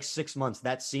every like 6 months.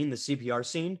 That scene, the CPR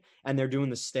scene, and they're doing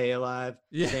the stay alive,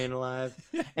 Yeah. staying alive,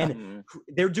 and Mhm.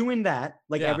 they're doing that.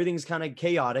 Like Yeah. everything's kind of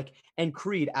chaotic, and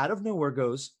Creed out of nowhere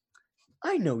goes,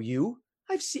 "I know you.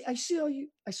 I saw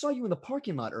you in the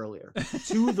parking lot earlier."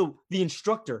 To the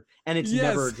instructor, and it's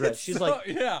never Yes, addressed. it's She's so- like,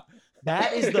 yeah.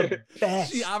 "That is the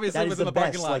best." She obviously That was is in the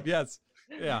parking best. lot. Like, Yes.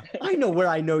 Yeah. I know where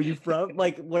I know you from.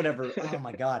 Like whatever. Oh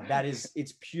my God,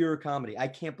 it's pure comedy. I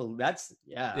can't believe that's I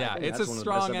Yeah, think it's a that's one of the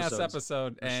best strong ass episodes.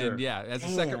 episode, for and sure. yeah, as a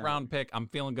second Damn. round pick, I'm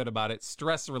feeling good about it.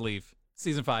 Stress relief,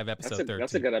 season 5, episode 13.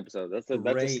 That's a good episode. That's a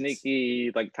Great.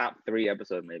 sneaky like top 3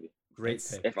 episode maybe. Great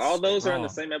It's- pick. If all those are in the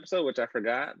Strong. same episode, which I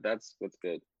forgot, that's what's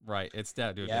good. Right, it's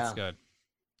that dude. It's Yeah. good.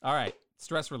 All right,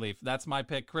 stress relief. That's my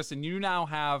pick, Kristen. You now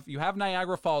have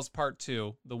Niagara Falls Part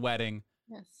 2, the wedding,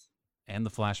 Yes. and the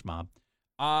flash mob.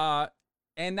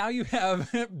 And now you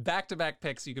have back-to-back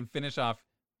picks. You can finish off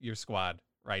your squad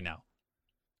right now.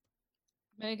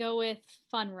 I'm gonna go with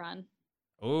Fun Run.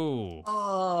 Ooh.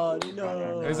 Oh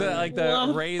no! Is it like the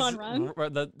Love raise Fun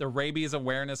the rabies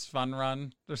awareness fun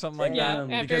run or something like Yeah,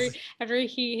 that? after Because- after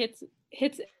he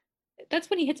hits. That's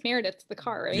when he hits Meredith the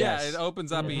car, right? yeah, Yes. it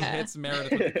opens up. He Yeah. hits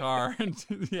Meredith with the car. And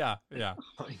yeah.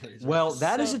 Well,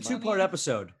 that is So a two-part funny.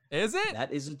 episode. Is it?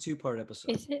 That is a two-part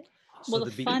episode. Is it? So Well,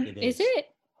 the be- fun is it?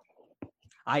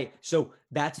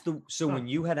 So when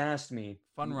you had asked me,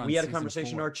 Fun Run we had a season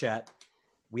conversation in 4. our chat.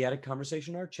 We had a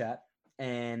conversation in our chat,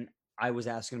 and I was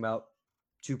asking about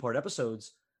two-part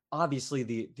episodes. Obviously,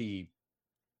 the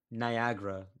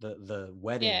Niagara, the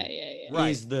wedding, Yeah. Right.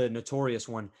 is the notorious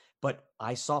one. But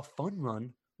I saw Fun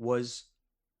Run was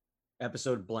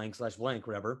episode blank/blank,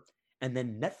 whatever, and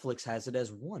then Netflix has it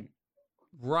as one.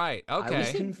 Right. I was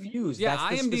Okay. confused. Yeah,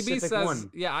 That's the IMDb specific says one.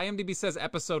 IMDb says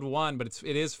episode 1, but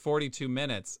it is 42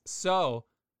 minutes. So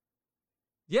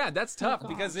yeah, that's tough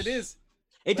because it gosh. is.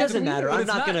 It But doesn't matter. it's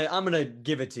not- I'm gonna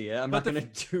give it to you. I'm But not the-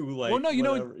 gonna do like. Well, no, you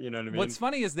know whatever, you know what I mean. What's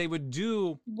funny is they would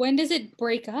do. When does it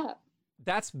break up?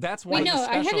 That's Wait, one no, of the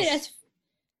I have specials. it as,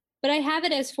 but I have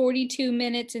it as 42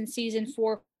 minutes in season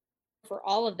 4 for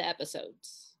all of the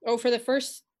episodes. Oh, for the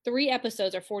first 3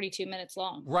 episodes are 42 minutes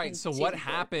long. Right. in So what season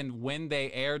 4. happened when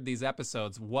they aired these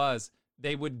episodes was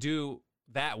they would do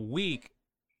that week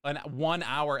an 1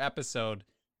 hour episode,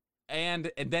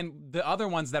 and then the other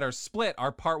ones that are split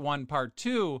are part 1, part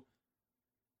 2.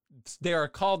 They are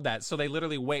called that, so they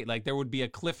literally wait. Like there would be a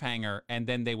cliffhanger, and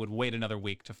then they would wait another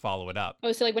week to follow it up.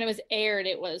 Oh, so like when it was aired,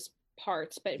 it was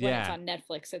parts, but when it's Yeah. on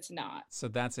Netflix, it's not. So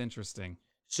that's interesting.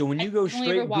 So when you go I've only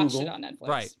ever straight watched Google, it on Netflix.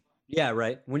 Right. yeah,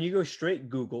 right. When you go straight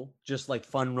Google, just like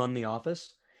Fun Run The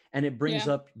Office, and it brings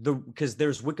Yeah. up because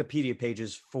there's Wikipedia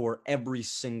pages for every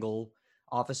single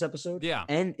Office episode. Yeah.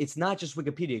 And it's not just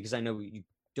Wikipedia because I know you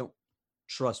don't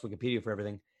trust Wikipedia for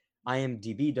everything.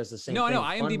 IMDb does the same No, thing. no,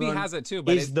 Fun IMDb Run has it too,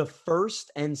 but is the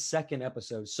first and second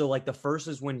episode. So like the first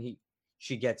is when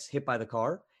she gets hit by the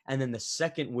car, and then the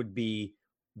second would be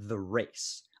the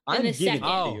race. And I'm the giving it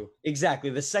second. to you. Exactly.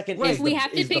 The second Right. is If we the,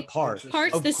 have to is the pick part.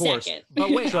 Part's Of the course. second.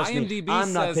 But wait, Trust me, IMDb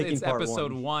I'm not says picking it's part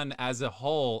episode one. 1 as a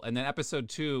whole, and then episode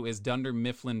 2 is Dunder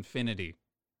Mifflinfinity.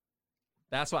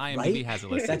 That's what IMDb Right? has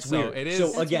it listed. That's so weird. it is So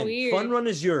That's again, weird. Fun Run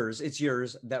is yours. It's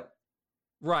yours. That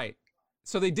right.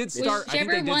 So they did start. I think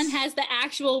Whichever they did, one has the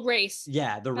actual race.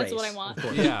 yeah, the race. That's what I want. of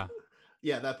course. Yeah.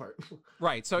 Yeah, that part.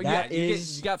 Right. So That yeah, you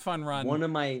is got Fun Run. One of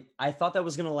my. I thought that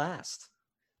was gonna last.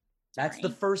 That's the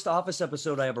Sorry. first Office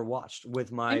episode I ever watched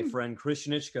with my I'm- friend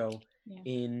Christian Ichko Yeah.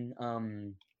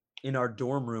 in our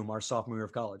dorm room our sophomore year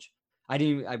of college.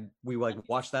 We like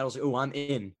watched that. I was like, oh, I'm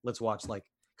in. Let's watch like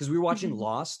because we were watching Mhm.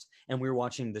 Lost and we were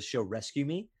watching the show Rescue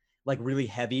Me, like really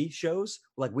heavy shows.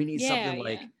 Like we need something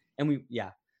like, and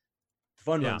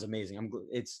Fun Yeah. Run's amazing.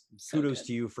 It's So kudos good.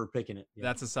 to you for picking it. Yeah.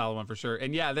 That's a solid one for sure.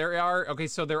 And yeah, there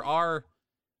are,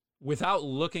 without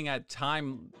looking at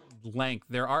time length,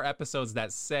 there are episodes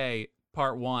that say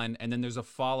part 1, and then there's a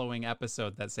following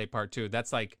episode that say part 2.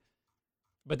 That's like,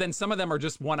 but then some of them are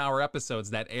just 1 hour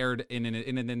episodes that aired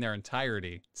in their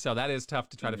entirety. So that is tough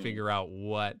to try to Mhm. figure out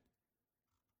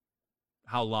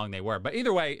how long they were. But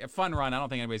either way, a Fun Run, I don't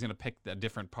think anybody's going to pick a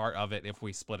different part of it if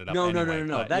we split it up. No.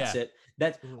 But That's yeah. it.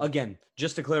 That's Mhm. again,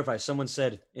 just to clarify, someone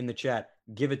said in the chat,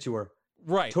 give it to her.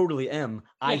 Right. Totally am.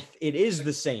 Yeah. It is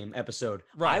the same episode.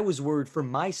 Right. I was worried for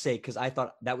my sake because I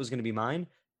thought that was gonna be mine.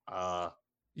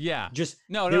 Yeah. Just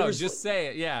No, there no, was, just say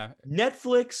it. Yeah.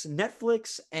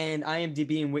 Netflix and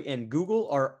IMDb and Google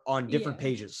are on different Yeah.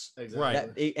 pages.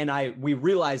 Exactly. We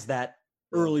realized that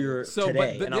earlier So, but-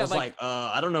 today, but and I yeah, was like- like,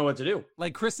 I don't know what to do.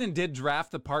 Like Kristen did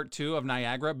draft the part 2 of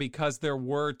Niagara because there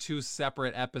were 2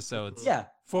 separate episodes Yeah,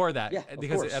 for that. Yeah, of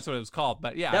because course. that's what it was called.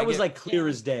 But yeah, that I was get- like clear Yeah.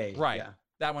 as day. right. Yeah.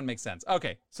 That one makes sense.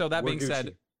 Okay. So that We're being said,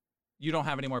 Gucci. you don't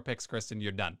have any more picks, Kristen.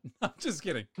 You're done. I'm just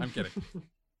kidding. I'm kidding.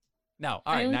 No. All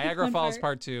I right. only picked Niagara one Falls part.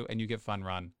 part 2, and you get Fun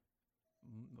Run.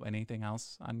 Anything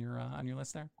else on your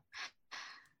list there?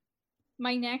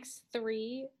 My next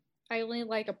 3, I only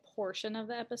like a portion of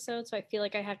the episode, so I feel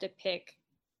like I have to pick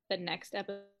the next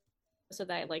episode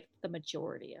that I like the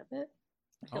majority of it.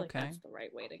 I feel like Okay. that's the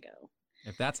right way to go.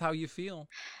 If that's how you feel.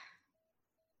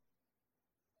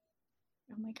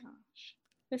 Oh my gosh.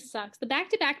 This sucks. The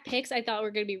back-to-back picks I thought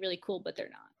were going to be really cool, but they're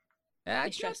not.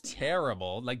 That's stress just me out.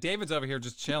 terrible. Like David's over here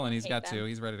just chilling. He's hate got them. 2.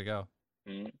 He's ready to go.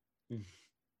 Mhm.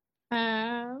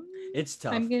 It's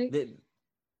tough. I'm gonna-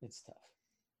 It's tough.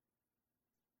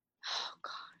 Oh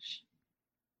gosh.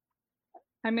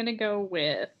 I'm going to go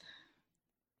with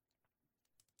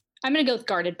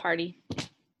Garden Party.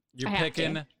 You're I have to.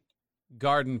 picking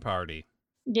Garden Party.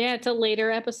 Yeah, it's a later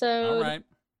episode. All right.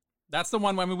 That's the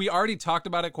one. I mean, we already talked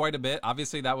about it quite a bit.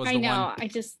 Obviously, that was I the know. one. I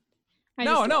just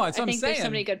No, love it's it. what I I'm think there's so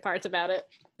saying. many good parts about it.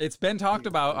 It's been talked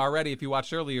about already. If you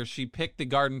watched earlier, she picked the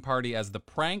garden party as the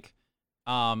prank.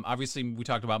 Obviously, we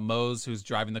talked about Mose, who's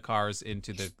driving the cars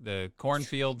into the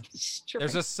cornfield.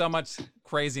 There's just so much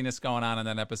craziness going on in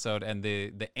that episode, and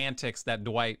the antics that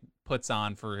Dwight puts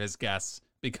on for his guests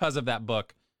because of that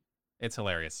book. It's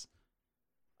hilarious.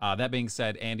 That being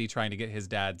said, Andy trying to get his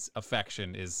dad's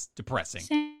affection is depressing.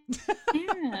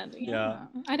 Sad. Yeah.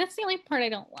 That's the only part I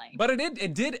don't like. But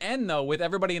it did end though with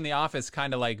everybody in the office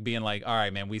kind of like being like, all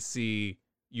right, man, we see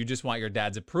you just want your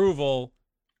dad's approval.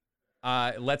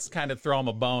 Let's kind of throw him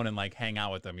a bone and like hang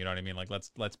out with him. You know what I mean? Like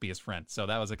let's be his friend. So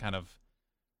that was a kind of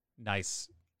nice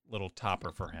little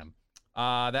topper for him.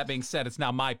 That being said, it's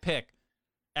now my pick.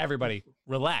 Everybody,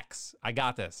 relax. I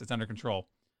got this. It's under control.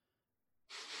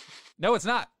 No, it's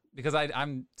not, because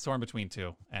I'm torn between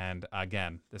 2. And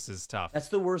again, this is tough. That's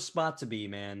the worst spot to be,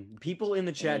 man. People in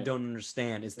the chat don't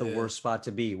understand. It's the Yeah. worst spot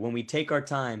to be. When we take our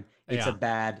time, it's Yeah. a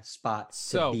bad spot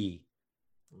So- to be.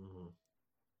 Mhm.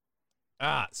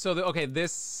 Okay,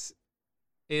 this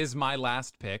is my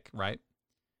last pick, right?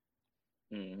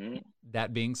 Mhm.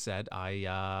 That being said,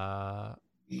 I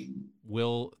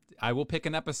will pick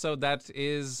an episode that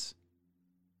is,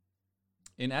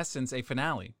 in essence, a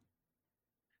finale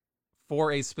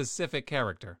for a specific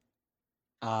character.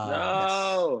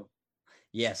 No.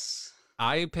 Yes.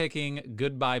 I'm picking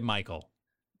Goodbye Michael.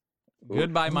 Ooh,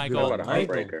 Goodbye Talk Michael. about a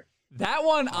Michael. heartbreaker. That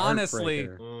one, honestly,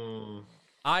 Heartbreaker. Mm.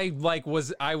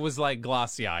 I was like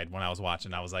glossy eyed when I was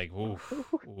watching. I was like, ooh,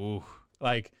 ooh.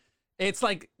 Like, it's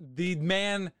like the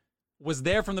man was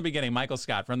there from the beginning, Michael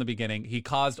Scott from the beginning. He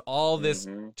caused all this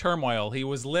Mhm. turmoil. He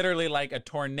was literally like a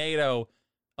tornado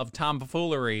of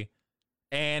tomfoolery.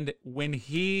 And when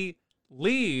he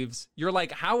leaves, you're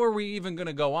like, how are we even going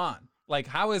to go on? Like,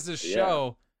 how is this Yeah.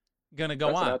 show going to go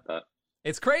That's what on? I thought.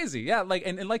 It's crazy. Yeah, like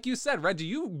and like you said, Reggie,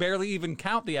 you barely even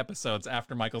count the episodes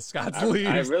after Michael Scott leaves.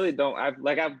 I really don't. I've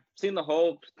seen the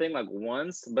whole thing like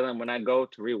once, but then when I go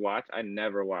to rewatch, I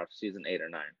never watch season 8 or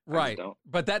 9. Right.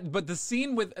 But the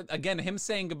scene with, again, him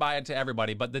saying goodbye to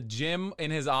everybody, but the Jim in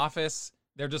his office,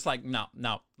 they're just like, no,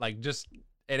 like just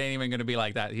it ain't even gonna be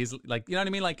like that. He's like, you know what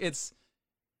I mean? Like it's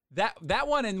that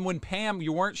one, and when Pam,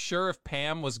 you weren't sure if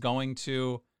Pam was going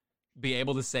to be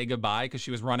able to say goodbye because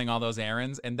she was running all those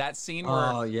errands, and that scene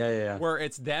where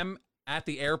it's them at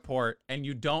the airport and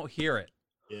you don't hear it.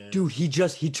 Yeah. Dude, he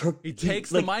takes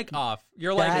the mic off.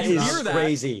 You're like, you hear that,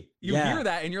 crazy. You hear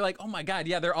that, and you're like, oh my god,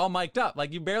 yeah, they're all mic'd up.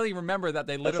 Like you barely remember that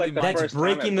they literally. That's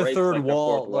breaking the third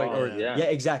wall. Yeah,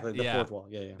 exactly, the fourth wall.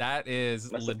 Yeah. That is.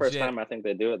 That's legit. the first time I think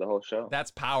they do it the whole show.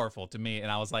 That's powerful to me, and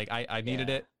I was like, I needed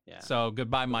it. Yeah. So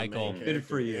goodbye, Michael. Good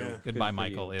for you. Yeah. Goodbye,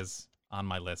 Michael is on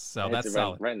my list. So that's right,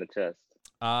 solid. right in the chest.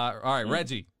 All right,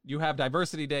 Reggie, you have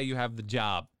Diversity Day. You have The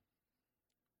Job.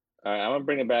 All right, I'm gonna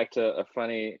bring it back to a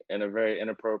funny and a very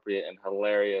inappropriate and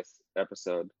hilarious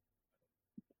episode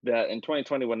that in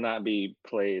 2020 would not be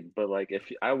played. But like, if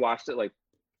I watched it like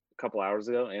a couple hours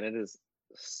ago, and it is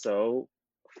so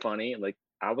funny. Like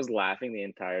I was laughing the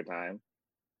entire time.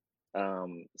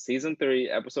 Season 3,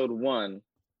 episode 1,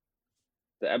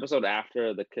 the episode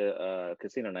after the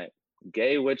casino night,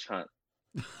 Gay Witch Hunt.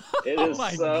 It is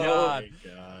so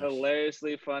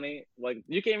hilariously funny. Like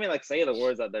you can't even like say the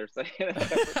words that they're saying.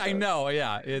 I know,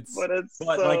 yeah. But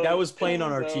like that was playing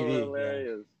on our TV.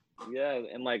 Hilarious. Yeah,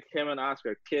 and like him and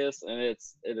Oscar kiss, and it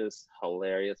is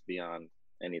hilarious beyond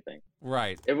anything.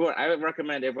 Right. Everyone, I would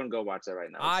recommend everyone go watch that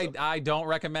right now. I don't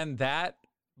recommend that,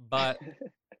 but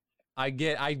I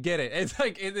get it. It's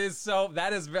like it is so.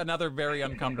 That is another very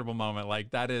uncomfortable moment.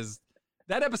 Like that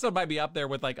episode might be up there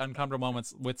with like uncomfortable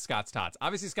moments with Scott's Tots.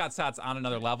 Obviously, Scott's Tots on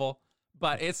another level,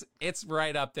 but it's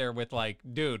right up there with like,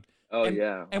 dude. Oh and,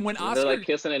 yeah. And when Oscar they're like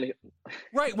kissing and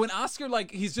right, when Oscar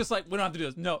like he's just like, we don't have to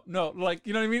do this. No, like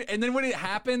you know what I mean. And then when it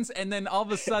happens, and then all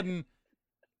of a sudden,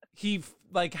 he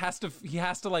has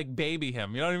to like baby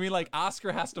him. You know what I mean? Like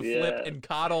Oscar has to flip and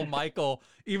coddle Michael,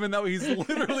 even though he's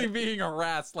literally being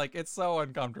harassed. Like it's so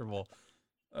uncomfortable.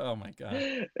 Oh my god,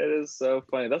 it is so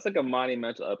funny. That's like a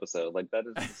monumental episode. Like that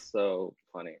is just so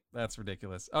funny. That's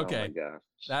ridiculous. Okay, oh my gosh,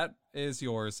 that is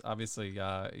yours. Obviously,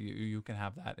 you can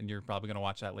have that, and you're probably gonna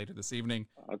watch that later this evening.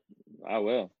 I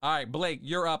will. All right, Blake,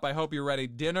 you're up. I hope you're ready.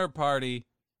 Dinner party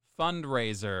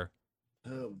fundraiser.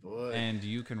 Oh boy! And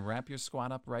you can wrap your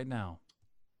squad up right now.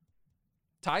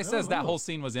 Ty says that whole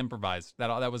scene was improvised.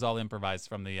 That was all improvised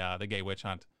from the Gay Witch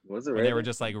Hunt. Was it? When really? They were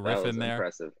just like riffing there.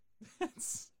 Impressive.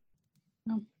 It's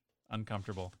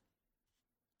uncomfortable.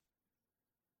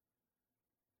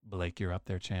 Blake, you're up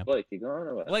there, champ. Blake, you going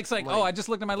or what? Blake's like, oh, I just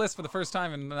looked at my list for the first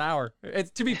time in an hour.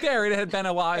 To be fair, it had been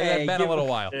a while. It had been a little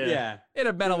while. Yeah. It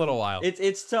had been a little while.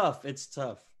 It's tough. It's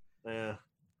tough. Yeah.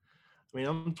 I mean,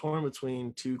 I'm torn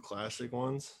between two classic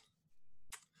ones,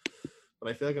 but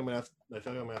I feel like I'm gonna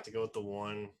have to go with the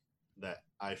one that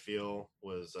I feel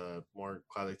was more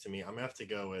classic to me. I'm gonna have to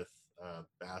go with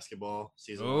Basketball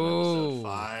season 1, episode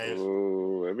 5.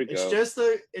 Ooh, there we go.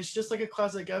 It's just like a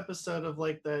classic episode of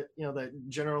like that, you know, that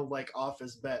general like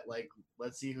office bet, like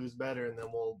let's see who's better and then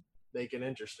we'll make it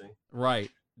interesting.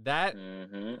 Right. That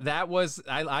was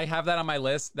I have that on my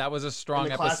list. That was a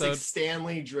strong and the episode. Classic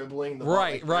Stanley dribbling the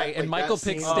right, ball, right. And Michael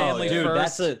picks Stanley dude,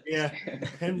 first.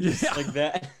 That's him just like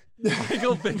that.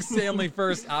 Michael picks Stanley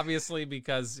first, obviously,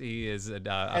 because he is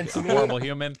a horrible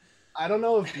human. I don't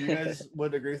know if you guys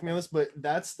would agree with me on this, but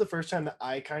that's the first time that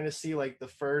I kind of see like the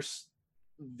first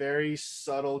very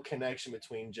subtle connection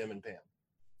between Jim and Pam.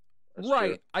 That's right.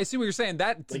 true. I see what you're saying.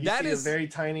 That is a very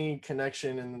tiny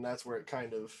connection, and then that's where it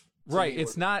kind of right.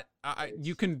 It's not.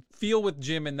 You can feel with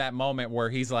Jim in that moment where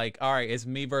he's like, "All right, it's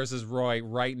me versus Roy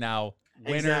right now.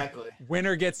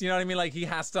 Winner gets." You know what I mean? Like he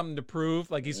has something to prove.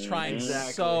 Like he's trying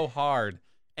so hard.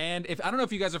 And I don't know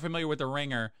if you guys are familiar with The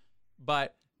Ringer,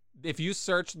 but if you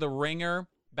search The Ringer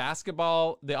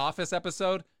basketball, The Office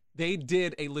episode, they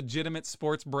did a legitimate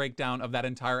sports breakdown of that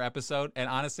entire episode. And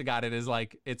honest to God,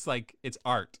 it's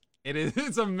art.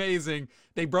 It's amazing.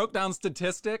 They broke down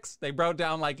statistics. They broke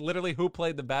down like literally who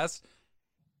played the best.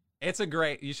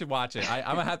 You should watch it.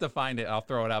 I'm gonna have to find it. I'll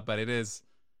throw it up, but it's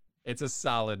a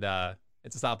solid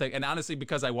thing. And honestly,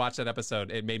 because I watched that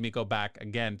episode, it made me go back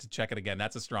again to check it again.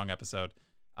 That's a strong episode.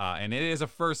 And it is a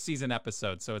first season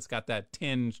episode, so it's got that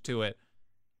tinge to it.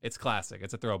 It's classic.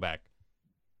 It's a throwback.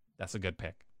 That's a good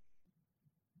pick.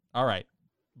 All right.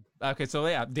 Okay, so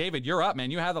yeah, David, you're up,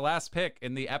 man. You have the last pick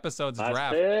in the episode's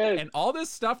draft. Pick. And all this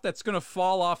stuff that's going to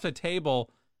fall off the table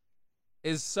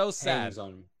is so sad.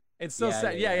 It's so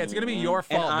sad. Yeah, it's going to be your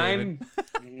fault, David.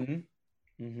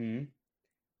 Mm-hmm.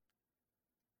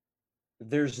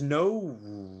 There's no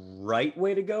right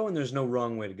way to go and there's no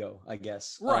wrong way to go, I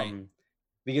guess. Right.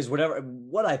 Because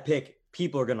what I pick,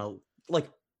 people are gonna like.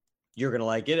 You're gonna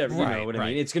like it. You know what I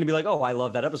mean? It's gonna be like, oh, I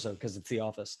love that episode because it's The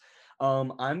Office.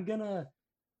 I'm gonna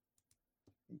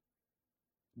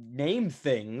name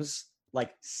things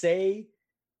like say,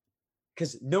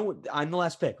 because I'm the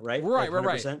last pick, right? Right. Like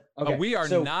Right. 100%? Okay. We are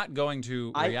so not going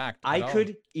to react. I at all.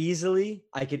 could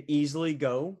easily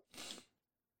go.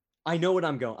 I know what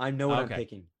I'm going. I know what I'm Okay.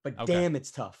 picking. But Okay. damn,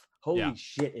 it's tough. Holy Yeah.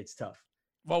 shit, it's tough.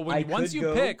 Well, I once could you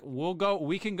go- pick, we'll go.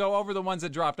 We can go over the ones that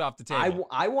dropped off the table.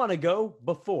 I want to go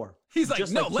before. He's like,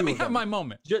 just no, like let two me of have them. my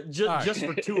moment. Just All right. just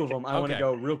for two of them, I want to Okay.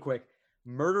 go real quick.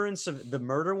 The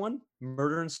murder one,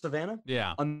 Murder in Savannah.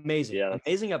 Yeah. Amazing. Yeah, that's-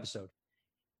 Amazing episode.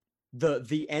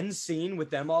 The end scene with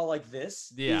them all like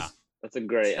this. Yeah. is That's a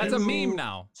great. That's a Two- meme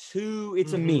now. it's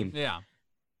a Mhm. meme. Yeah.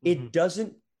 It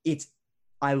doesn't.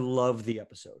 I love the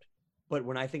episode, but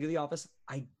when I think of The Office,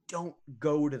 I don't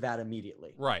go to that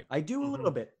immediately. Right. I do a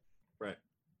little bit. Right.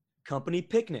 Company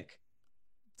Picnic,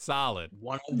 Solid.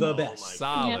 one of the Oh my best.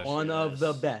 Solid. Yep. One of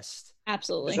the best.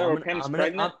 Absolutely. Is that where I'm- Pam's I'm gonna-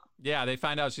 pregnant? Yeah. They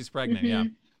find out she's pregnant. Yeah.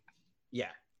 Mhm.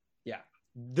 Yeah.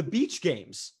 The beach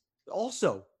games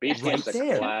also Beach right Games a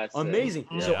there. classic. Amazing.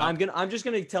 So Yeah. I'm just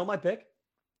gonna tell my pick.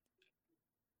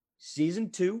 Season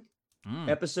 2, Mm.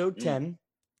 episode Mm. 10,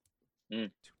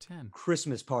 210.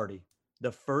 Christmas Party.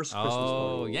 The first Christmas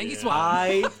Oh, party. Yankee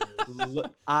Yeah.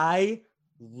 Swap. I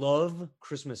love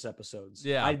Christmas episodes.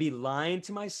 Yeah. I'd be lying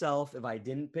to myself if I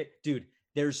didn't pick. Dude,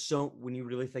 when you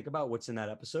really think about what's in that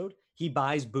episode, he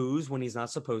buys booze when he's not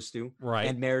supposed to. Right.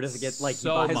 And Meredith gets like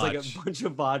So he buys like much. a bunch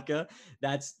of vodka.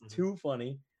 That's Mhm. too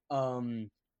funny.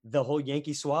 The whole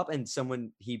Yankee swap and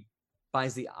he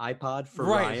buys the iPod for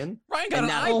Right. Ryan. Ryan got And an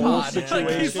that whole iPod.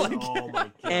 Like, he's situation- like, Oh my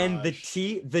god. And the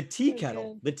tea So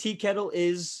kettle. good. The tea kettle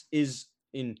is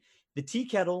in the tea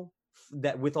kettle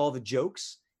that with all the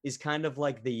jokes is kind of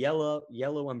like the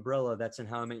yellow umbrella that's in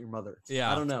How I Met Your Mother.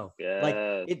 Yeah. I don't know. Yeah.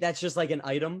 Like that's just like an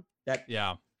item that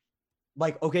yeah.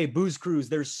 like okay, Booze Cruise.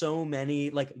 There's so many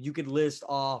like you could list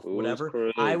off Booze whatever.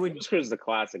 Cruise. I would. Booze Cruise is the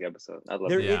classic episode. I love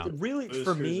There, it. Yeah. it really Booze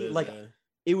for Cruise me is, like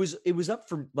it was up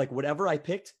for like whatever I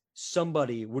picked.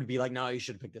 Somebody would be like, no, you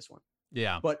should pick this one.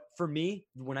 Yeah. But for me,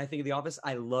 when I think of The Office,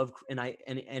 I love and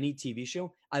any TV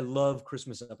show, I love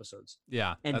Christmas episodes.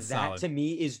 Yeah. And That's that solid. to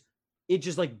me is it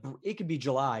just like it could be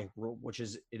July, which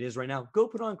is it is right now. Go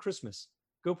put on Christmas.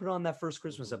 Go put on that first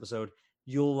Christmas episode.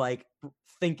 You'll like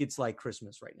think it's like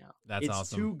Christmas right now. That's it's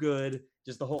awesome. too good.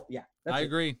 Just the whole that's I it.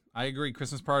 agree. I agree.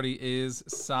 Christmas Party is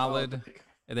solid. pick.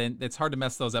 And then it's hard to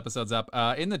mess those episodes up.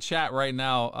 In the chat right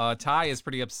now, Ty is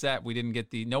pretty upset we didn't get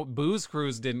Booze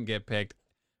Cruise didn't get picked.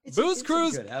 Booze a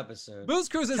Cruise- good episode. Booze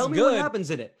Cruise is Tell me good. what happens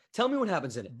in it. Tell me what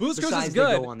happens in it. Booze Cruise is besides they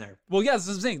good. Go on there. Well, yeah, that's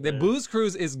what I'm saying. The Yeah. Booze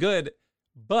Cruise is good,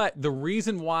 but the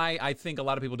reason why I think a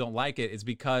lot of people don't like it is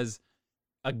because,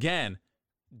 again,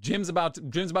 Jim's about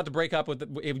to break up with.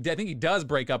 I think he does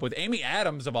break up with Amy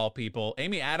Adams of all people.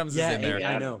 Amy Adams Yeah, is in there.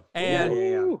 I know. And- yeah.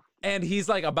 Ooh. And he's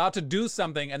like about to do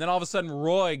something, and then all of a sudden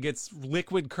Roy gets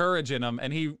liquid courage in him,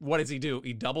 and what does he do?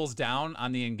 He doubles down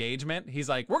on the engagement. He's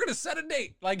like, "We're gonna set a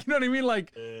date," like you know what I mean?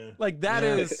 Like that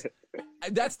Yeah. is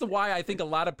that's the why I think a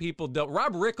lot of people don't.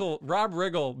 Rob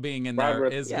Riggle being in there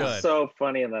Robert is yeah. good. so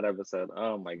funny in that episode.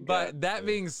 Oh my god. But that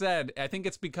being said, I think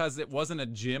it's because it wasn't a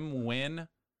Jim win.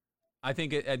 I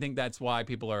think that's why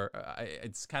people are.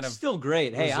 It's kind of Still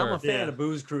great. Hey, I'm a reserved. fan Yeah. of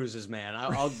Booze Cruises, man.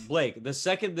 I'll Blake. The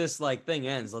second this like thing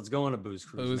ends, let's go on a Booze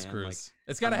Cruise. Booze man. Cruise.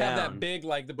 It's got to I'm have down. that big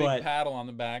the big But- paddle on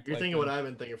the back. You're like thinking the- what I've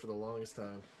been thinking for the longest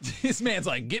time. This man's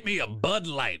like, get me a Bud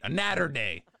Light, a Natter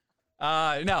Day. No,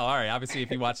 all right. Obviously,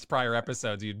 if you watched prior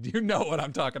episodes, you know what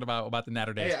I'm talking about the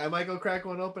Natter Days. Hey, I might go crack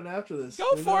one open after this.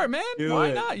 Go Who for knows? it, man. Do Why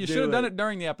it. not? You Do should have done it. it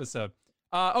during the episode.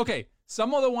 Okay,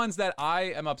 some of the ones that I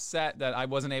am upset that I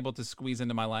wasn't able to squeeze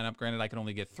into my lineup. Granted, I can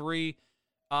only get 3.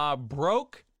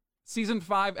 Broke, season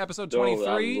 5, episode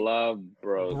 23. I love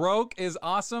bro. Broke is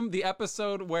awesome. The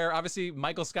episode where obviously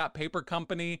Michael Scott Paper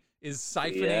Company is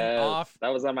siphoning Yes, off that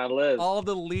was on my list. all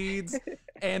the leads,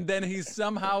 and then they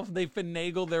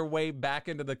finagle their way back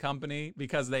into the company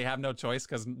because they have no choice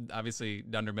because obviously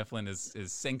Dunder Mifflin is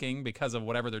sinking because of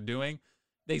whatever they're doing.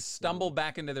 They stumble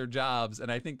back into their jobs,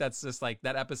 and I think that's just like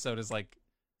that episode is like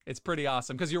it's pretty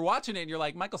awesome because you're watching it and you're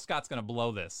like Michael Scott's gonna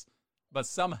blow this, but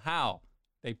somehow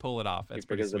they pull it off. He That's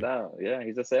pretty figures sweet. it out. Yeah,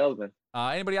 he's a salesman.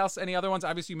 Anybody else? Any other ones?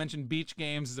 Obviously, you mentioned Beach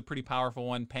Games is a pretty powerful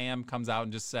one. Pam comes out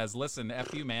and just says, "Listen,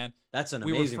 f you, man. That's an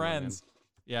We were amazing one, man. friends."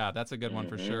 Yeah, that's a good one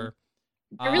for Mhm. sure.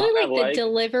 I really I like the like-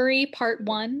 delivery part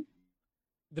 1.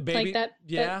 The baby. that-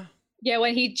 yeah. Yeah,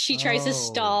 when she tries to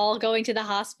stall going to the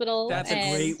hospital, That's a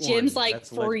and great Jim's one. like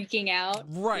That's freaking out.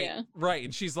 Right, Yeah. right.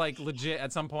 And she's like legit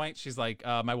at some point. She's like,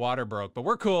 my water broke, but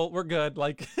we're cool. We're good.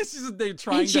 Like they're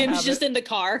trying And to Jim's have just it. in the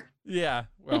car. Yeah.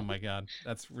 Oh my God.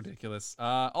 That's ridiculous.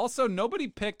 Also, nobody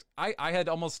picked, I had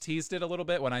almost teased it a little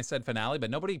bit when I said finale, but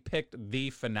nobody picked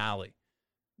the finale.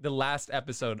 The last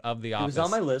episode of The Office. It was on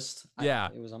my list. Yeah.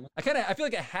 It was on my I feel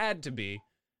like it had to be,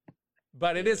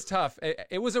 but it is tough.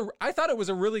 I thought it was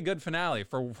a really good finale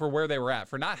for where they were at,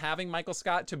 for not having Michael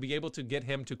Scott, to be able to get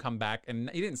him to come back. And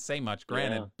he didn't say much,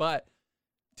 granted, but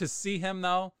to see him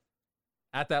though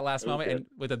at that last moment, good. and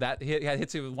with that he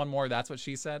hits you with one more. That's what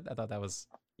she said. I thought that was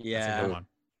that's a Yeah. good one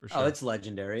for sure. Oh, it's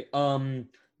legendary.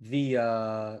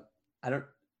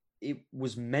 It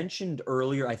was mentioned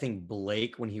earlier, I think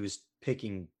Blake, when he was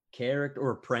picking character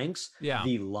or pranks, Yeah.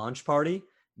 the launch party,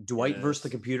 Dwight versus the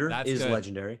Yes. computer That's is good.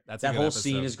 legendary. That's a that good whole episode.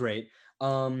 scene is great.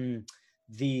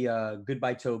 The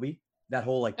Goodbye Toby, that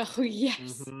whole like Oh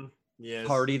yes. Yes.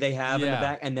 party they have in Yeah. the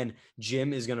back, and then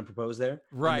Jim is gonna propose there.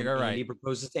 Right, and then right, Andy right.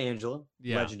 proposes to Angela.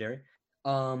 Yeah. Legendary.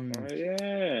 Oh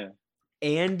yeah.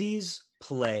 Andy's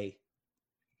play.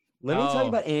 Let me tell you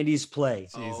about Andy's play.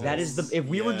 Jesus. That is if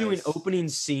we were doing Yes. opening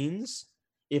scenes,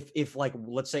 if like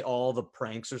let's say all the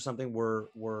pranks or something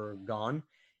were gone,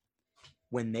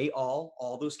 when they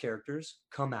all those characters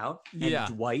come out and Yeah.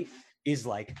 Dwight is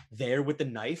like there with the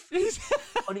knife. He's-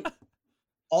 Funny,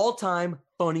 all-time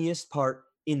funniest part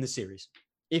in the series.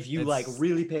 If you like It's-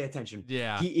 really pay attention.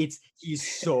 yeah. He's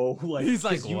so like He's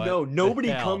like, 'cause you "What know the nobody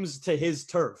hell?" comes to his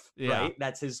turf, Yeah. right?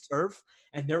 That's his turf.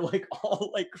 And they're like all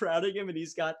like crowding him, and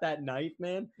he's got that knife,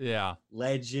 man. Yeah.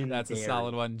 Legendary. That's a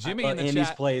solid one. Jimmy But in the Andy's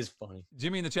chat. play is funny.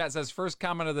 Jimmy in the chat says first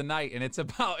comment of the night, and it's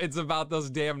about those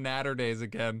damn Natter days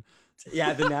again.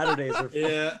 Yeah, the Natter days are fun.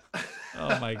 Yeah.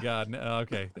 Oh my God. No,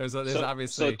 okay. There's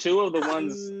obviously So two of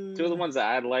the ones that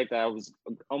I'd like that I was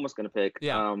almost gonna pick.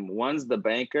 Yeah. One's The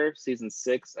Banker, season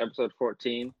 6, episode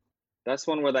 14. That's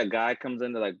one where that guy comes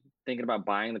into like thinking about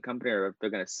buying the company or if they're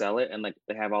gonna sell it, and like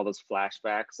they have all those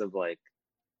flashbacks of like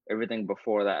everything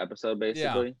before that episode,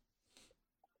 basically.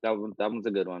 That one's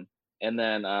a good one. And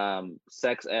then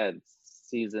Sex Ed,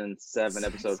 season 7,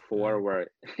 episode 4, where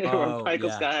Oh, Michael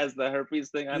yeah. Scott has the herpes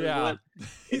thing on his yeah. lip.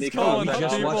 He's he calling we up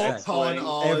just people. watched that. Calling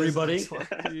all Everybody. his-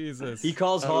 Jesus. He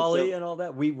calls Oh, Holly so- and all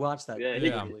that. We watched that. Yeah,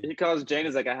 Yeah. he calls Jane.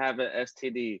 He's like, I have an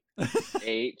STD.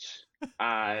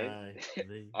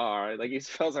 H-I-R. Like he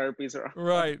spells herpes wrong.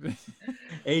 Right.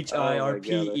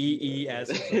 HIRPEES.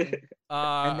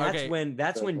 And that's okay. when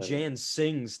So funny. Jan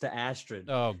sings to Astrid.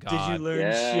 Oh Did God. you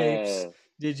learn shapes?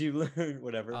 Did you learn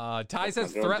whatever? Ty That's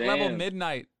says my girl threat level Jan.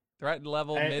 midnight. Threat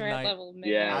level Hey. Threat midnight. level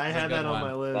Yeah. I That's a had good that on one.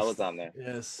 my list. That was on there.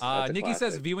 Yes. That's a Nikki says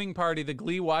classic. viewing party, the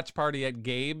Glee watch party at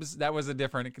Gabe's. That was a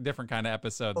different kind of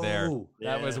episode there. Oh,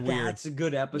 That was Yeah. weird. that's a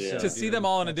good episode. To see dude. them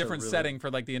all in a That's different really- setting for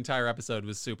like the entire episode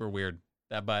was super weird.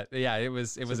 But yeah, it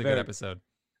was a good very- episode.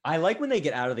 I like when they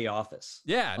get out of the office.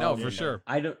 Yeah, no, Um, for sure.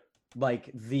 I don't like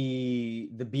the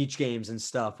beach games and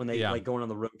stuff when they Yeah. like going on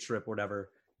the road trip, or whatever.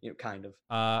 You know, kind of.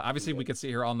 Obviously, we could sit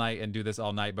here all night and do this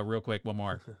all night, but real quick, one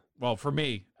more. Well, for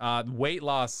me, weight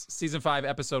loss, season 5,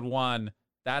 episode 1.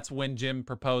 That's when Jim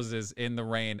proposes in the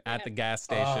rain at the gas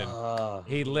station.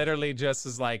 He literally just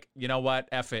is like, you know what,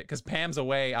 F it, because Pam's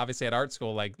away, obviously at art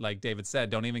school, like David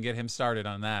said. Don't even get him started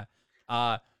on that.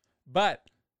 But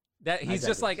that he's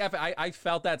just like, F it. I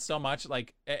felt that so much.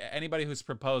 Like anybody who's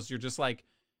proposed, you're just like,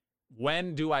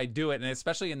 when do I do it? And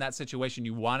especially in that situation,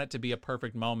 you want it to be a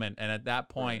perfect moment. And at that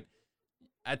point,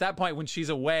 when she's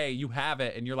away, you have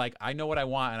it, and you're like, I know what I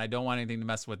want, and I don't want anything to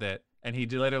mess with it. And he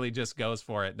literally just goes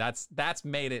for it. That's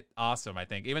made it awesome, I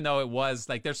think. Even though it was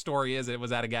like their story is it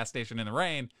was at a gas station in the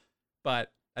rain,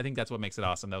 but I think that's what makes it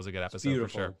awesome. That was a good episode Beautiful.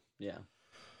 for sure. Yeah.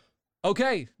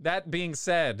 Okay, that being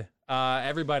said,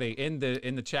 everybody in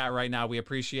the chat right now, we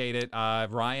appreciate it.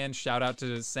 Ryan, shout out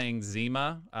to saying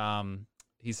Zima.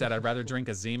 He said, I'd rather drink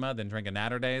a Zima than drink a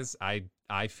Natter Days.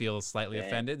 I feel slightly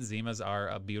offended. Zimas are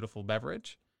a beautiful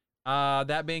beverage.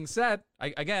 That being said,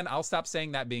 I'll stop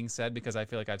saying that being said because I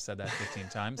feel like I've said that 15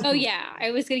 times. Oh yeah,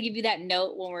 I was gonna give you that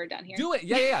note when we're done here. Do it.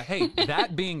 Yeah. Hey,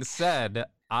 that being said,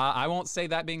 I won't say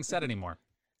that being said anymore.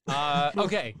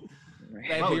 Okay.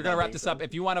 We're going to wrap this up.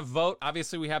 If you want to vote,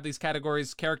 obviously we have these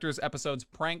categories: characters, episodes,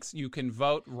 pranks. You can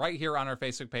vote right here on our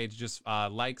Facebook page, just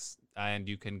likes, and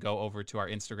you can go over to our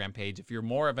Instagram page. If you're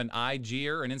more of an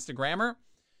IGer, an Instagrammer,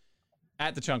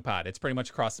 at the Chunk Pod. It's pretty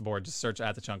much across the board. Just search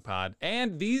at the Chunk Pod.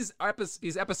 And these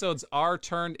episodes are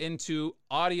turned into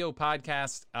audio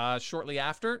podcasts shortly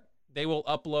after. They will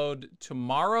upload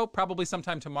tomorrow, probably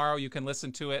sometime tomorrow. You can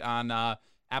listen to it on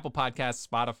Apple Podcasts,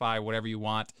 Spotify, whatever you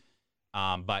want.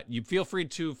 But you feel free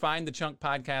to find the Chunk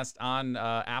Podcast on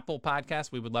Apple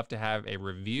Podcasts. We would love to have a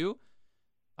review.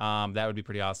 That would be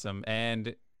pretty awesome.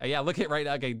 And yeah, look at right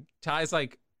now. Okay, Ty's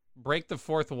like, break the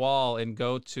fourth wall and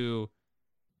go to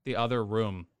the other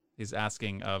room. He's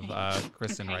asking of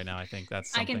Kristen right now. I think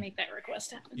that's something. I can make that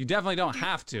request happen. You definitely don't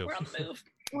have to. We're on the move.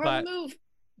 We're on the move.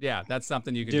 Yeah, that's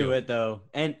something you can do it though,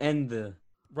 and the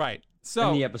right. So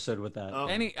end the episode with that.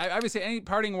 Obviously any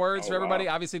parting words for everybody?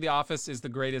 Wow. Obviously, The Office is the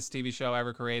greatest TV show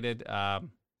ever created.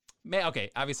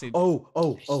 Okay, obviously.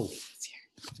 Oh!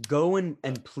 Go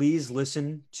and please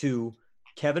listen to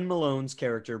Kevin Malone's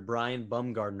character Brian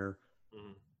Bumgardner,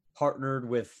 partnered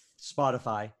with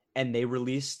Spotify, and they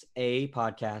released a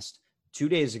podcast 2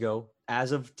 days ago.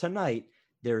 As of tonight,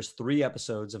 there's 3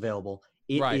 episodes available.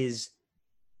 It is.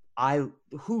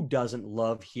 Who doesn't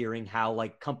love hearing how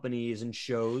like companies and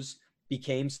shows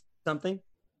became something?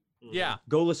 Yeah.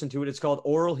 Go listen to it. It's called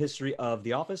Oral History of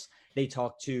The Office. They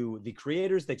talk to the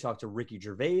creators. They talk to Ricky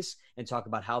Gervais and talk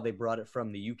about how they brought it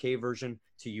from the UK version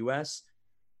to US.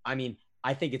 I mean,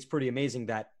 I think it's pretty amazing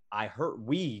that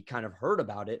we kind of heard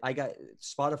about it.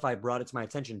 Spotify brought it to my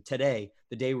attention today,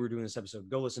 the day we were doing this episode.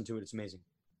 Go listen to it. It's amazing.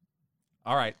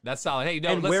 All right, that's solid. Hey,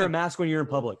 and wear a mask when you're in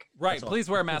public. Right, please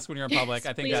wear a mask when you're in public.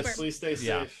 I think please stay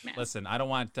safe. Yeah, listen, I don't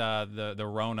want the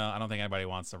Rona. I don't think anybody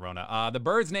wants the Rona. The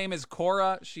bird's name is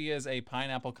Cora. She is a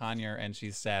pineapple conure, and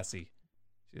she's sassy.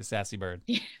 She's a sassy bird.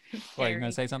 What, you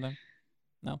gonna say something?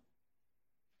 No.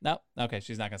 Okay,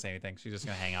 she's not gonna say anything. She's just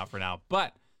gonna hang out for now.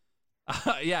 But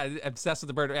yeah, obsessed with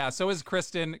the bird. Yeah, so is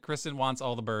Kristen. Kristen wants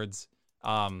all the birds.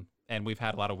 And we've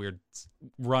had a lot of weird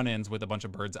run-ins with a bunch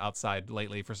of birds outside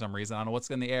lately for some reason. I don't know what's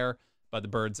in the air, but the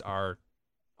birds are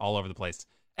all over the place.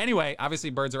 Anyway, obviously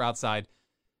birds are outside.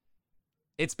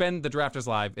 It's been the Drafters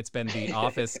Live. It's been the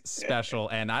Office special,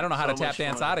 and I don't know how to tap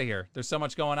dance out of here. There's so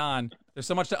much going on. There's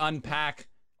so much to unpack.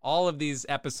 All of these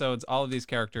episodes, all of these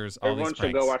characers, all Everyone these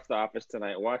pranks. should go watch The Office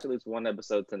tonight. Watch at least one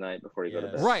episode tonight before you go to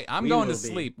bed. Right, I'm going to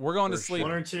sleep. We're going to sleep.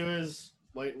 1 or 2 is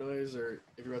white noise, or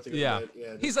if you're about to go to bed.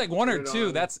 Yeah, he's like 1 or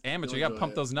 2. That's amateur. You got to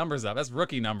pump those numbers up. That's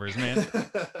rookie numbers, man.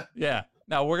 Yeah.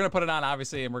 No, we're going to put it on,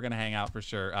 obviously, and we're going to hang out for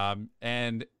sure.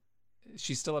 And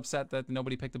she's still upset that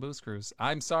nobody picked the Booze Cruise.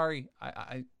 I'm sorry.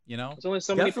 I There's only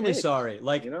so many definitely picks, sorry.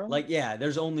 Yeah,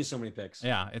 there's only so many picks.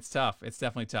 Yeah, it's tough. It's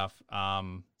definitely tough.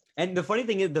 And the funny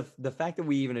thing is, the fact that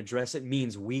we even address it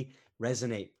means we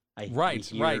resonate. Right.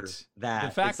 That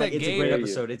the fact that it's Gabe, a great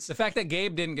episode. It's the fact that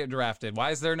Gabe didn't get drafted. Why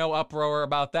is there no uproar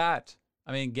about that?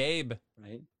 I mean, Gabe,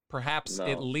 perhaps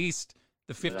at least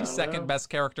the 52nd best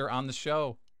character on the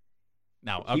show.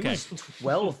 No, okay. He was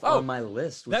 12th on my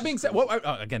list. That being said,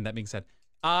 that being said,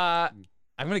 I'm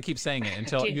going to keep saying it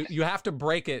until you have to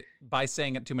break it by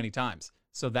saying it too many times.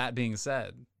 So that being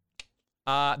said,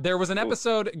 there was an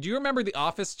episode. Do you remember the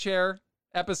office chair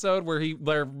episode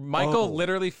where Michael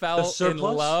literally fell in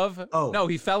love? No,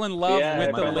 he fell in love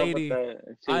with the lady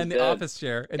on the office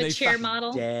chair. And the chair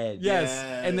model? Dead. Yes.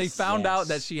 And they found out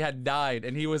that she had died,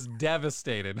 and he was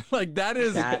devastated. Like, that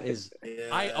is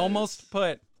I almost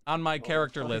put on my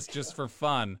character list just for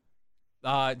fun,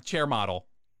 chair model.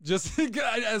 Just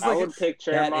as I would pick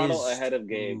chair model ahead of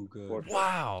Gabe.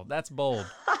 Wow, that's bold.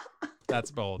 That's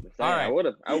bold. All right,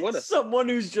 I would have. Someone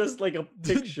who's just like a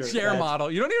picture. Chair model.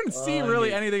 You don't even see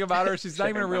really anything about her. She's not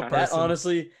even a real person.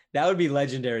 Honestly, that would be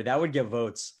legendary. That would get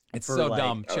votes. It's so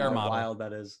dumb. Chair model. Wild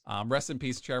that is. Rest in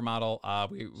peace, chair model.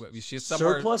 She's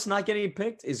somewhere. Surplus not getting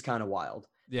picked is kind of wild.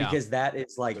 Yeah. Because that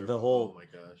is like the whole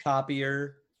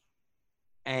copier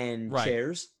and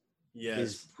chairs. Yes.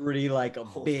 Is pretty like a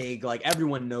big, like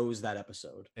everyone knows that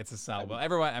episode. It's a solid. Well,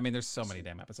 everyone, I mean, there's so many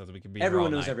damn episodes that we could be.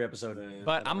 Everyone knows every episode.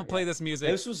 But I'm gonna play this music.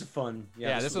 This was fun.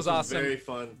 Yeah, this was awesome. Very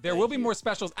fun. There will be more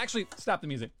specials. Actually, stop the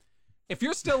music. If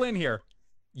you're still in here,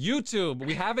 YouTube,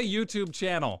 we have a YouTube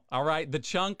channel. All right, The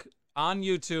Chunk on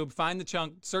YouTube. Find The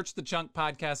Chunk. Search The Chunk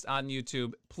Podcast on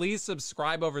YouTube. Please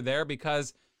subscribe over there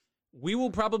because we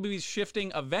will probably be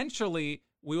shifting eventually.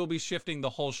 We will be shifting the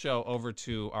whole show over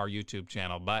to our YouTube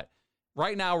channel, but.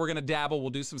 Right now, we're going to dabble. We'll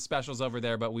do some specials over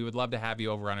there, but we would love to have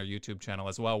you over on our YouTube channel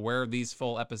as well, where these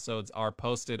full episodes are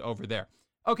posted over there.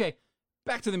 Okay,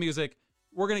 back to the music.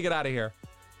 We're going to get out of here.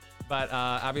 But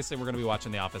obviously, we're going to be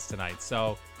watching The Office tonight.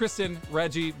 So, Kristen,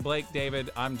 Reggie, Blake, David,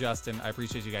 I'm Justin. I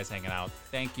appreciate you guys hanging out.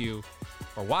 Thank you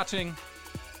for watching.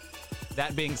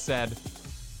 That being said,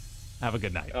 have a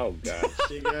good night. Oh, God.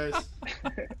 See you guys.